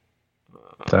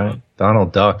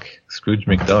 Donald Duck, Scrooge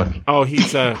McDuck. Oh,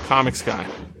 he's a comics guy.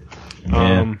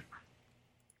 Yeah.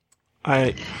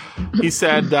 He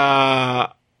said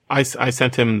I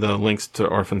sent him the links to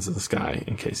Orphans of the Sky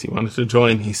in case he wanted to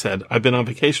join. He said, I've been on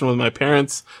vacation with my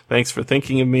parents. Thanks for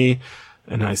thinking of me.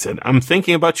 And I said, I'm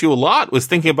thinking about you a lot. Was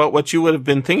thinking about what you would have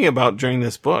been thinking about during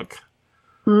this book.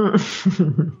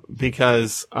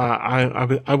 Because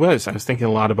I was thinking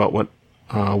a lot about what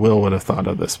Will would have thought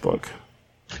of this book.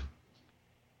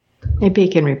 Maybe he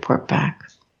can report back.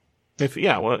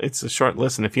 Well, it's a short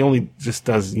listen. If he only just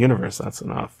does Universe, that's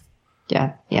enough.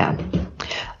 Yeah.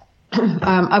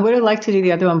 I would have liked to do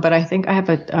the other one, but I think I have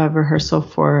a rehearsal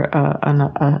for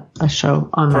a show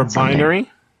on for that Sunday.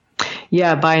 Binary.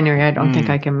 Yeah, Binary. I don't think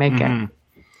I can make it.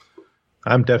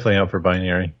 I'm definitely out for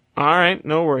Binary. All right,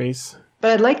 no worries.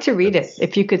 But I'd like to read it.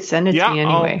 If you could send it to me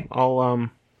anyway. I'll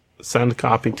send a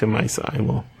copy to Misa. I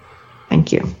will.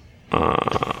 Thank you.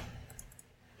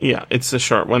 Yeah, it's a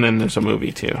short one, and there's a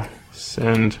movie too.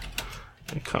 Send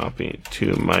a copy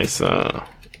to Misa,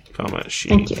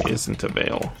 she isn't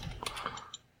available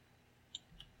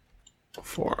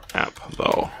for app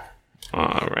though.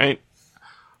 All right.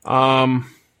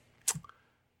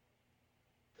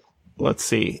 Let's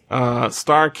see.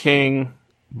 Star King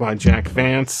by Jack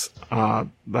Vance.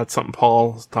 That's something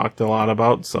Paul's talked a lot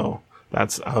about, so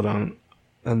that's out on.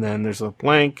 And then there's a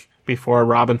blank before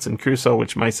Robinson Crusoe,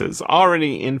 which Misa is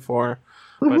already in for,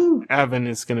 but Evan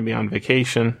is going to be on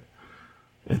vacation,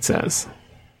 it says.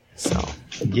 So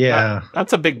yeah,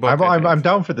 that's a big book. I'm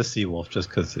down for the Seawolf just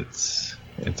because it's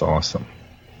awesome.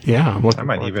 Yeah, I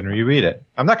might even reread it.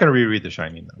 I'm not going to reread The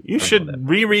Shining though. You should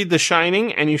reread The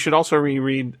Shining, and you should also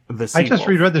reread The Seawolf. I just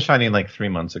reread The Shining like 3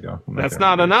 months ago. That's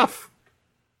not enough.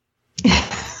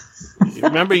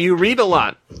 Remember, you read a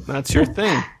lot. That's your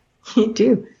thing. You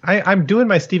do. I'm doing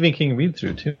my Stephen King read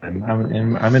through too.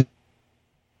 I'm in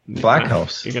Black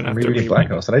House. You're gonna I'm have to rereading Black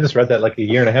House, and I just read that like a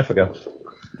year and a half ago.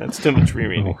 That's too much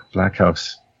rereading. Oh, Black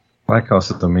House. Black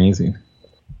House is amazing.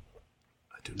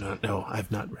 I do not know.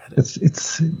 I've not read it.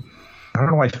 It's. I don't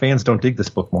know why fans don't dig this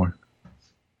book more.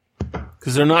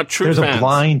 Because they're not true There's fans. a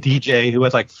blind DJ who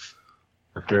has like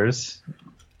characters,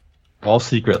 all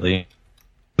secretly.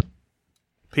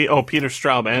 Peter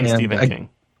Straub and Stephen King.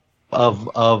 Of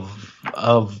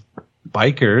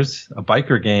bikers, a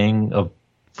biker gang of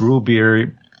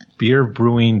beer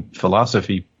brewing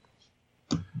philosophy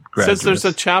graduates. Says there's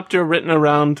a chapter written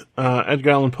around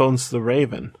Edgar Allan Poe's The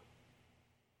Raven.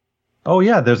 Oh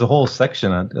yeah, there's a whole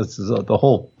section on this. Is the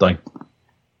whole third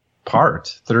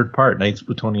part, Night's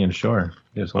Plutonian Shore.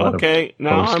 There's a lot of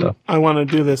now stuff. I want to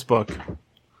do this book.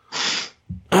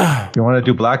 If you want to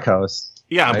do Black House,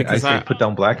 yeah, because I say put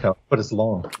down Black House, but it's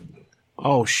long.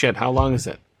 Oh shit! How long is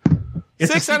it?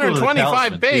 It's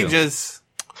 625 pages.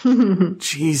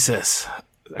 Jesus,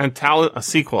 and a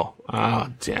sequel. Oh,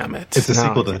 damn it! It's a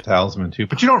sequel to The Talisman too,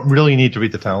 but you don't really need to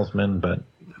read The Talisman, but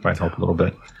it might help a little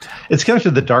bit. It's connected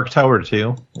to The Dark Tower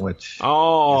too, which is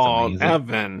amazing.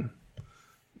 Evan,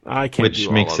 I can't. Which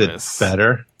makes it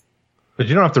better, but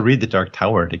you don't have to read The Dark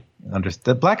Tower to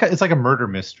understand. It's like a murder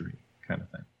mystery kind of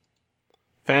thing.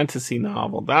 Fantasy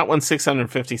novel. That one's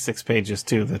 656 pages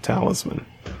too. The Talisman.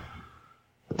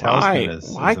 The Talisman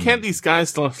why can't these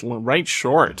guys write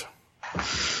short?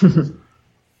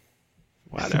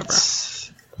 Whatever.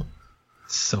 It's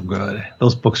so good.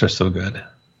 Those books are so good.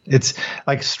 It's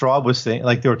like Straub was saying,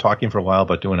 like they were talking for a while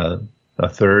about doing a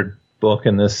third book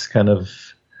in this kind of,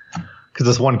 because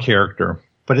it's one character,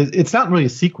 but it's not really a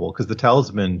sequel because The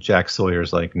Talisman, Jack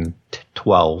Sawyer's like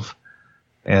 12,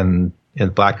 and in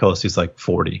Black House he's like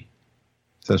 40,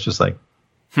 so it's just like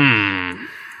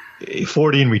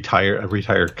 40 and a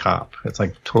retired cop. It's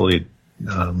like totally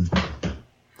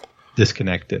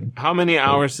disconnected. How many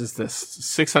hours is this?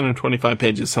 625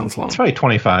 pages sounds long. It's probably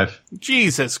 25.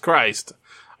 Jesus Christ.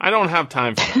 I don't have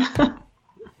time for that.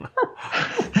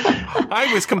 I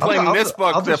was complaining this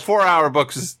book, the 4-hour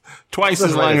book, is twice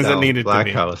as long as it needed to be. Black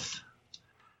House.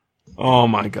 Oh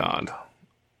my God.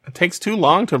 It takes too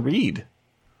long to read.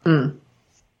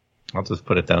 I'll just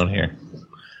put it down here.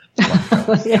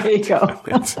 There you go. I'll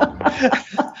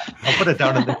put it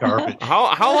down in the garbage.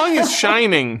 How long is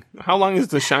Shining? How long is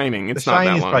The Shining? It's The not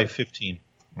Shining that is long. probably 15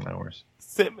 hours.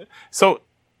 So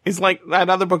it's like that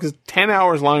other book is 10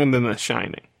 hours longer than The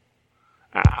Shining.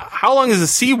 How long is a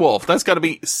sea wolf? That's got to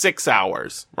be 6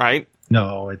 hours, right?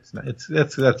 No, it's not.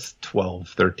 That's 12,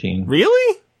 13.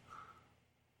 Really?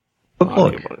 Look.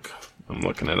 Audiobook. I'm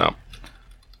looking it up.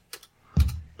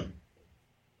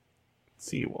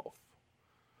 Sea wolf.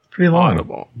 Pretty long.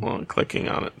 Audible. Well, I'm clicking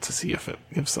on it to see if it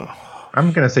gives a...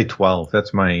 I'm going to say 12.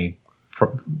 That's my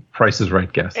Price is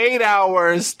Right guess. 8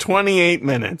 hours, 28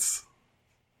 minutes.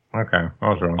 Okay, I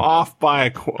was wrong. Off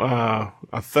by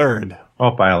a third.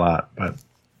 Off by a lot, but...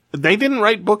 They didn't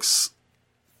write books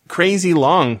crazy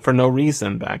long for no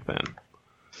reason back then.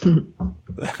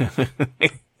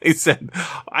 They said,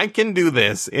 I can do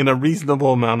this in a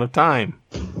reasonable amount of time.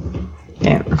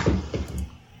 Yeah.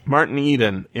 Martin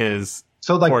Eden is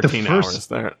so like 14 the first, hours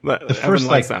there. The first,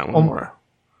 likes like, that one more.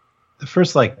 The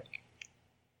first,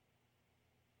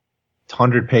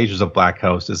 100 pages of Black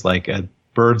House is like a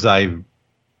bird's eye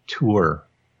tour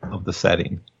of the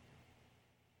setting.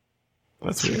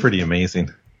 That's pretty amazing.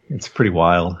 It's pretty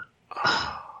wild.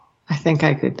 I think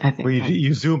I could. I think where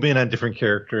you zoom in on different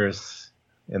characters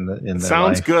in their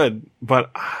sounds life. good,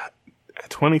 but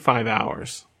 25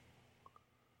 hours.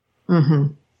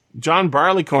 Mm-hmm. John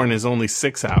Barleycorn is only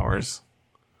 6 hours.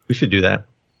 We should do that.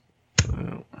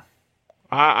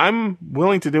 I'm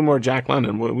willing to do more Jack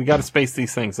London. We got to space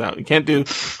these things out. You can't do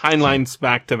Heinlein's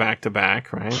back to back to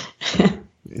back, right?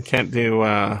 You can't do,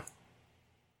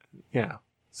 yeah.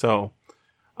 So,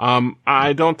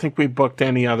 I don't think we booked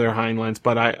any other Heinleins,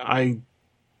 but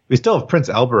we still have Prince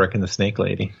Alberic and the Snake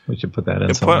Lady. We should put that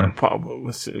in somewhere.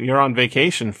 You're on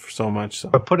vacation for so much. So.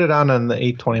 But put it on the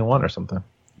 821 or something.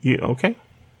 Okay.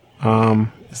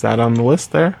 Is that on the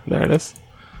list there? There it is.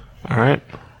 All right.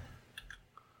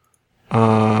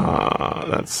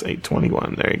 That's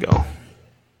 821. There you go.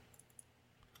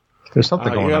 There's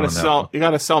something going on that one. You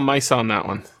gotta sell mice on that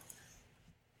one.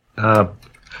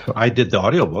 I did the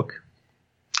audiobook.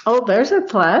 Oh, there's a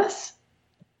plus.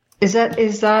 Is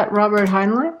that Robert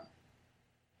Heinlein?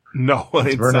 No,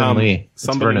 it's Vernon Lee.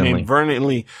 Somebody named Vernon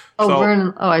Lee. Oh,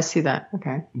 Vernon. Oh, I see that.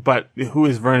 Okay. But who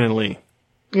is Vernon Lee?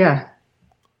 Yeah.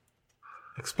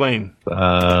 Explain.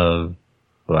 Well,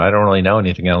 I don't really know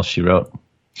anything else she wrote.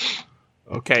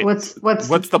 Okay. What's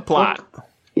the plot?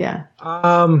 Yeah.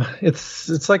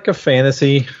 It's like a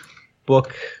fantasy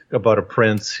book about a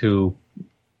prince who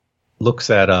looks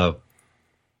at a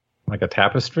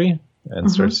tapestry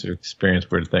and starts to experience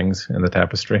weird things in the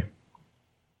tapestry.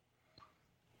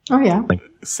 Oh yeah.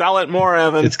 Sell it more,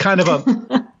 Evan. It's kind of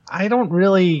a. I don't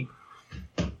really.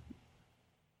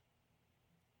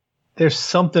 There's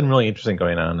something really interesting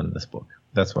going on in this book.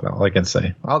 That's all I can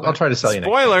say. I'll try to sell you.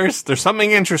 Spoilers. There's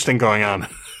something interesting going on.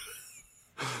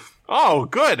 Oh,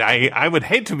 good. I would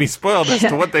hate to be spoiled as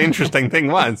to what the interesting thing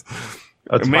was.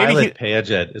 It's Violet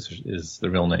Paget is the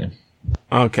real name.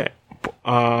 Okay.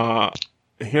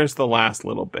 Here's the last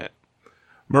little bit.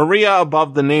 Maria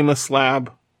above the nameless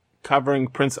slab covering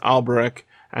Prince Alberic,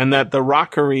 and that the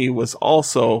rockery was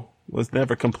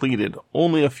never completed.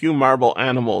 Only a few marble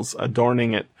animals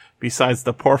adorning it, besides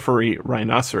the porphyry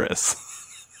rhinoceros.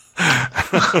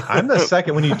 I'm the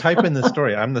second. When you type in the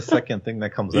story, I'm the second thing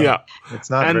that comes up. Yeah. It's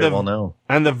not very well known.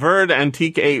 And the verd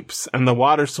antique apes and the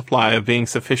water supply of being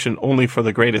sufficient only for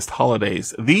the greatest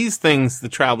holidays. These things the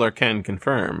traveler can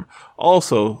confirm.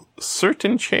 Also,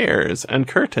 certain chairs and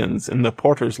curtains in the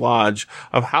porter's lodge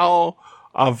of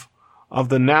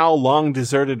the now long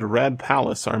deserted Red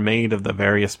Palace are made of the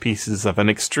various pieces of an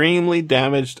extremely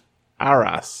damaged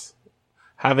arras,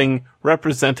 having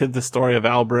represented the story of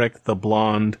Alberic, the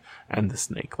Blonde, and the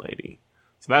Snake Lady.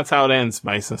 So that's how it ends,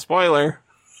 Misa. Spoiler.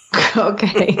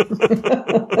 Okay.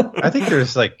 I think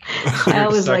there's I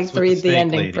always like to read the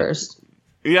ending first.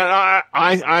 Yeah,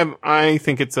 I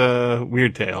think it's a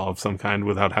weird tale of some kind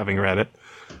without having read it.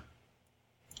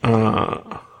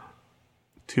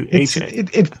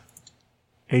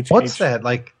 What's that?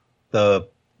 Like the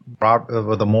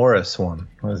Morris one?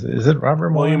 Is it Robert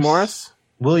Morris? William Morris?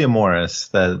 William Morris,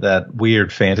 that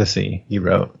weird fantasy he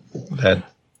wrote. That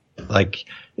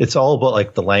it's all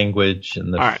about the language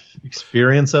and the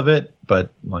experience of it, but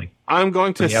I'm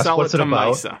going to sell it to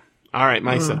Misa. All right,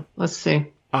 Misa. Let's see.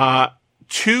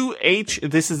 2H.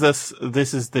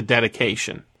 This is the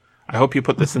dedication. I hope you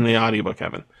put this in the audiobook,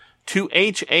 Evan.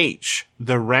 2HH,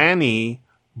 the Rani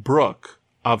Brook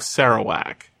of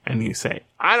Sarawak, and you say,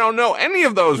 I don't know any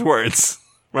of those words,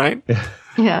 right?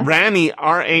 Yeah. Rani,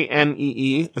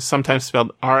 Ranee, sometimes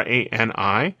spelled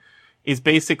Rani, is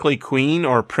basically queen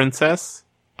or princess.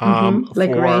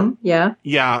 Like rain, yeah.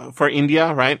 Yeah, for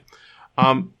India, right?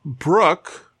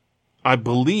 Brooke, I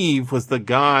believe, was the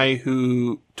guy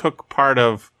who took part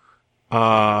of,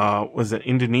 was it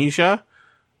Indonesia?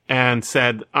 And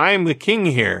said, I'm the king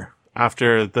here.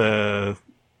 after the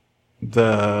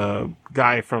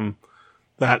guy from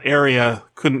that area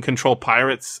couldn't control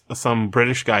pirates, some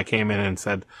British guy came in and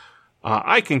said,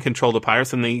 I can control the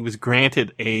pirates, and he was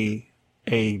granted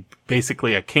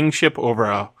basically a kingship over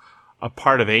a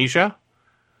part of Asia.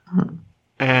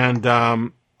 And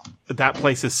that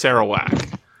place is Sarawak.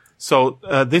 So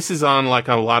this is on like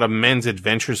a lot of men's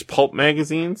adventures pulp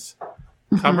magazines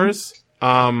covers.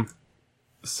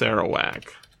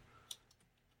 Sarawak.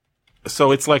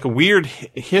 So it's like a weird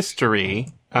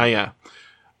history. Yeah.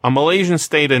 A Malaysian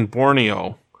state in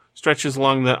Borneo stretches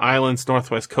along the island's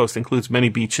northwest coast, includes many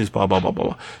beaches, blah, blah, blah, blah,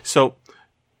 blah. So,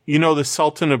 you know, the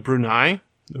Sultan of Brunei,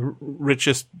 the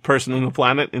richest person on the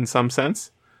planet in some sense.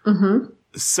 Mm-hmm.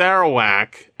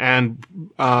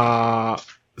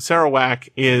 Sarawak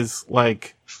is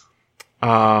like,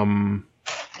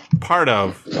 part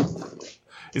of,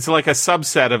 it's like a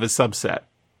subset of a subset.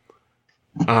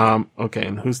 Okay.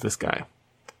 And who's this guy?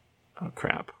 Oh,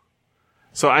 crap.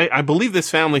 So I believe this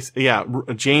family,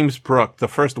 James Brooke, the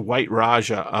first white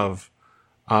Raja of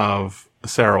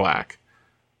Sarawak.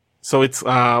 So it's,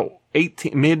 mid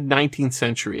 19th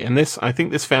century. And I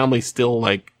think this family's still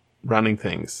like running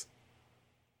things.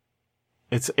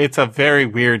 It's a very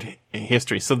weird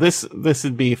history. So this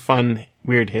would be fun,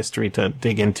 weird history to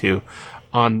dig into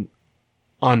on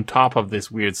top of this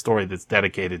weird story that's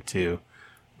dedicated to,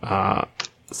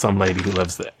 some lady who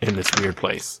lives in this weird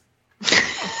place.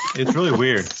 It's really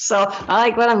weird. So I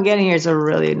like what I'm getting here. It's a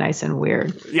really nice and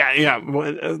weird. Yeah.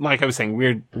 Like I was saying,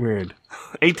 weird.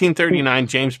 1839,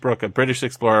 James Brooke, a British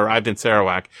explorer, arrived in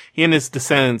Sarawak. He and his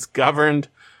descendants governed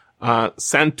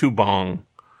Santubong,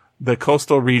 the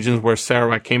coastal regions where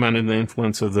Sarawak came under the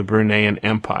influence of the Bruneian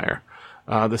Empire.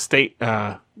 The state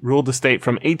ruled the state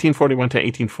from 1841 to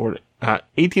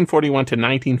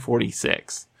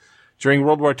 1946. During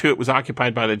World War II, it was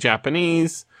occupied by the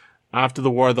Japanese. After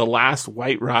the war, the last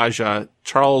white Raja,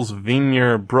 Charles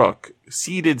Villiers Brooke,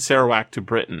 ceded Sarawak to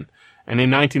Britain. And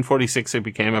in 1946, it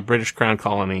became a British Crown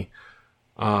colony.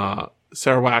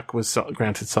 Sarawak was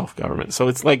granted self-government. So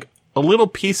it's like a little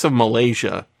piece of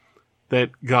Malaysia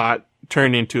that got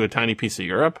turned into a tiny piece of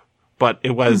Europe, but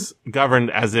it was governed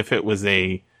as if it was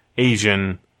a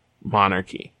Asian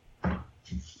monarchy.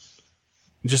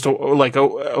 Just a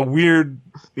weird,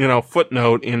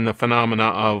 footnote in the phenomena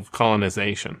of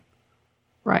colonization.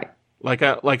 Right. Like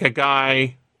a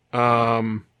guy,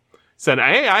 said,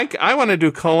 hey, I want to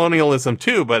do colonialism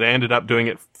too, but ended up doing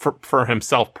it for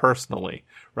himself personally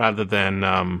rather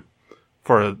than,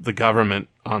 for the government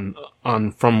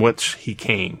from which he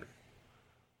came.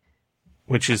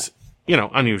 Which is,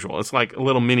 unusual. It's like a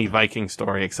little mini Viking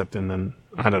story, except in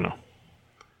I don't know,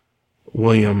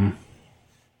 William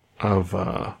of,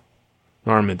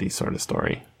 Normandy sort of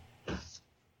story.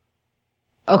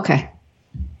 Okay.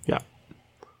 Yeah.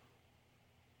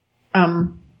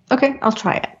 Okay, I'll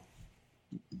try it.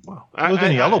 Well,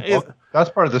 the Yellow Book. That's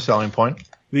part of the selling point.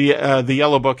 The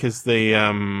Yellow Book is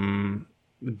the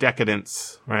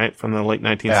decadence, right, from the late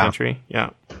 19th century.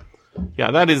 Yeah,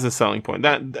 that is a selling point.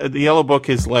 That the Yellow Book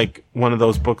is like one of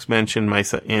those books mentioned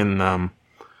in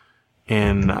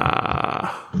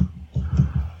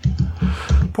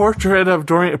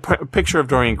Picture of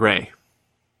Dorian Gray,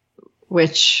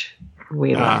 which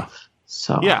we love.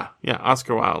 So yeah,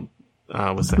 Oscar Wilde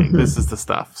was saying this is the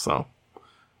stuff. So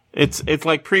it's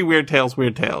like pre-Weird Tales,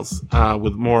 with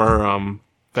more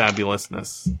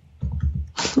fabulousness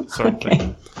sort of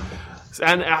thing.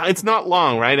 And it's not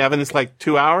long, right, Evan? It's like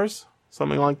 2 hours,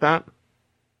 something like that.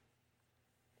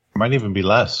 Might even be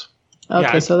less. Okay,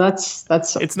 yeah, so that's.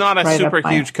 It's not a super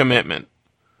huge commitment.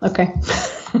 Okay.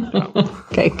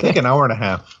 Okay, good. I think an hour and a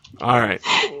half. All right.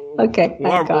 Okay.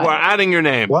 We're adding your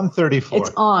name. 134.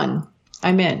 It's on.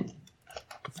 I'm in.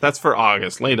 That's for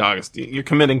August, late August. You're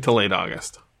committing to late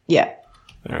August. Yeah.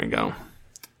 There you go.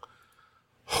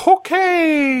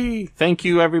 Okay. Thank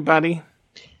you, everybody.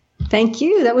 Thank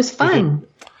you. That was fun.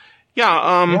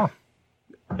 Yeah.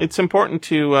 It's important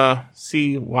to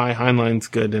see why Heinlein's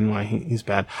good and why he's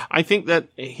bad. I think that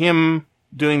him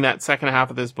doing that second half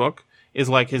of this book is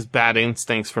like his bad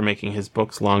instincts for making his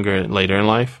books longer later in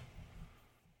life.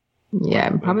 Yeah,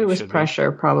 probably was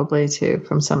pressure, probably too,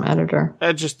 from some editor.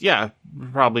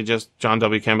 Probably just John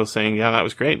W. Campbell saying, "Yeah, that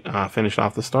was great. Finish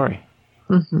off the story."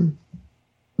 Mm-hmm.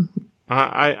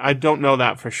 I don't know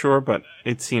that for sure, but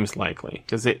it seems likely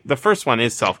because the first one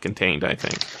is self-contained, I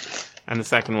think, and the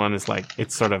second one is like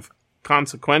it's sort of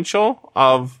consequential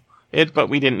of it, but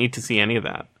we didn't need to see any of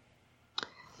that.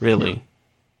 Really, no.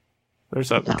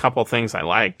 There's a couple things I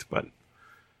liked, but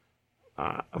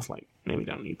I was like, maybe we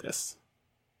don't need this.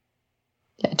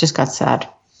 Yeah, it just got sad.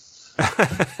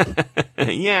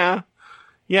 Yeah.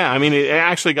 Yeah, I mean, it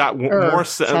actually got more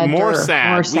sad. More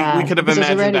sad. We could have It was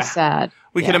imagined already sad.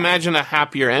 We could imagine a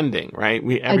happier ending, right?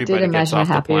 I did imagine a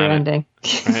happier ending.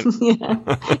 Right? Yeah.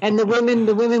 And the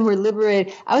women were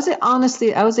liberated. I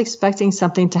was expecting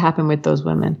something to happen with those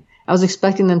women. I was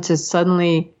expecting them to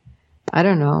suddenly, I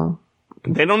don't know.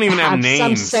 They don't even have names.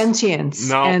 Some sentience.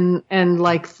 No. And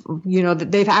like,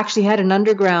 they've actually had an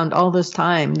underground all this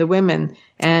time, the women,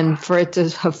 and for it to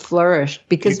have flourished.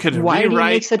 Because why do you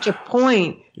make such a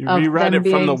point? You rewrite it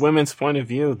from the women's point of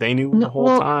view. They knew the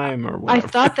whole time or whatever. I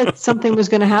thought that something was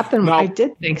going to happen. I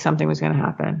did think something was going to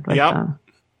happen. Yep.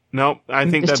 No, I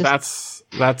think that's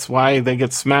why they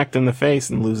get smacked in the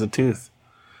face and lose a tooth.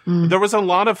 There was a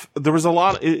lot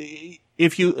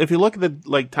if you look at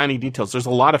the tiny details, there's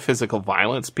a lot of physical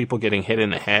violence, people getting hit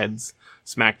in the heads,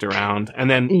 smacked around, and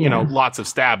then lots of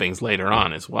stabbings later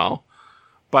on as well.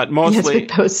 But mostly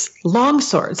with those long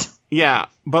swords. Yeah,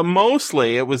 but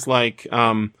mostly it was like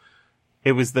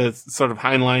it was the sort of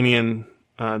Heinleinian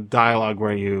dialogue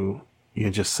where you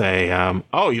just say,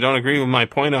 "Oh, you don't agree with my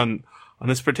point on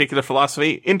this particular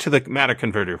philosophy? Into the matter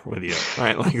converter with you,"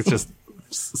 right? Like it's just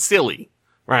silly.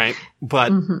 Right.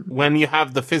 But when you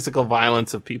have the physical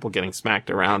violence of people getting smacked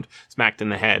in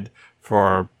the head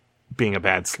for being a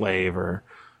bad slave or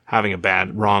having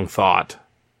a wrong thought.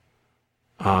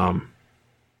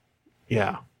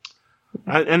 Yeah.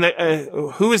 And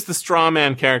who is the straw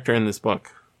man character in this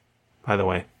book, by the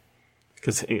way?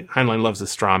 Because Heinlein loves a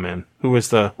straw man. Who is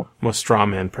the most straw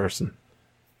man person?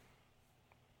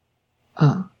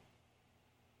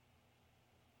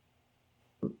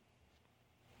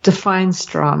 Define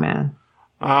straw man.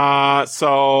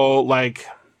 So like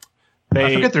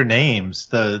I forget their names.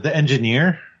 The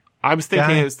engineer. I was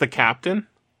thinking it was the captain.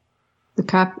 The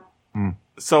cap.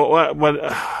 So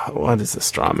what is a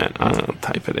straw man? I'll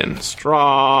type it in.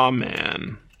 Straw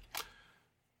man.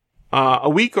 A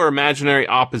weak or imaginary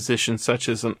opposition, such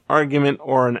as an argument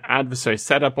or an adversary,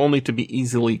 set up only to be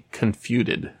easily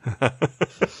confuted.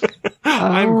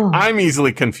 I'm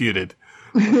easily confuted.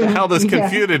 What the hell does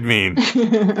confuted mean?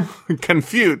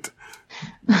 Confute.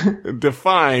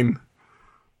 Define.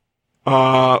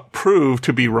 Prove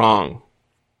to be wrong.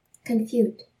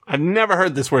 Confute. I've never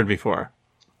heard this word before.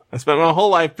 I spent my whole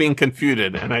life being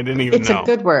confuted, and I didn't even know. It's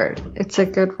a good word. It's a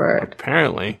good word.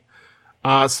 Apparently.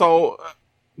 So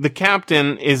the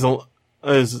captain is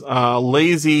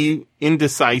lazy,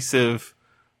 indecisive,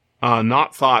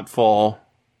 not thoughtful,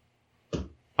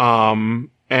 and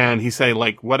he say,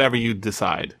 like, whatever you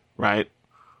decide, right?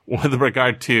 With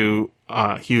regard to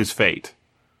Hugh's fate.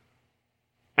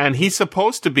 And he's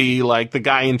supposed to be like the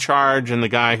guy in charge and the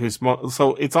guy who's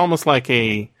so it's almost like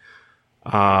a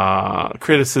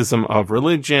criticism of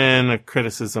religion, a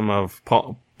criticism of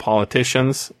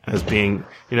politicians as being,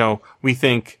 we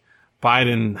think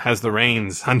Biden has the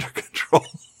reins under control.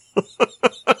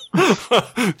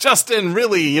 Justin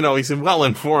really, he's well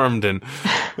informed and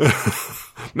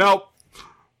nope.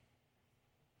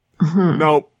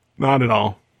 Nope, not at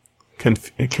all.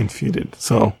 Confuted.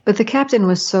 So, but the captain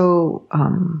was so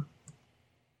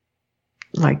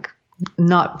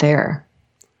not there.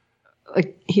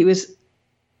 Like he was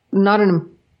not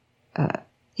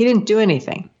he didn't do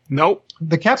anything. Nope.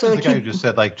 The captain's the guy who just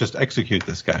said, just execute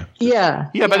this guy. Yeah,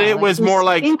 but it was more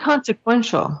like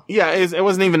inconsequential. Yeah, it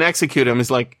wasn't even execute him.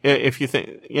 It's like, if you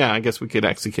think, I guess we could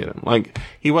execute him. Like,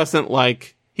 he wasn't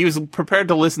like, he was prepared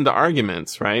to listen to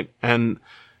arguments, right? And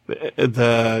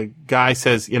the guy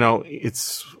says,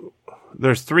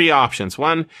 there's three options.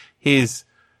 One, he's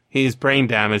brain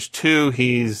damaged. Two,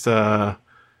 he's a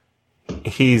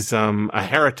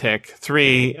heretic.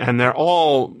 Three, and they're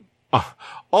all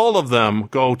of them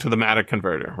go to the matter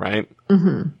converter, right?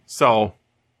 Mm-hmm. So,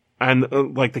 and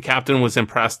the captain was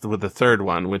impressed with the third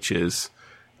one, which is,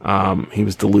 he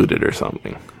was deluded or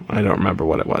something. I don't remember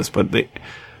what it was, but the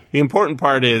important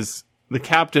part is the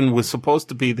captain was supposed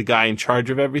to be the guy in charge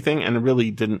of everything, and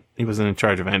he wasn't in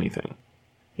charge of anything.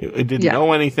 It didn't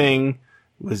know anything,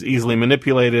 was easily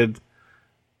manipulated.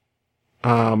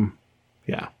 I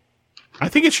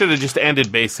think it should have just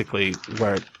ended basically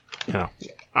where,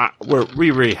 we're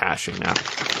rehashing now.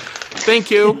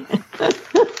 Thank you.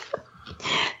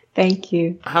 Thank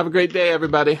you. Have a great day,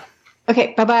 everybody.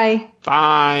 Okay, bye-bye.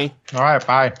 Bye. All right,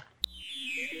 bye.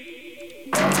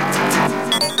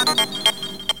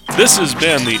 This has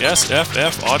been the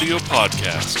SFF Audio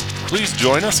Podcast. Please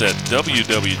join us at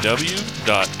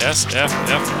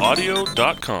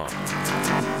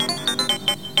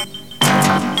www.sffaudio.com. I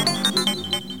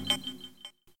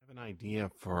have an idea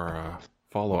for a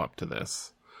follow-up to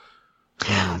this.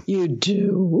 You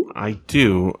do? I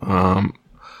do.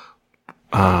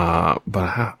 But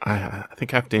I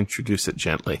think I have to introduce it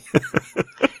gently.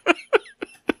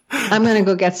 I'm going to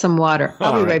go get some water.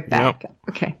 I'll be right back. Yep.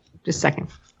 Okay, just a second.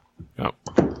 Yep.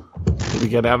 Did we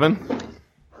get Evan?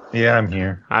 Yeah, I'm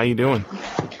here. How you doing?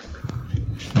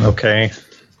 Okay.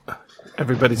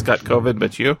 Everybody's got COVID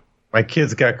but you? My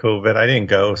kids got COVID. I didn't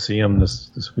go see them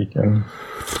this weekend.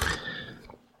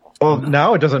 Well,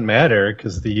 now it doesn't matter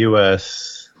because the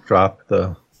U.S. dropped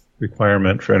the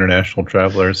requirement for international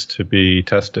travelers to be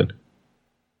tested.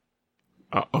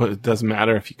 Oh, it doesn't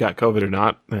matter if you got COVID or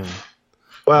not. Then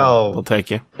Well, we'll take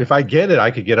you. If I get it,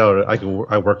 I could get out.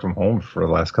 I work from home for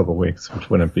the last couple of weeks, which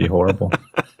wouldn't be horrible.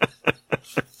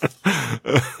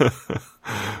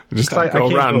 Just I go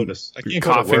can't around go to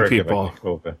coughing work people. if I get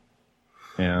COVID.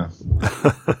 Yeah,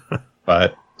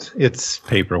 but it's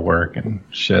paperwork and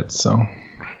shit. So,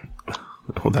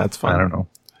 Oh, that's fine. I don't know.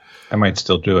 I might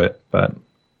still do it, but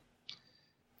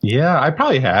yeah, I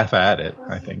probably half at it.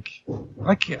 I think.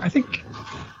 I think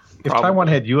if Probably. Taiwan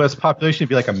had U.S. population, it'd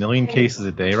be like 1 million cases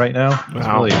a day right now. It's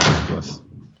Wow. really ridiculous.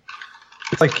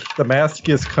 It's like the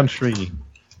maskiest country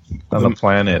on the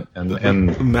planet, and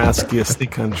Maskiest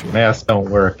country. masks don't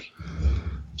work.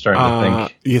 Starting to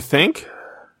think. You think?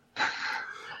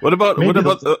 What about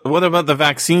the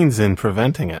vaccines in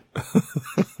preventing it? Well,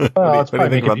 what it's do you probably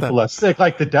think making about people that? less sick.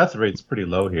 Like the death rate's pretty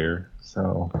low here,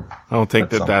 so I don't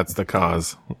think That's that's the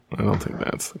cause. I don't think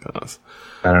that's the cause.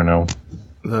 I don't know.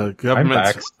 The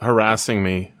government's vaxxed. harassing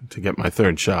me to get my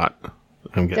third shot.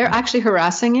 They're actually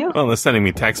harassing you? Well, they're sending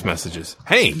me text messages.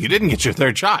 Hey, you didn't get your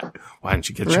third shot. Why didn't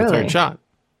you get your Really? third shot?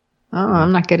 Oh,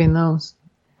 I'm not getting those.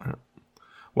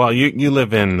 Well, you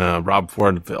live in Rob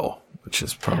Fordville, which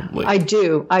is probably I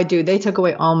do. They took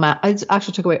away I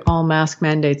actually took away all mask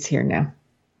mandates here now.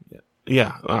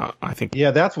 yeah. I think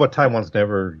Yeah, that's what Taiwan's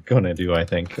never going to do, I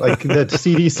think. Like the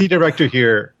CDC director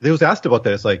here, they was asked about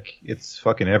this. Like, it's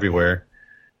fucking everywhere,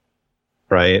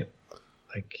 right?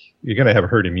 Like, you're going to have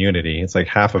herd immunity. It's like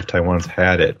half of Taiwan's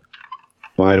had it.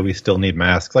 Why do we still need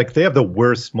masks? Like, they have the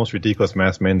worst, most ridiculous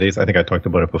mask mandates. I think I talked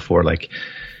about it before. Like,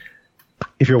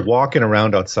 if you're walking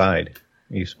around outside,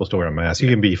 you're supposed to wear a mask. You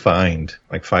can be fined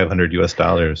like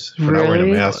 $500 for not wearing a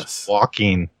Really? mask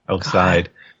walking outside.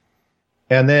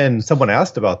 And then someone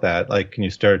asked about that. Like, can you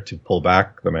start to pull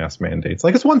back the mask mandates?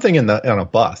 Like, it's one thing on a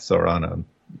bus or on a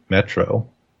metro,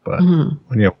 but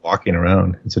when you're walking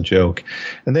around, it's a joke.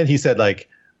 And then he said, like,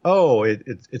 oh,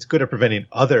 it's good at preventing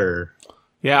other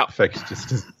yeah. infectious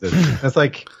diseases. It's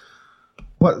like,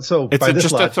 what? So It's by this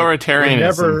just logic,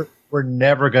 authoritarianism. we're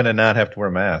never going to not have to wear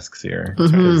masks here.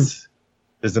 Because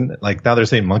isn't like now they're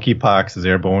saying monkeypox is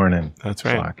airborne and That's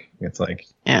right. fuck. It's like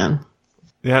Yeah.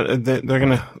 Yeah, they're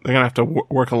gonna have to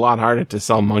work a lot harder to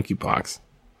sell monkeypox.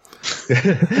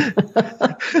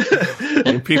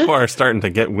 And people are starting to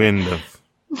get wind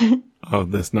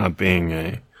of this not being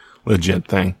a legit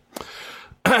thing.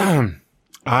 I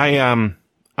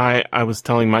was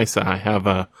telling Misa I have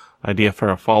a idea for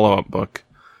a follow-up book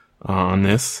on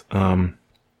this.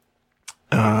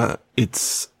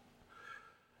 It's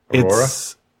Aurora?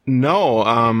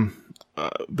 no,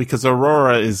 because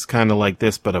Aurora is kind of like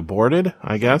this, but aborted,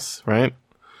 I guess, right?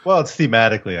 well, it's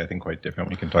thematically I think quite different.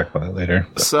 We can talk about it later.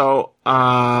 So,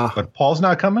 But Paul's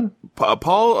not coming.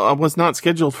 Paul was not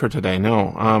scheduled for today.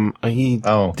 No, he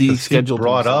 'Cause descheduled. He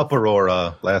brought himself. up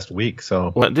Aurora last week,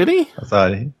 so What did he? I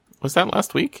thought. Was that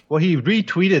last week? Well, he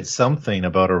retweeted something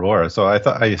about Aurora, so I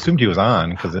assumed he was on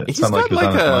because it He's sounded like got he was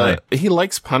on his mind. he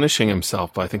likes punishing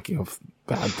himself by thinking of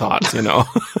bad thoughts, you know.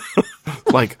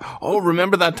 Like, oh,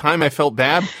 remember that time I felt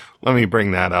bad? Let me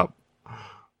bring that up.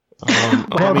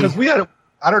 Well, because we had,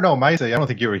 I don't know, Misa, I don't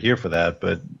think you were here for that,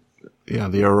 but Yeah,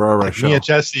 the Aurora show. me and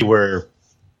Jesse were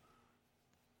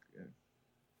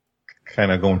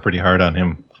kind of going pretty hard on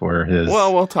him for his.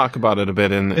 Well, we'll talk about it a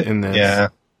bit in this. Yeah.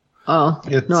 Oh,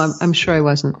 no, I'm sure I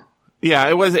wasn't. Yeah,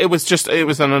 it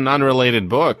was on an unrelated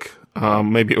book.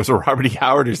 Maybe it was a Robert E.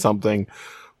 Howard or something,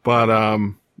 but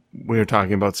we were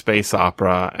talking about space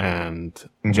opera and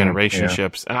generation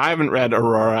ships. And I haven't read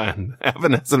Aurora, and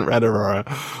Evan hasn't read Aurora,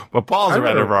 but Paul's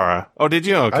read Aurora. Oh, did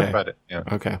you? Okay. I read it, yeah.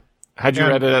 Okay. Had you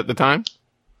read it at the time?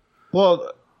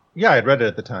 Well, yeah, I'd read it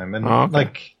at the time. And, Oh, okay.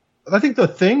 like, I think the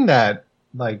thing that,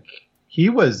 like, he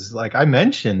was, like, I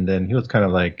mentioned, and he was kind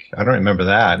of like, I don't remember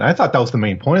that. And I thought that was the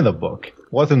main point of the book.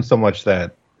 It wasn't so much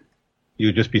that you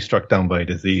would just be struck down by a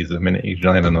disease the minute you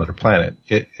land on another planet.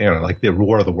 It, you know, like the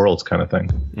War of the Worlds kind of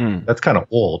thing. That's kind of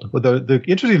old. But the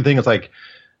interesting thing is, like,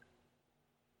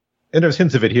 and there's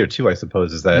hints of it here, too, I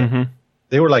suppose, is that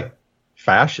they were, like,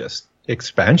 fascist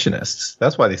expansionists.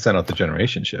 That's why they sent out the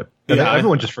generation ship. And Yeah,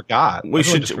 everyone just forgot. We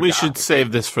should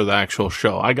save this for the actual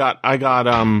show. I got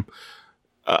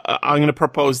I'm going to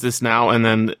propose this now, and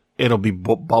then it'll be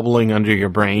bubbling under your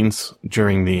brains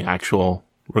during the actual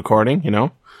recording, you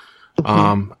know?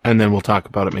 And then we'll talk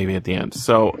about it maybe at the end.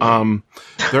 So,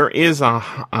 there is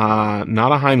not a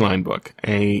Heinlein book,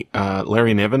 a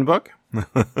Larry Niven book.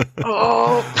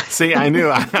 Oh, See, I knew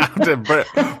I had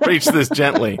to preach this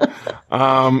gently.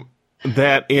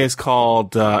 That is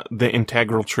called The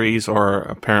Integral Trees, or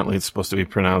apparently it's supposed to be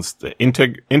pronounced the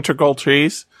Integral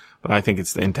Trees, but I think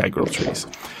it's the Integral Trees.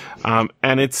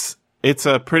 And it's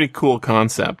a pretty cool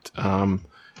concept.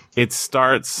 It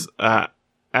starts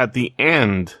at the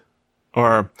end,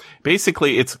 or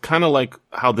basically it's kind of like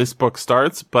how this book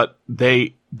starts, but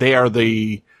they are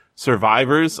the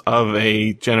survivors of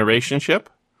a generation ship,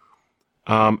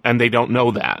 and they don't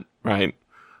know that, right?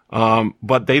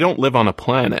 But they don't live on a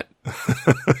planet.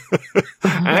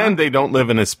 And they don't live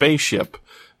in a spaceship.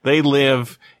 They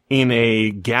live in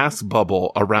a gas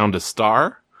bubble around a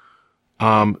star.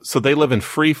 So they live in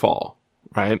free fall,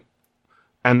 right?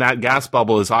 And that gas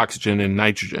bubble is oxygen and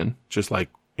nitrogen, just like,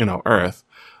 you know, Earth.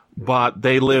 But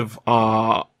they live,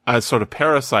 as sort of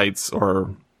parasites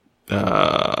or,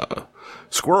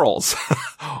 squirrels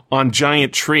on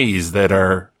giant trees that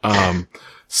are,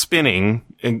 spinning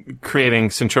and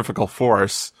creating centrifugal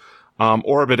force,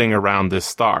 orbiting around this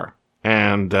star.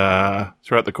 And,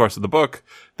 throughout the course of the book,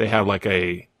 they have like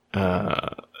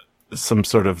some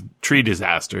sort of tree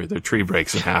disaster. Their tree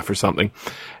breaks in half or something.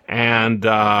 And,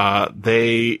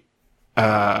 they,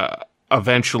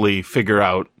 eventually figure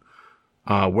out,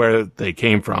 where they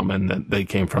came from, and that they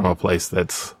came from a place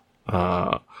that's,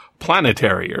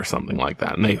 planetary or something like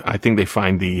that. And I think they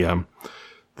find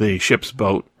the ship's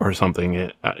boat or something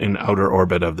in outer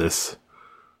orbit of this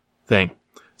thing.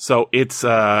 So it's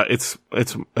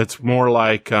more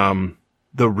like,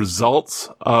 the results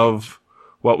of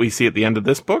what we see at the end of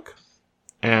this book.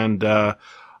 And, I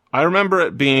remember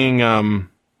it being,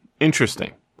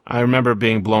 interesting. I remember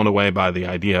being blown away by the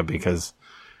idea because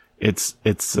it's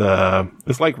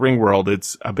like Ringworld.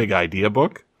 It's a big idea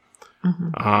book.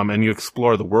 Mm-hmm. And you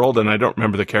explore the world, and I don't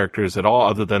remember the characters at all,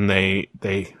 other than they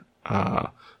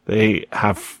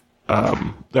have,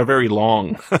 they're very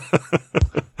long.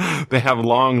 They have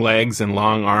long legs and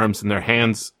long arms, and their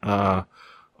hands, are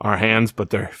hands,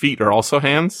 but their feet are also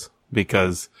hands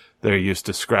because they're used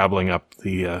to scrabbling up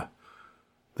the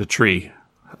tree,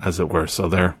 as it were. So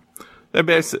they're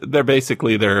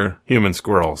basically human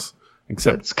squirrels,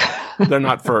 except they're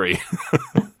not furry.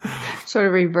 Sort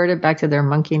of reverted back to their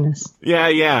monkeyness.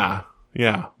 Yeah.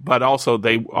 But also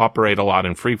they operate a lot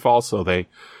in free fall, so they're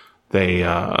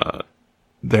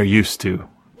used to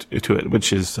it,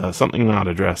 which is something not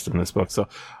addressed in this book. So,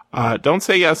 don't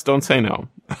say yes, don't say no.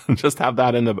 Just have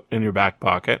that in your back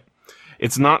pocket.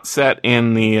 It's not set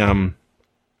in the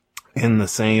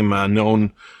same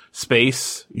known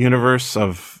space universe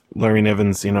of Larry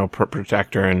Niven's,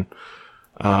 Protector and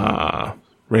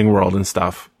Ringworld and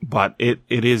stuff, but it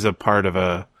is a part of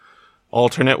a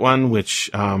alternate one,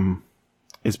 which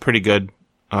is pretty good.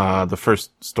 The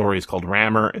first story is called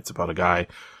Rammer. It's about a guy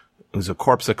who's a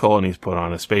corpsicle, and he's put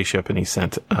on a spaceship, and he's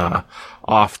sent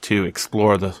off to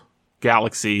explore the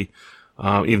galaxy,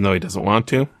 even though he doesn't want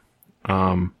to.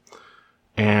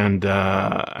 And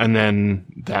then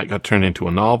that got turned into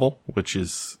a novel, which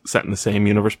is set in the same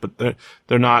universe, but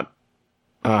they're not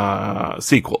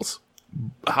sequels.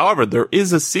 However, there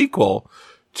is a sequel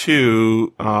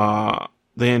to The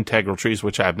Integral Trees,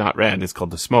 which I have not read. It's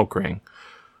called The Smoke Ring.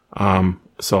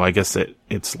 So I guess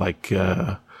it's like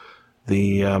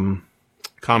the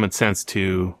common sense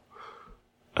to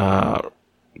the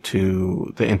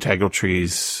Integral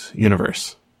Trees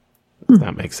universe, if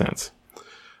that makes sense.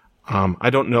 I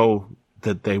don't know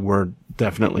that they were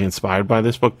definitely inspired by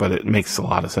this book, but it makes a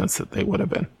lot of sense that they would have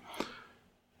been.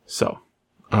 So,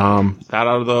 that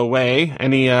out of the way.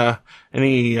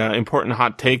 Any important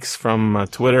hot takes from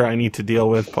Twitter I need to deal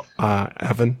with,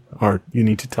 Evan, or you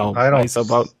need to tell us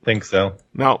about? Think so.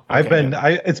 No,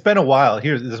 okay. It's been a while.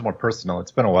 This is more personal.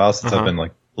 It's been a while since I've been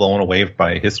like blown away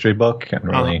by a history book and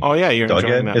really. Oh yeah, you're dug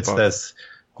enjoying it. that It's book. this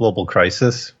global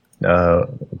crisis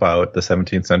about the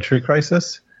 17th century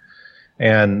crisis,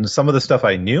 and some of the stuff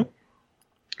I knew,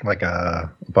 like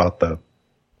about the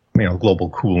global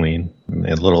cooling,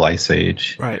 the little ice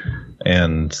age, right,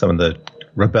 and some of the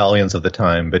rebellions of the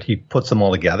time, but he puts them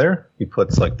all together. He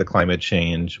puts like the climate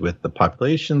change with the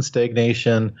population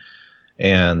stagnation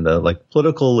and the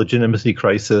political legitimacy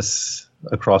crisis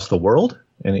across the world,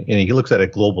 and he looks at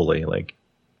it globally,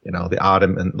 the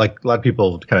autumn, and a lot of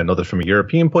people kind of know this from a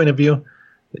European point of view,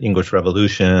 the English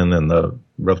Revolution and the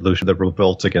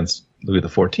revolt against Louis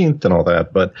XIV and all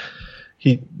that, but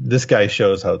this guy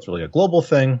shows how it's really a global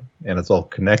thing, and it's all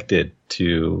connected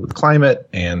to the climate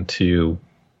and to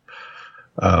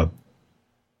the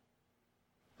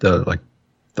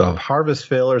harvest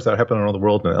failures that happen around the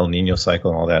world and the El Nino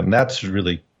cycle and all that. And that's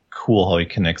really cool how he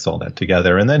connects all that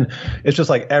together. And then it's just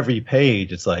like every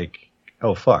page, it's like,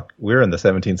 oh fuck, we're in the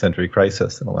 17th century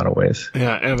crisis in a lot of ways.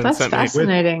 Yeah, Evan That's sent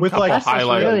fascinating. me a couple That's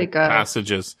highlight really good.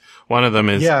 passages. One of them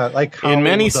is, like in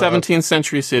many 17th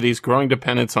century cities, growing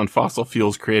dependence on fossil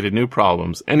fuels created new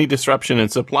problems. Any disruption in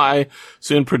supply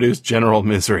soon produced general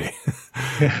misery.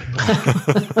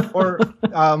 Or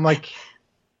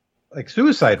like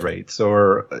suicide rates,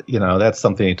 or that's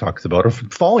something he talks about. Or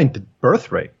falling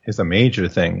birth rate is a major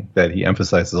thing that he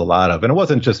emphasizes a lot of. And it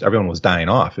wasn't just everyone was dying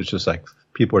off; it's just like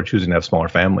people are choosing to have smaller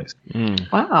families.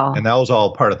 Wow! And that was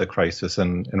all part of the crisis,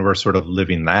 and we're sort of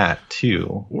living that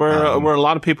too. Were a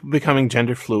lot of people becoming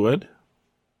gender fluid?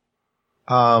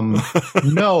 No,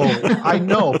 I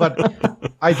know,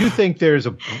 but I do think there's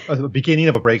a beginning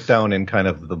of a breakdown in kind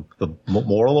of the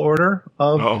moral order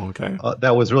of. Oh, okay.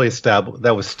 That was really established.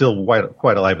 That was still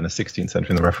quite alive in the 16th century,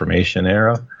 in the Reformation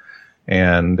era,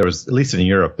 and there was, at least in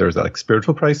Europe, there was that like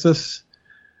spiritual crisis.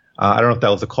 I don't know if that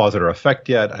was a cause or effect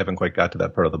yet. I haven't quite got to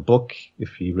that part of the book,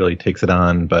 if he really takes it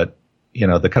on, but.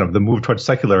 The kind of the move towards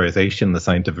secularization, the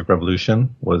scientific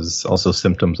revolution, was also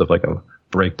symptoms of like a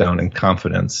breakdown in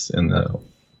confidence in the,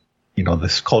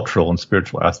 this cultural and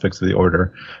spiritual aspects of the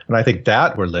order. And I think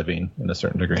that we're living in a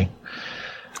certain degree.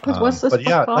 What's this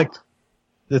book called?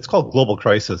 It's called Global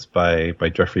Crisis by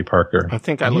Jeffrey Parker. I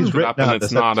think I looked it up, and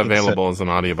it's not available as an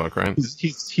audiobook, right?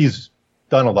 He's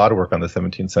done a lot of work on the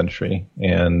 17th century,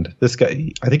 and this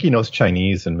guy, I think he knows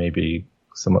Chinese and maybe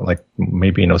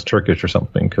maybe he knows Turkish or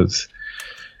something, because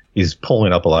he's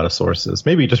pulling up a lot of sources.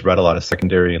 Maybe he just read a lot of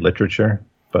secondary literature,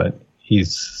 but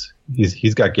he's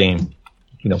got game.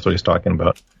 He knows what he's talking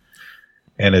about.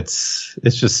 And it's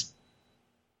just.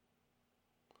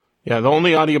 Yeah, the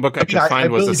only audiobook I could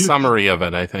find was a summary of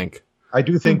it, I think. I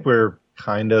do think we're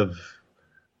kind of.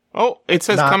 Oh, it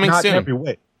says coming soon. Not in every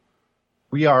way.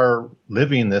 We are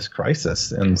living this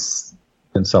crisis in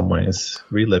some ways,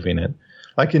 reliving it.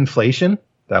 Like inflation,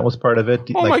 that was part of it.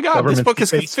 Oh my God, this book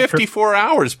is 54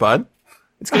 hours, bud.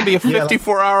 It's going to be a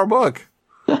 54-hour book.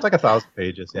 It's like 1,000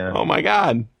 pages, yeah. Oh my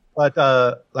God.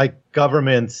 But like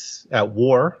governments at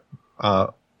war,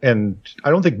 and I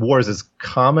don't think war is as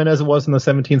common as it was in the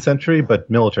 17th century, but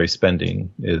military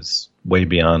spending is way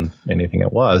beyond anything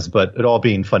it was. But it all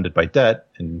being funded by debt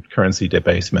and currency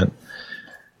debasement.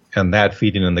 And that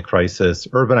feeding in the crisis,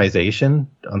 urbanization,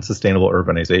 unsustainable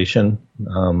urbanization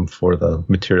for the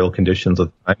material conditions of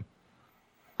the time,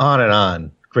 on and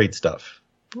on. Great stuff.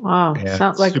 Wow,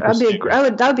 sounds like that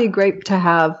would be great to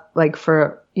have, like,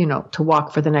 for to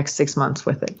walk for the next 6 months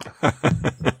with it.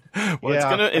 Well,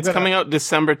 it's coming out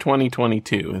December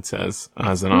 2022. It says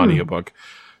as an audiobook,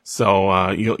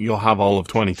 so you'll have all of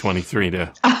 2023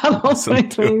 to listen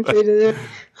to.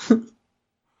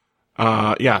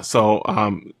 Yeah. So.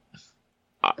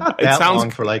 Not that long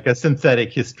for like a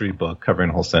synthetic history book covering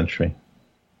a whole century.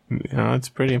 Yeah, it's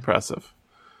pretty impressive.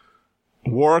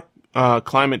 War,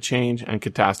 climate change, and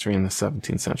catastrophe in the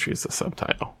 17th century is the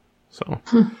subtitle. So,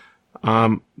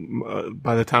 by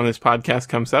the time this podcast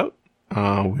comes out,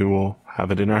 we will have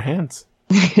it in our hands.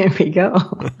 There we go.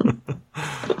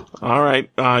 All right,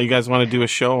 you guys want to do a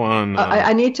show on?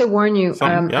 I need to warn you.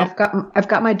 Yep. I've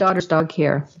got my daughter's dog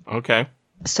here. Okay.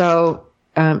 So.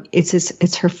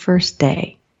 It's her first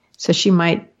day, so she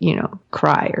might,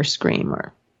 cry or scream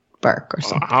or bark or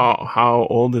something. How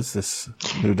old is this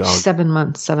new dog? 7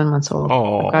 months. 7 months old.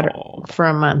 Oh, I've got her for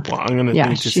a month. Well, I'm gonna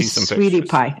need to see some pictures. Sweetie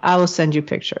pie. I will send you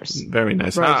pictures. Very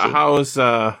nice. How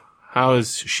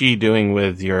is she doing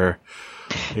with your?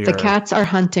 The cats are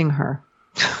hunting her.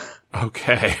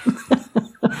 Okay.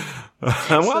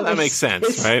 Well, so that makes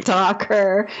sense, right? They stalk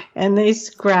her and they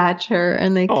scratch her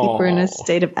and they keep her in a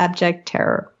state of abject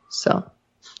terror. So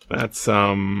that's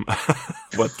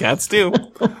what cats do.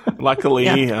 Luckily,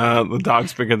 the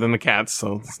dog's bigger than the cats,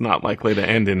 so it's not likely to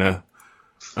end in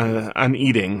an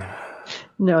eating.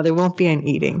 No, there won't be an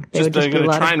eating. They're going to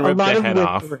try and rip the head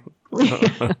off.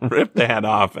 Rip the head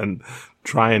off and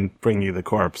try and bring you the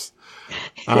corpse.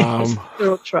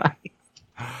 They'll try.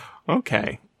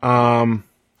 Okay.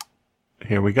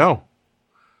 Here we go.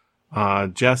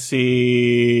 Jesse,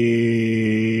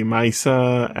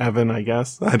 Misa, Evan, I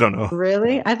guess. I don't know.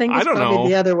 Really? I think it's probably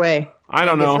the other way. I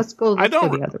don't know. Let's go the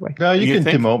other way. No, you can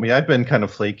demote me. I've been kind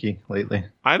of flaky lately.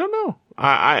 I don't know.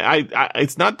 I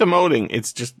it's not demoting.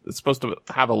 It's supposed to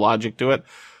have a logic to it.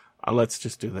 Let's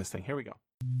just do this thing. Here we go.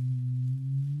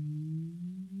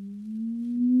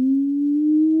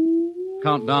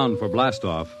 Countdown for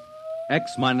blastoff.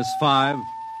 X -5,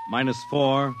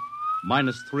 -4,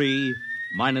 -3,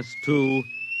 -2,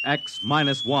 X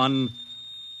 -1.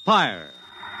 Fire!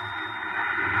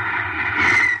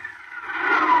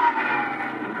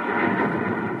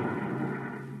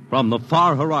 From the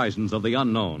far horizons of the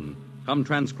unknown come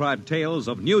transcribed tales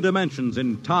of new dimensions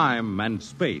in time and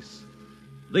space.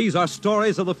 These are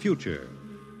stories of the future,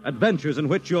 adventures in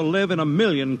which you'll live in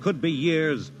 1,000,000 could-be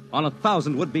years on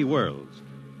 1,000 would-be worlds.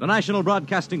 The National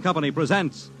Broadcasting Company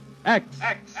presents X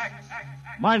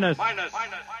minus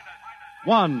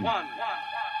 1.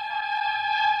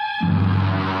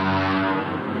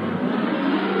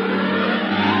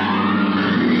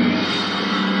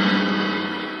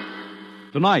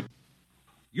 Tonight,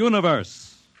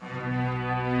 Universe.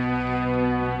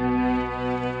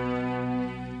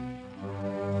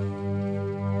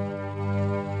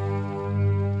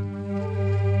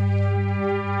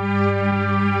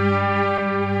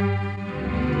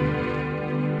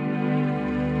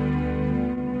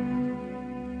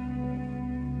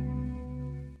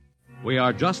 We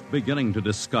are just beginning to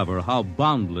discover how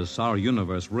boundless our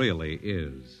universe really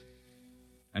is.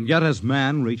 And yet, as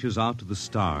man reaches out to the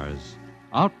stars,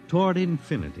 out toward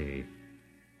infinity,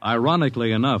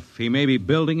 ironically enough, he may be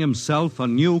building himself a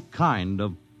new kind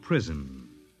of prison.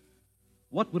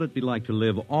 What would it be like to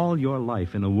live all your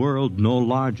life in a world no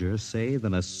larger, say,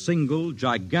 than a single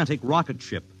gigantic rocket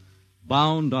ship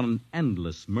bound on an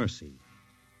endless mercy?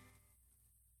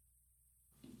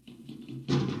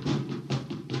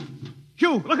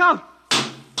 Hugh, look out!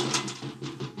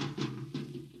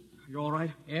 You all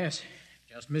right? Yes,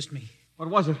 just missed me. What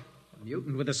was it? A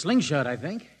mutant with a slingshot, I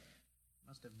think.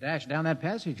 Must have dashed down that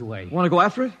passageway. Want to go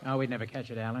after it? Oh, we'd never catch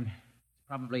it, Alan. It's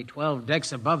probably 12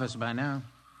 decks above us by now.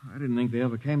 I didn't think they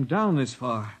ever came down this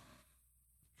far.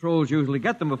 Trolls usually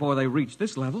get them before they reach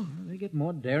this level. Well, they get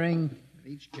more daring with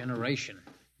each generation.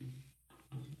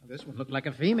 This one looked like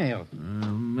a female.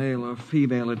 Male or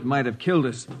female, it might have killed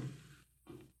us.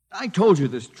 I told you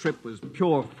this trip was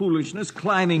pure foolishness,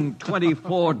 climbing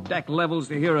 24 deck levels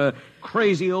to hear a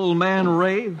crazy old man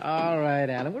rave. All right,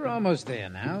 Alan, we're almost there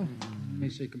now. Let me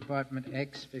see, compartment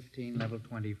X, 15, level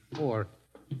 24.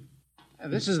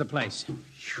 This is the place.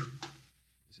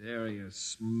 This area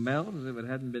smells as if it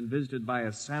hadn't been visited by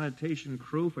a sanitation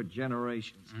crew for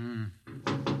generations.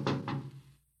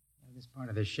 This part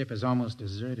of the ship is almost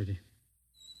deserted.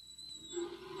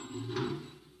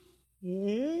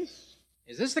 Yes?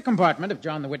 Is this the compartment of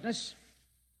John the Witness?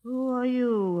 Who are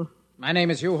you? My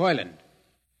name is Hugh Heinlein,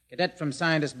 cadet from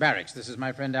Scientist Barracks. This is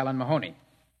my friend Alan Mahoney.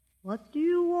 What do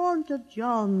you want of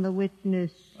John the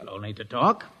Witness? Well, only to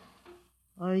talk.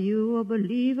 Are you a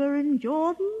believer in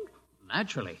Jordan?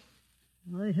 Naturally.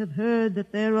 I have heard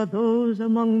that there are those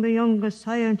among the younger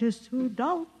scientists who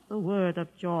doubt the word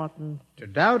of Jordan. To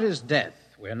doubt is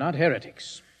death. We're not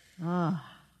heretics. Ah,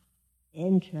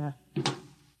 enter.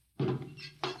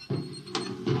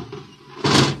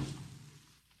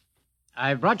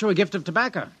 I've brought you a gift of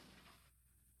tobacco,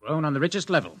 grown on the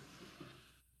richest level.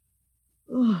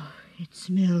 Oh, it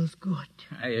smells good.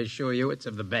 I assure you it's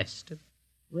of the best.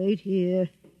 Wait here.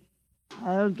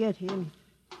 I'll get him.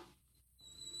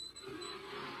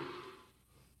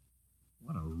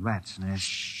 What a rat's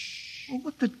nest. Well,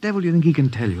 what the devil do you think he can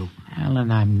tell you? Alan,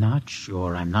 I'm not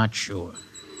sure.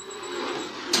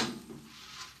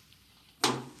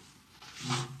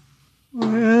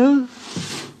 Well?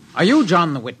 Are you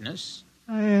John the Witness?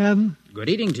 I am. Good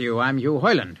evening to you. I'm Hugh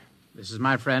Heinlein. This is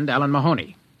my friend Alan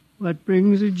Mahoney. What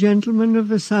brings a gentleman of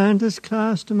the scientist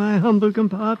class to my humble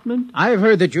compartment? I've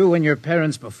heard that you and your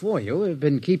parents before you have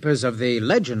been keepers of the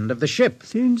legend of the ship.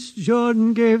 Since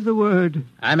Jordan gave the word.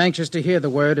 I'm anxious to hear the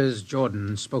word as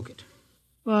Jordan spoke it.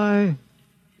 Why?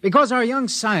 Because our young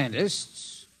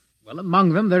scientists, well, among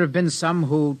them there have been some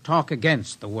who talk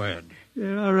against the word.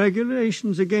 There are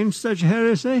regulations against such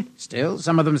heresy. Still,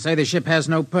 some of them say the ship has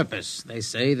no purpose. They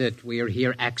say that we are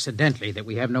here accidentally, that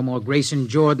we have no more grace in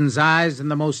Jordan's eyes than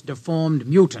the most deformed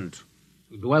mutant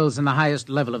who dwells in the highest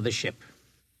level of the ship.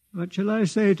 What shall I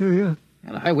say to you?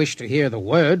 Well, I wish to hear the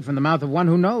word from the mouth of one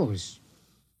who knows,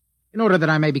 in order that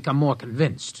I may become more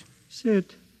convinced.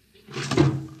 Sit.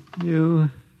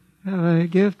 You have a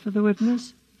gift for the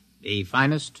witness? The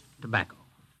finest tobacco.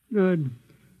 Good.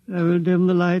 I will dim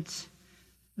the lights.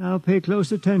 Now pay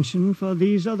close attention, for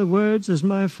these are the words as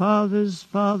my father's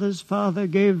father's father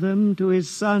gave them to his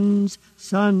son's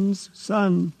son's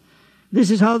son.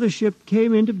 This is how the ship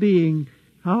came into being,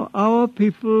 how our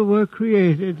people were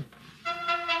created.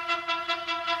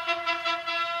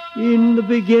 In the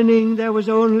beginning there was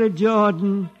only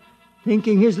Jordan,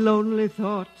 thinking his lonely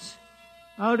thoughts.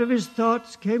 Out of his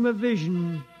thoughts came a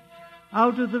vision.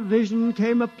 Out of the vision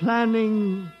came a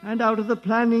planning, and out of the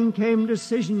planning came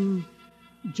decision.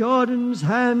 Jordan's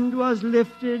hand was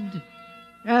lifted,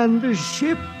 and the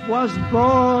ship was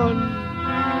born.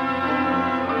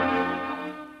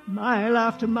 Mile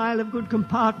after mile of good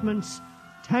compartments,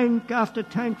 tank after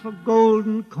tank for gold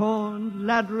and corn,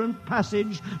 ladder and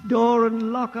passage, door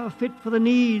and locker fit for the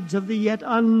needs of the yet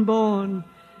unborn.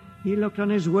 He looked on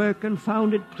his work and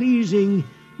found it pleasing,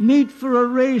 meet for a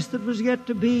race that was yet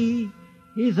to be.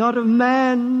 He thought of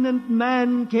man, and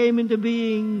man came into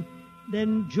being.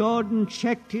 Then Jordan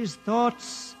checked his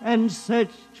thoughts and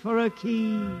searched for a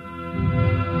key.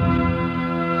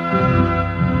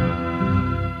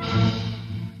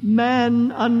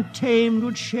 Man untamed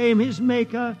would shame his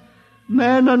maker.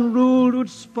 Man unruled would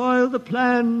spoil the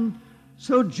plan.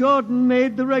 So Jordan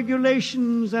made the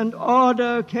regulations, and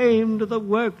order came to the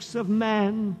works of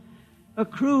man. A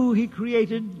crew he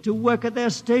created to work at their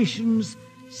stations,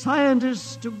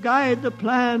 scientists to guide the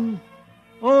plan.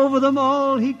 Over them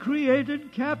all he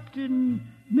created captain,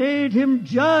 made him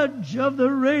judge of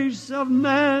the race of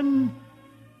man.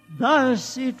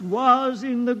 Thus it was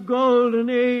in the golden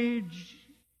age.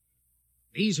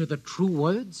 These are the true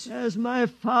words? As my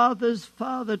father's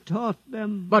father taught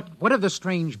them. But what of the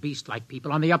strange beast-like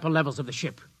people on the upper levels of the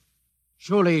ship?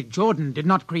 Surely Jordan did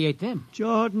not create them.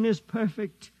 Jordan is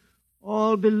perfect.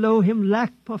 All below him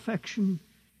lack perfection.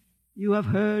 You have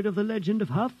heard of the legend of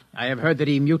Huff? I have heard that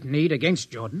he mutinied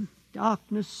against Jordan.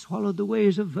 Darkness swallowed the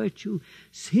ways of virtue.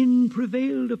 Sin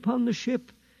prevailed upon the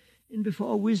ship. And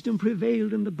before wisdom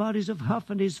prevailed in the bodies of Huff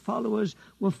and his followers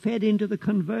were fed into the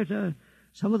converter,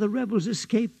 some of the rebels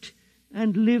escaped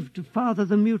and lived to father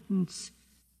the mutants.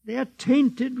 They are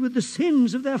tainted with the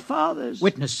sins of their fathers.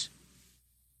 Witness,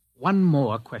 one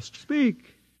more question.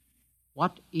 Speak.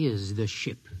 What is the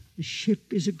ship? The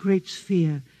ship is a great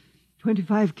sphere,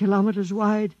 25 kilometers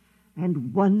wide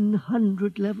and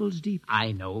 100 levels deep.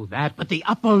 I know that, but the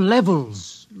upper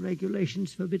levels.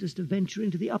 Regulations forbid us to venture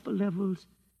into the upper levels,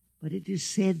 but it is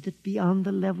said that beyond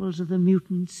the levels of the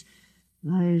mutants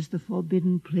lies the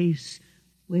forbidden place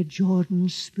where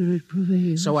Jordan's spirit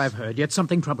prevails. So I've heard, yet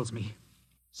something troubles me.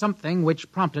 Something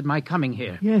which prompted my coming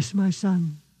here. Yes, my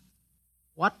son.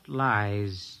 What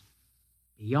lies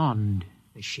beyond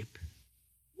the ship?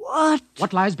 What?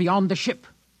 What lies beyond the ship?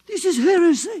 This is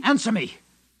heresy. Answer me.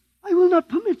 I will not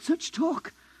permit such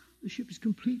talk. The ship is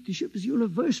complete. The ship is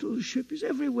universal. The ship is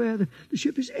everywhere. The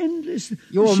ship is endless.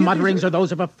 Your mutterings are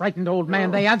those of a frightened old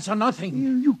man. They answer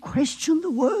nothing. You question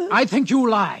the word. I think you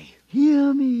lie.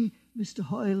 Hear me, Mr.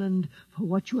 Hoyland. For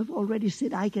what you have already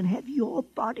said, I can have your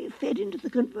body fed into the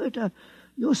converter,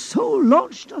 your soul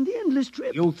launched on the endless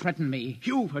trip. You threaten me.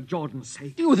 Hugh, for Jordan's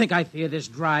sake. Do you think I fear this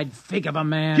dried fig of a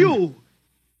man? Hugh!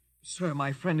 Sir,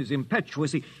 my friend is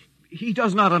impetuous. He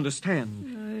does not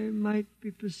understand. I might be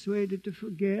persuaded to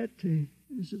forget a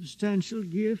substantial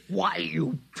gift. Why,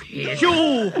 you pig!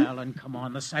 Hugh! Alan, come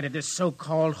on. The sight of this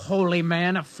so-called holy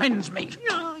man offends me.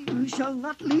 No, you shall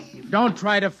not leave. Don't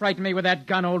try to frighten me with that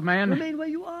gun, old man. Remain where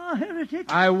you are,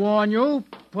 heretic. I warn you,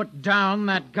 put down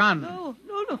that gun. No,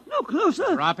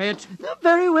 closer. Drop it. No,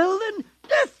 very well, then.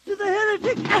 Death to the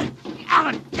heretic.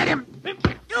 Alan, get him!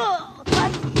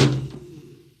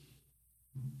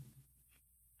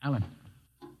 Alan,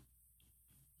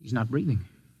 he's not breathing.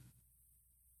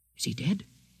 Is he dead?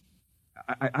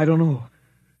 I don't know.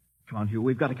 Come on, Hugh,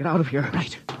 we've got to get out of here.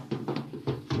 Right.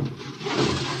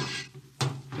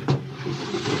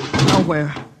 Now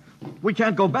where? We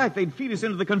can't go back. They'd feed us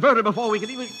into the converter before we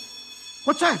could even...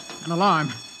 What's that? An alarm.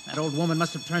 That old woman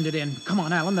must have turned it in. Come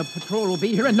on, Alan, the patrol will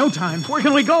be here in no time. Where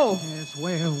can we go? Yes,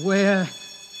 where?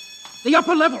 The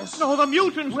upper levels. No, the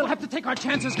mutants. We'll have to take our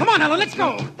chances. Come on, Alan, let's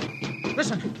go.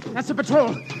 Listen, that's the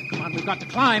patrol. Come on, we've got to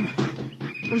climb.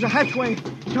 There's a hatchway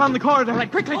down the corridor. All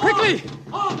right, quickly!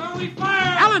 Oh, there we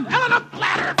fire! Alan, up!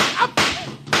 Ladder! Up!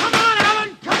 Come on,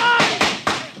 Alan, come on!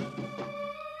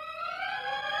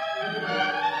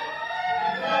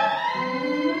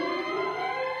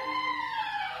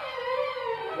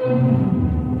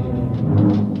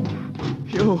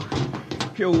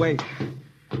 Hugh, wait.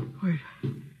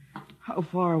 How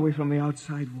far are we from the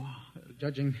outside wall?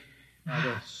 Judging by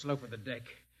the slope of the deck,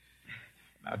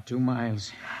 about 2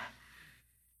 miles.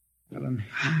 Alan,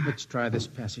 let's try this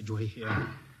passageway here.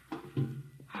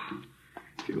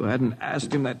 If you hadn't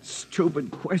asked him that stupid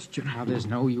question. Now, there's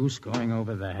no use going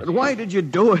over that. But why did you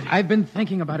do it? I've been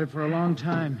thinking about it for a long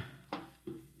time.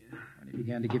 When he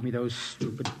began to give me those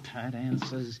stupid pat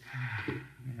answers,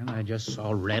 well, I just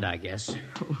saw red, I guess.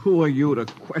 Who are you to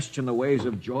question the ways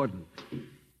of Jordan?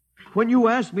 When you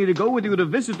asked me to go with you to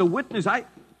visit the witness, I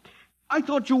I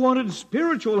thought you wanted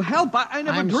spiritual help. I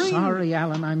never dreamed. I'm sorry,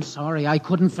 Alan. I'm sorry. I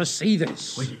couldn't foresee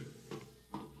this.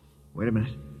 Wait a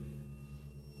minute.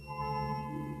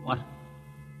 What?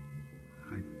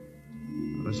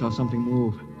 I saw something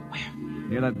move. Where?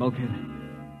 Near that bulkhead.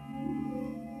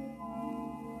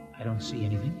 I don't see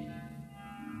anything.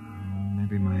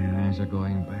 Maybe my eyes are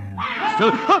going bad.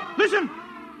 Still, listen!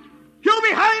 You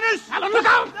behind us! Alan, look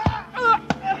out!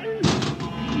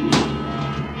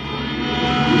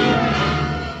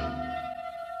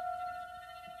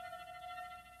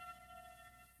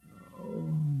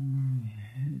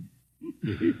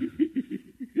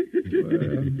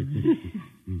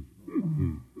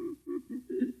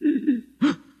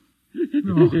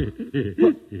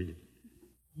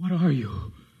 What are you?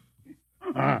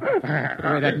 Throw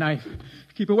away that knife.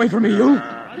 Keep away from me, you.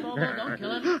 Bobo, don't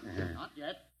kill him. Not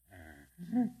yet.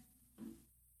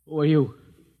 Who are you?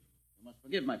 You must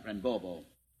forgive my friend Bobo.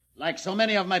 Like so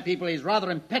many of my people, he's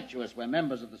rather impetuous where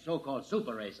members of the so-called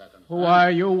super race are concerned. Who are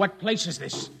you? What place is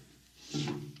this? As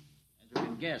you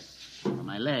can guess, from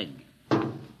my leg,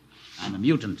 I'm a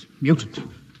mutant. Mutant.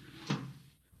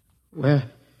 Where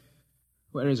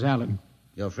is Alan?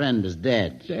 Your friend is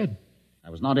dead. Dead. I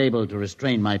was not able to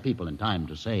restrain my people in time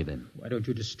to save him. Why don't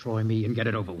you destroy me and get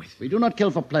it over with? We do not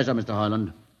kill for pleasure, Mr.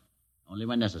 Hoyland. Only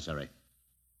when necessary.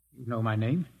 You know my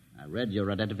name? I read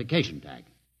your identification tag.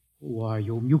 Who are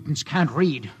you? Mutants can't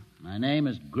read. My name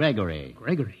is Gregory.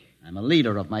 Gregory? I'm a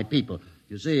leader of my people.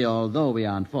 You see, although we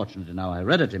are unfortunate in our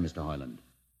heredity, Mr. Hoyland,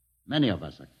 many of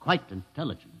us are quite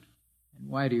intelligent. And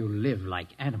why do you live like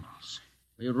animals?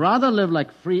 We'd rather live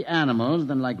like free animals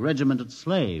than like regimented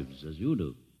slaves, as you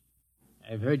do.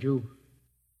 I've heard you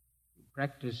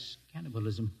practice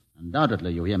cannibalism.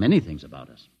 Undoubtedly, you hear many things about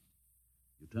us.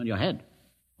 You turn your head.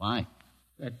 Why?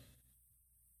 That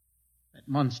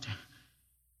monster.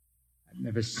 I've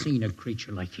never seen a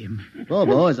creature like him.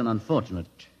 Bobo is an unfortunate.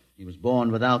 He was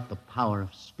born without the power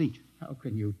of speech. How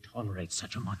can you tolerate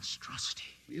such a monstrosity?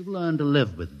 We've learned to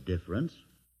live with difference.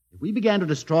 If we began to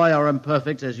destroy our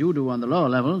imperfects as you do on the lower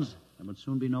levels, there would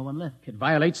soon be no one left. It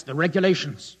violates the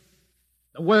regulations.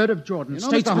 The word of Jordan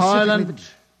states Mr. Hoyland,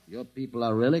 your people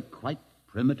are really quite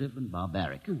primitive and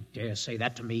barbaric. You dare say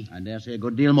that to me? I dare say a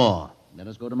good deal more. Let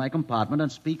us go to my compartment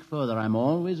and speak further. I'm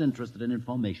always interested in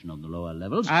information on the lower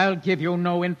levels. I'll give you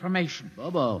no information.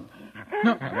 Bobo.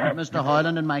 No. I want Mr.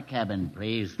 Hoyland in my cabin,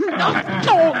 please. No.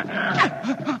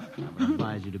 I would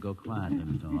advise you to go quietly,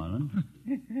 Mr. Hoyland.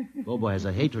 Bobo has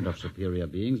a hatred of superior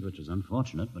beings, which is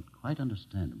unfortunate, but quite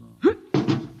understandable.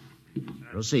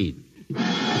 Proceed.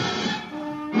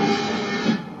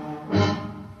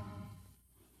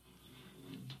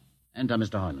 Enter,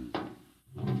 Mr. Heinlein.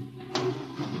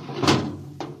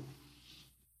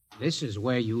 This is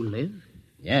where you live?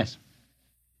 Yes.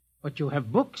 But you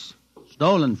have books.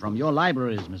 Stolen from your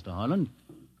libraries, Mr. Heinlein.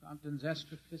 Compton's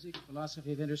Astrophysics,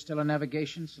 Philosophy of Interstellar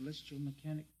Navigation, Celestial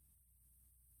Mechanics.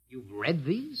 You've read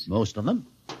these? Most of them.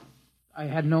 I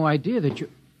had no idea that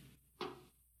you...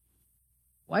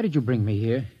 Why did you bring me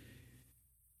here?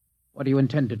 What do you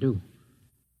intend to do?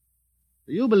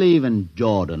 Do you believe in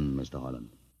Jordan, Mr. Holland?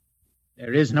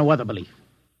 There is no other belief.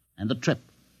 And the trip?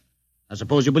 I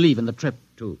suppose you believe in the trip,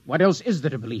 too. What else is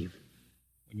there to believe?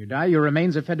 When you die, your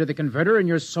remains are fed to the converter, and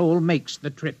your soul makes the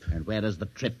trip. And where does the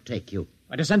trip take you?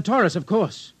 Why, to Centaurus, of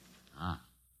course. Ah.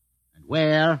 And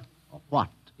where or what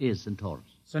is Centaurus?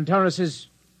 Centaurus is...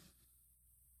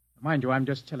 Mind you, I'm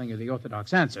just telling you the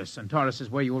orthodox answer. Centaurus is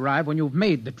where you arrive when you've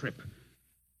made the trip.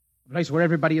 A place where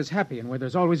everybody is happy and where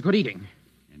there's always good eating.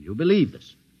 And you believe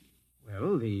this?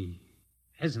 Well, the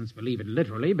peasants believe it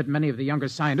literally, but many of the younger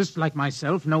scientists, like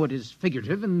myself, know it is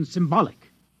figurative and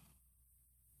symbolic.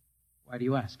 Why do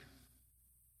you ask?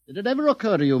 Did it ever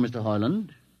occur to you, Mr.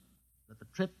 Hoyland, that the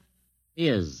trip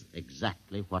is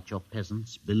exactly what your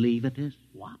peasants believe it is?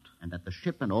 What? And that the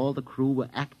ship and all the crew were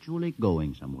actually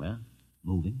going somewhere,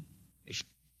 moving? The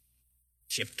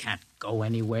ship can't go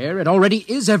anywhere. It already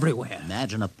is everywhere.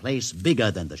 Imagine a place bigger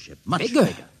than the ship, much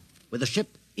bigger, with the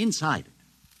ship inside it,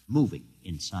 moving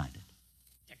inside it.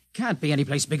 There can't be any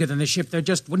place bigger than the ship. There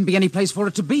just wouldn't be any place for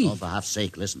it to be. Oh, for half's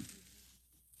sake, listen.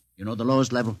 You know the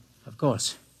lowest level? Of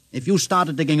course. If you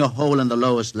started digging a hole in the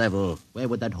lowest level, where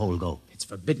would that hole go? It's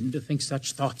forbidden to think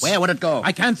such thoughts. Where would it go?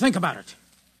 I can't think about it.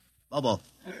 Bobo,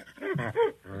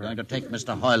 we're going to take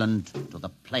Mr. Hoyland to the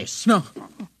place. No.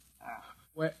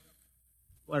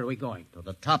 Where are we going? To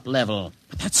the top level.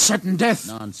 But that's certain death.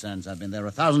 Nonsense. I've been there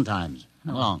 1,000 times.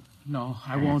 Come along. No,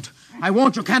 I won't. I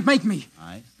won't. You can't make me.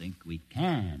 I think we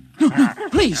can. No,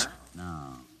 please.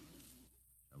 Now,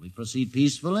 shall we proceed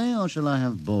peacefully, or shall I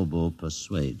have Bobo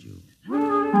persuade you?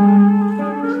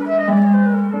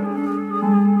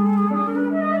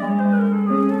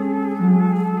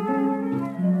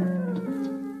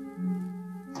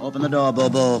 Open the door,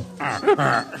 Bobo.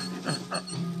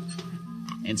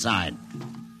 Inside.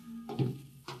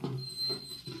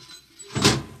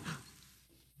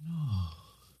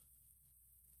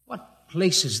 What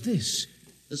place is this?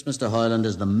 This, Mr. Hoyland,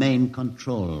 is the main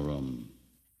control room.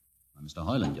 Why, Mr.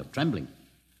 Hoyland, you're trembling.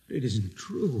 It isn't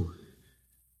true.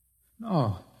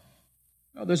 No,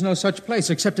 there's no such place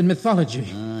except in mythology.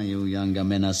 You younger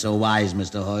men are so wise,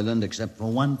 Mr. Hoyland, except for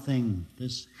one thing.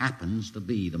 This happens to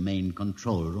be the main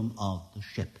control room of the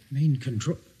ship. Main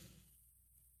control?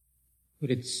 But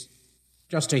it's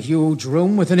just a huge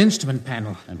room with an instrument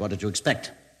panel. And what did you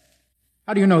expect?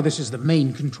 How do you know this is the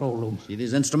main control room? See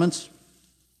these instruments?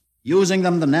 Using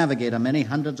them, the navigator many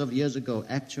hundreds of years ago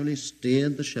actually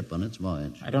steered the ship on its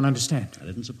voyage. I don't understand. I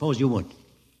didn't suppose you would.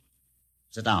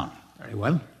 Sit down. Very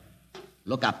well.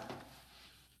 Look up.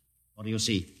 What do you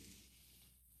see?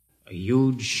 A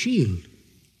huge shield.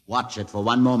 Watch it for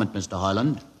one moment, Mr.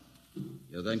 Hoyland.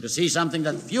 You're going to see something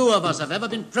that few of us have ever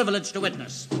been privileged to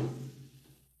witness.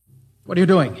 What are you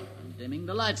doing? I'm dimming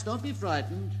the lights. Don't be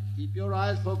frightened. Keep your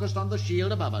eyes focused on the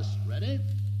shield above us. Ready?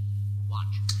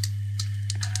 Watch.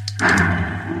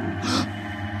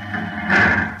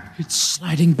 It's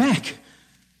sliding back.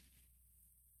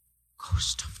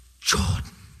 Ghost of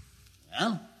Jordan.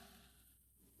 Well?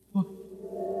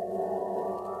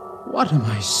 What am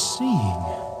I seeing?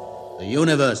 The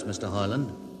universe, Mr. Hoyland.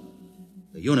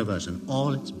 The universe in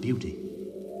all its beauty.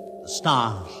 The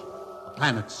stars, the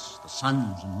planets, the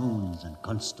suns and moons and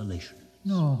constellations.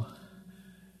 No,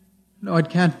 it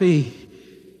can't be.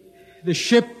 The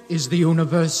ship is the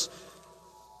universe.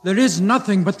 There is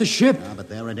nothing but the ship. But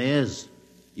there it is.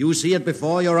 You see it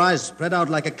before your eyes, spread out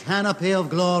like a canopy of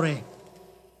glory.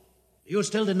 Do you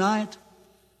still deny it?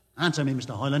 Answer me,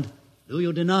 Mr. Hoyland. Do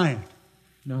you deny it?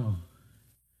 No,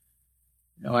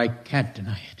 I can't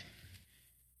deny it.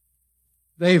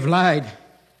 They've lied.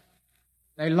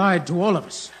 They lied to all of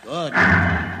us. Good. I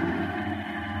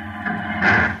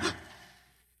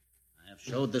have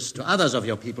showed this to others of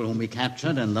your people whom we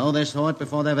captured, and though they saw it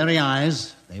before their very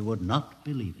eyes, they would not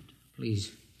believe it.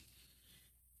 Please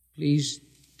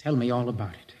tell me all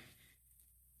about it.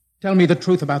 Tell me the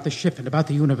truth about the ship and about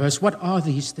the universe. What are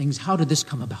these things? How did this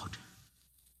come about?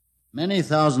 Many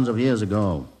thousands of years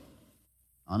ago,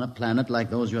 on a planet like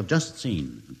those you have just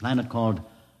seen, a planet called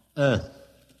Earth,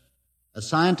 a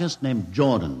scientist named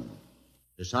Jordan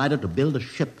decided to build a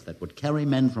ship that would carry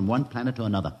men from one planet to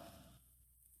another.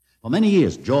 For many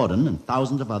years, Jordan and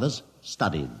thousands of others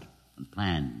studied and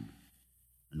planned.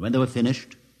 And when they were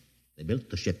finished, they built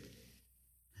the ship.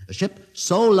 A ship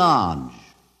so large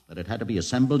that it had to be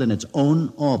assembled in its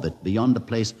own orbit beyond a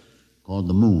place called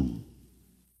the moon.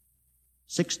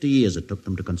 60 years it took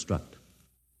them to construct.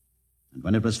 And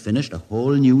when it was finished, a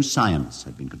whole new science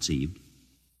had been conceived.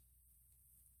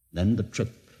 Then the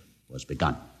trip was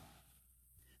begun.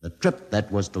 The trip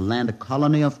that was to land a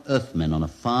colony of Earthmen on a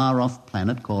far-off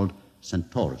planet called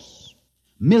Centaurus,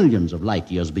 millions of light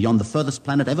years beyond the furthest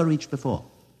planet ever reached before.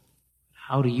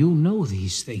 How do you know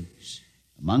these things?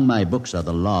 Among my books are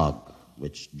the log,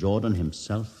 which Jordan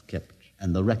himself kept,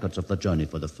 and the records of the journey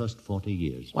for the first 40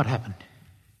 years. What happened?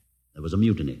 There was a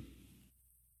mutiny.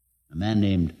 A man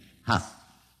named Huth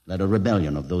led a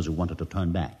rebellion of those who wanted to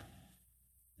turn back.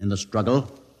 In the struggle,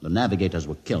 the navigators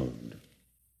were killed.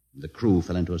 The crew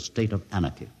fell into a state of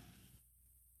anarchy.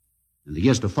 In the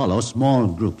years to follow, small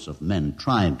groups of men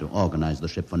tried to organize the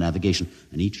ship for navigation,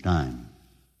 and each time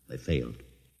they failed.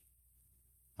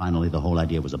 Finally, the whole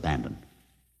idea was abandoned.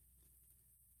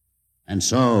 And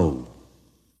so,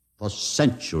 for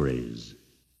centuries,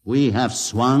 we have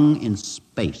swung in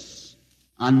space,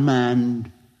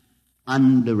 unmanned,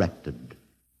 undirected,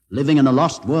 living in a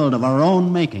lost world of our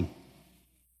own making,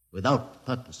 without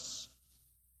purpose,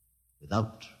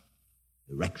 without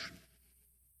direction.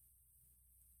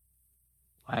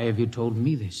 Why have you told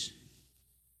me this?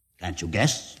 Can't you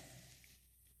guess?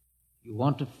 You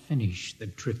want to finish the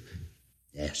trip.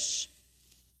 Yes,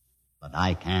 but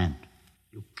I can't.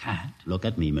 You can't? Look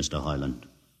at me, Mr. Hoyland.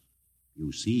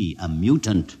 You see, a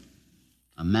mutant,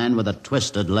 a man with a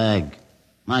twisted leg.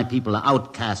 My people are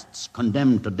outcasts,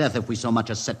 condemned to death if we so much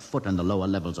as set foot in the lower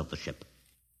levels of the ship.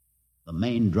 The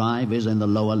main drive is in the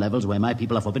lower levels where my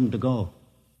people are forbidden to go.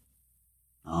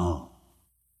 No.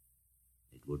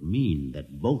 It would mean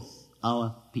that both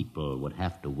our people would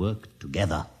have to work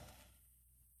together.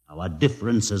 Our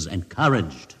differences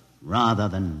encouraged rather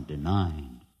than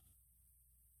denied.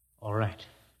 All right.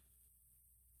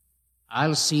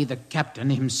 I'll see the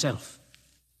captain himself.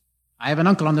 I have an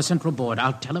uncle on the Central Board.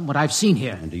 I'll tell him what I've seen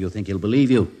here. And do you think he'll believe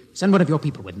you? Send one of your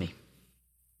people with me.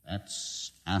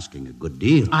 That's asking a good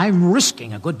deal. I'm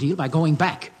risking a good deal by going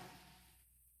back.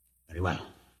 Very well.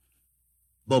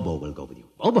 Bobo will go with you.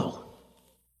 Bobo?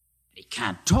 He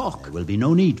can't talk. There will be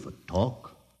no need for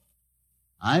talk.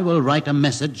 I will write a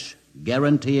message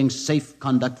guaranteeing safe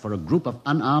conduct for a group of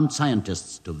unarmed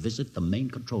scientists to visit the main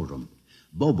control room.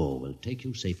 Bobo will take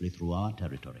you safely through our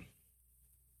territory.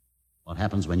 What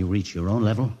happens when you reach your own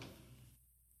level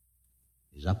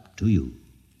is up to you.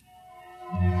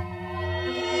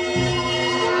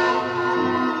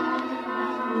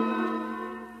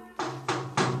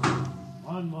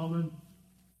 One moment.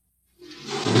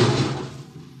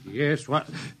 Yes, what?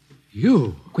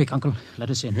 You? Quick, Uncle, let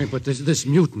us in. Hey, but this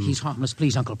mutant... He's harmless,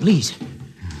 please, Uncle, please.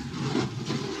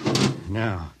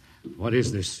 Now, what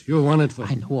is this? You're wanted for...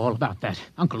 I know all about that.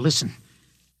 Uncle, listen.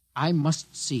 I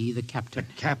must see the captain.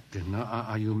 The captain?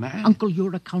 Are you mad? Uncle,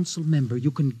 you're a council member.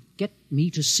 You can get me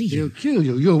to see him. He'll kill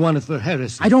you. You're wanted for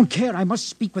heresy. I don't care. I must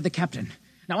speak with the captain.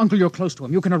 Now, Uncle, you're close to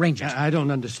him. You can arrange it. I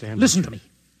don't understand. Listen to me.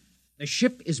 The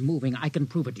ship is moving. I can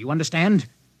prove it. Do you understand?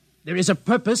 There is a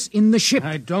purpose in the ship.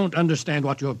 I don't understand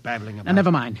what you're babbling about. Now,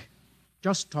 never mind.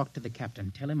 Just talk to the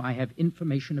captain. Tell him I have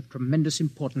information of tremendous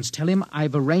importance. Tell him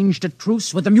I've arranged a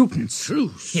truce with the mutants.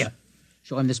 Truce? Here,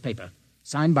 show him this paper.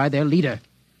 Signed by their leader.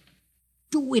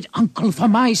 Do it, Uncle, for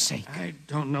my sake. I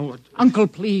don't know what... Uncle,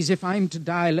 please, if I'm to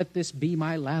die, let this be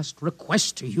my last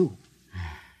request to you.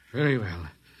 Very well.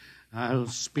 I'll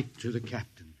speak to the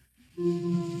captain.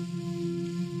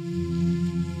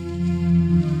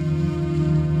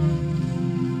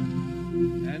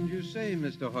 And you say,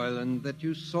 Mr. Hoyland, that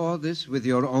you saw this with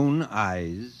your own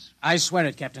eyes? I swear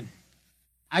it, Captain.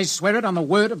 I swear it on the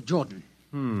word of Jordan.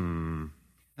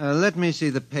 Let me see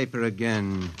the paper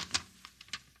again.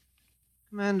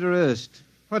 Commander Erst,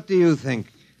 what do you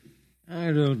think?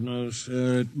 I don't know,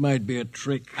 sir. It might be a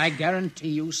trick. I guarantee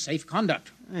you safe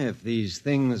conduct. If these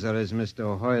things are as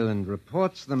Mr. Hoyland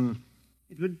reports them,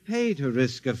 it would pay to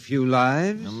risk a few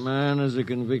lives. The man is a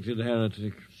convicted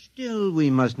heretic. Still, we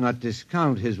must not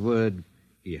discount his word.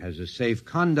 He has a safe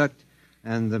conduct,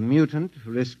 and the mutant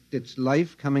risked its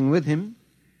life coming with him.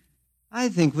 I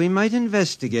think we might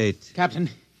investigate. Captain,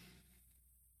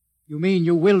 you mean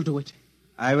you will do it?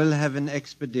 I will have an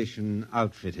expedition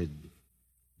outfitted.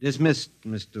 Dismissed,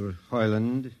 Mr.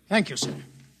 Hoyland. Thank you, sir.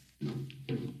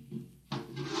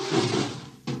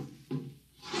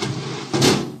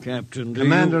 Captain,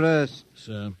 Commander Erst,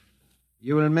 Sir.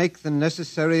 you will make the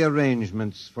necessary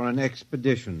arrangements for an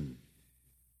expedition.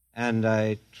 And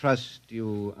I trust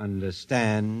you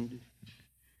understand.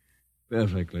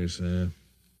 Perfectly, sir.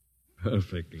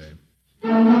 Perfectly.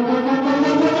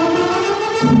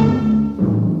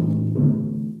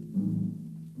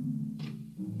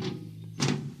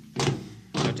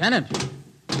 Lieutenant.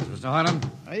 Mr. Hoyland?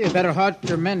 You better halt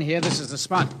your men here. This is the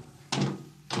spot.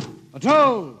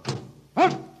 Patrol!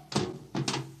 Halt!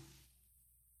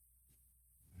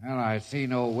 Well, I see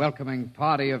no welcoming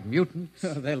party of mutants.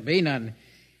 There'll be none.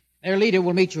 Their leader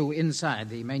will meet you inside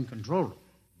the main control room.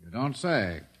 You don't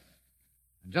say.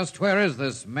 And just where is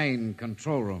this main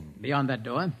control room? Beyond that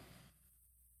door.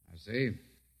 I see.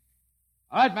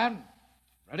 All right, men.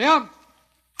 Ready up!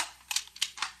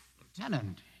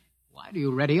 Lieutenant, why do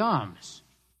you ready arms?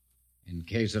 In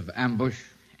case of ambush.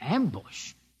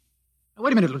 Ambush? Now,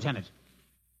 wait a minute, Lieutenant.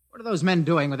 What are those men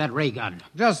doing with that ray gun?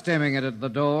 Just aiming it at the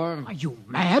door. Are you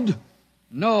mad?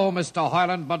 No, Mr.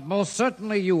 Hoyland, but most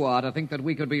certainly you are to think that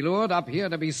we could be lured up here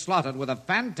to be slaughtered with a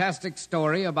fantastic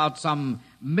story about some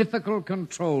mythical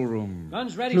control room.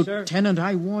 Guns ready, sir. Lieutenant,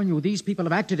 I warn you, these people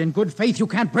have acted in good faith. You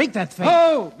can't break that faith.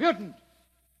 Oh, mutant!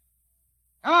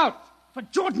 Come out! For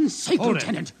Jordan's sake, Hold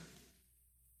Lieutenant.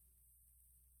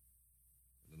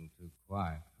 A little too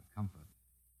quiet for comfort.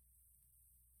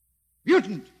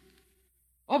 Mutant!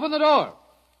 Open the door!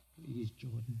 Please,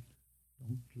 Jordan,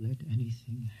 don't let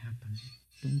anything happen.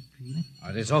 Don't let... All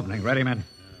right, it's opening. Ready, men?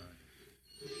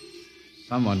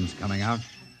 Someone's coming out.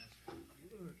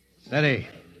 Steady.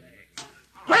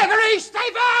 Gregory, stay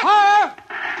back! Fire!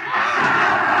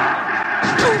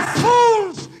 You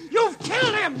fools! You've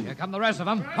killed him! Here come the rest of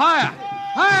them. Fire!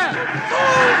 Fire!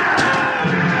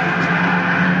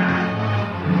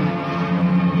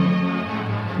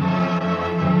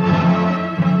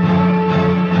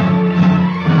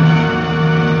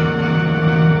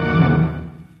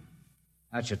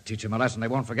 That should teach them a lesson they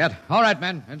won't forget. All right,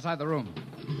 men, inside the room.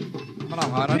 Come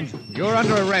along, Heinlein. You're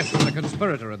under arrest as a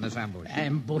conspirator in this ambush.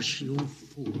 Ambush, you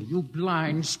fool. You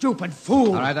blind, stupid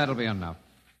fool. All right, that'll be enough.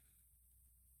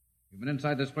 You've been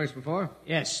inside this place before?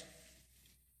 Yes.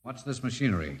 What's this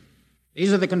machinery?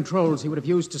 These are the controls he would have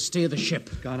used to steer the ship.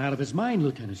 Gone out of his mind,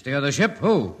 Lieutenant. Steer the ship?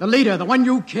 Who? The leader, the one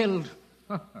you killed.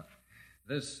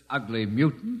 This ugly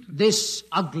mutant? This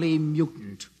ugly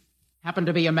mutant. happened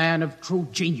to be a man of true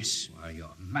genius. Why, you're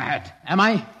mad. Am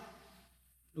I?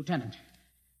 Lieutenant,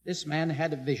 this man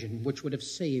had a vision which would have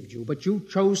saved you, but you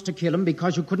chose to kill him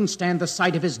because you couldn't stand the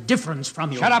sight of his difference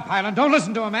from you. Shut up, Highland. Don't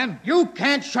listen to him, man. You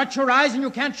can't shut your eyes, and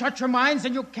you can't shut your minds,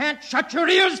 and you can't shut your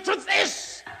ears to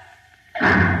this.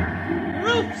 The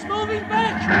roof's moving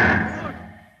back.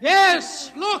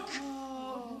 Yes, look.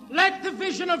 Let the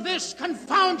vision of this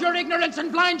confound your ignorance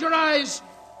and blind your eyes.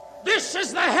 This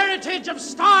is the heritage of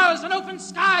stars and open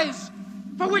skies,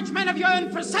 for which men have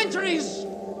yearned for centuries.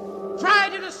 Try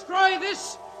to destroy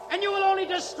this, and you will only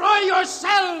destroy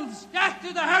yourselves. Death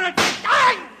to the heritage.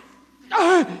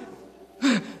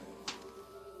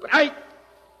 But I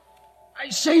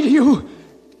say to you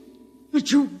that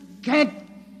you can't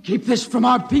keep this from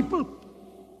our people.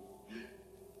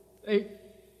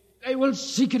 They will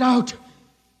seek it out.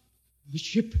 The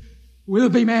ship will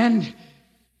be manned,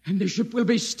 and the ship will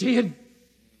be steered,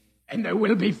 and there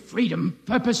will be freedom,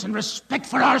 purpose, and respect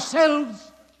for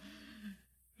ourselves.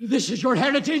 This is your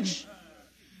heritage.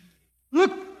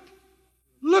 Look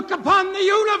upon the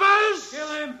universe.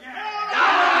 Kill him.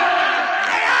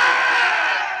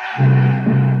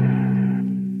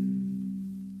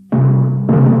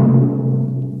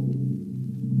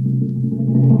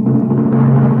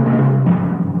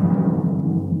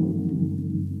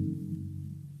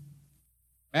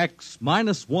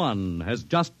 X-1 has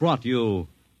just brought you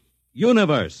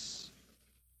Universe,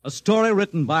 a story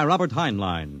written by Robert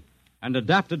Heinlein and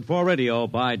adapted for radio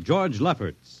by George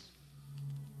Lefferts.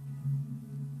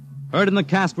 Heard in the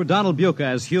cast were Donald Buca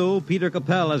as Hugh, Peter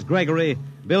Capell as Gregory,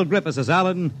 Bill Griffiths as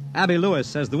Alan, Abby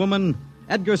Lewis as the woman,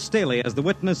 Edgar Staley as the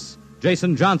witness,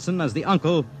 Jason Johnson as the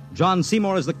uncle, John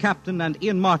Seymour as the captain, and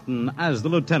Ian Martin as the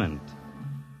lieutenant.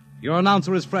 Your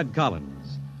announcer is Fred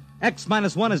Collins.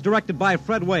 X-1 is directed by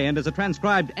Fred Way and is a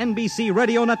transcribed NBC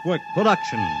Radio Network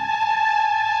production.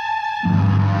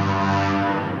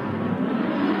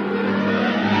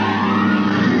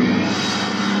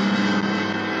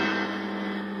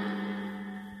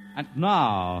 And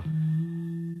now,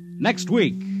 next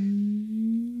week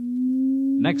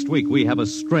we have a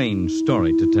strange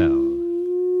story to tell.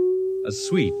 A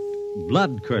sweet,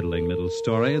 blood-curdling little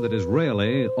story that is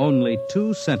really only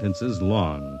 2 sentences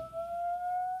long.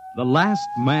 The last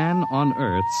man on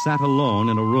Earth sat alone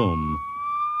in a room,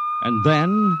 and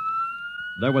then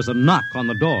there was a knock on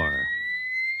the door.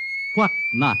 What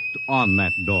knocked on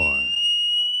that door?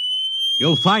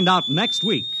 You'll find out next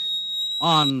week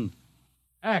on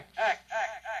X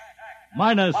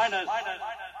minus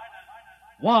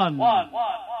 1.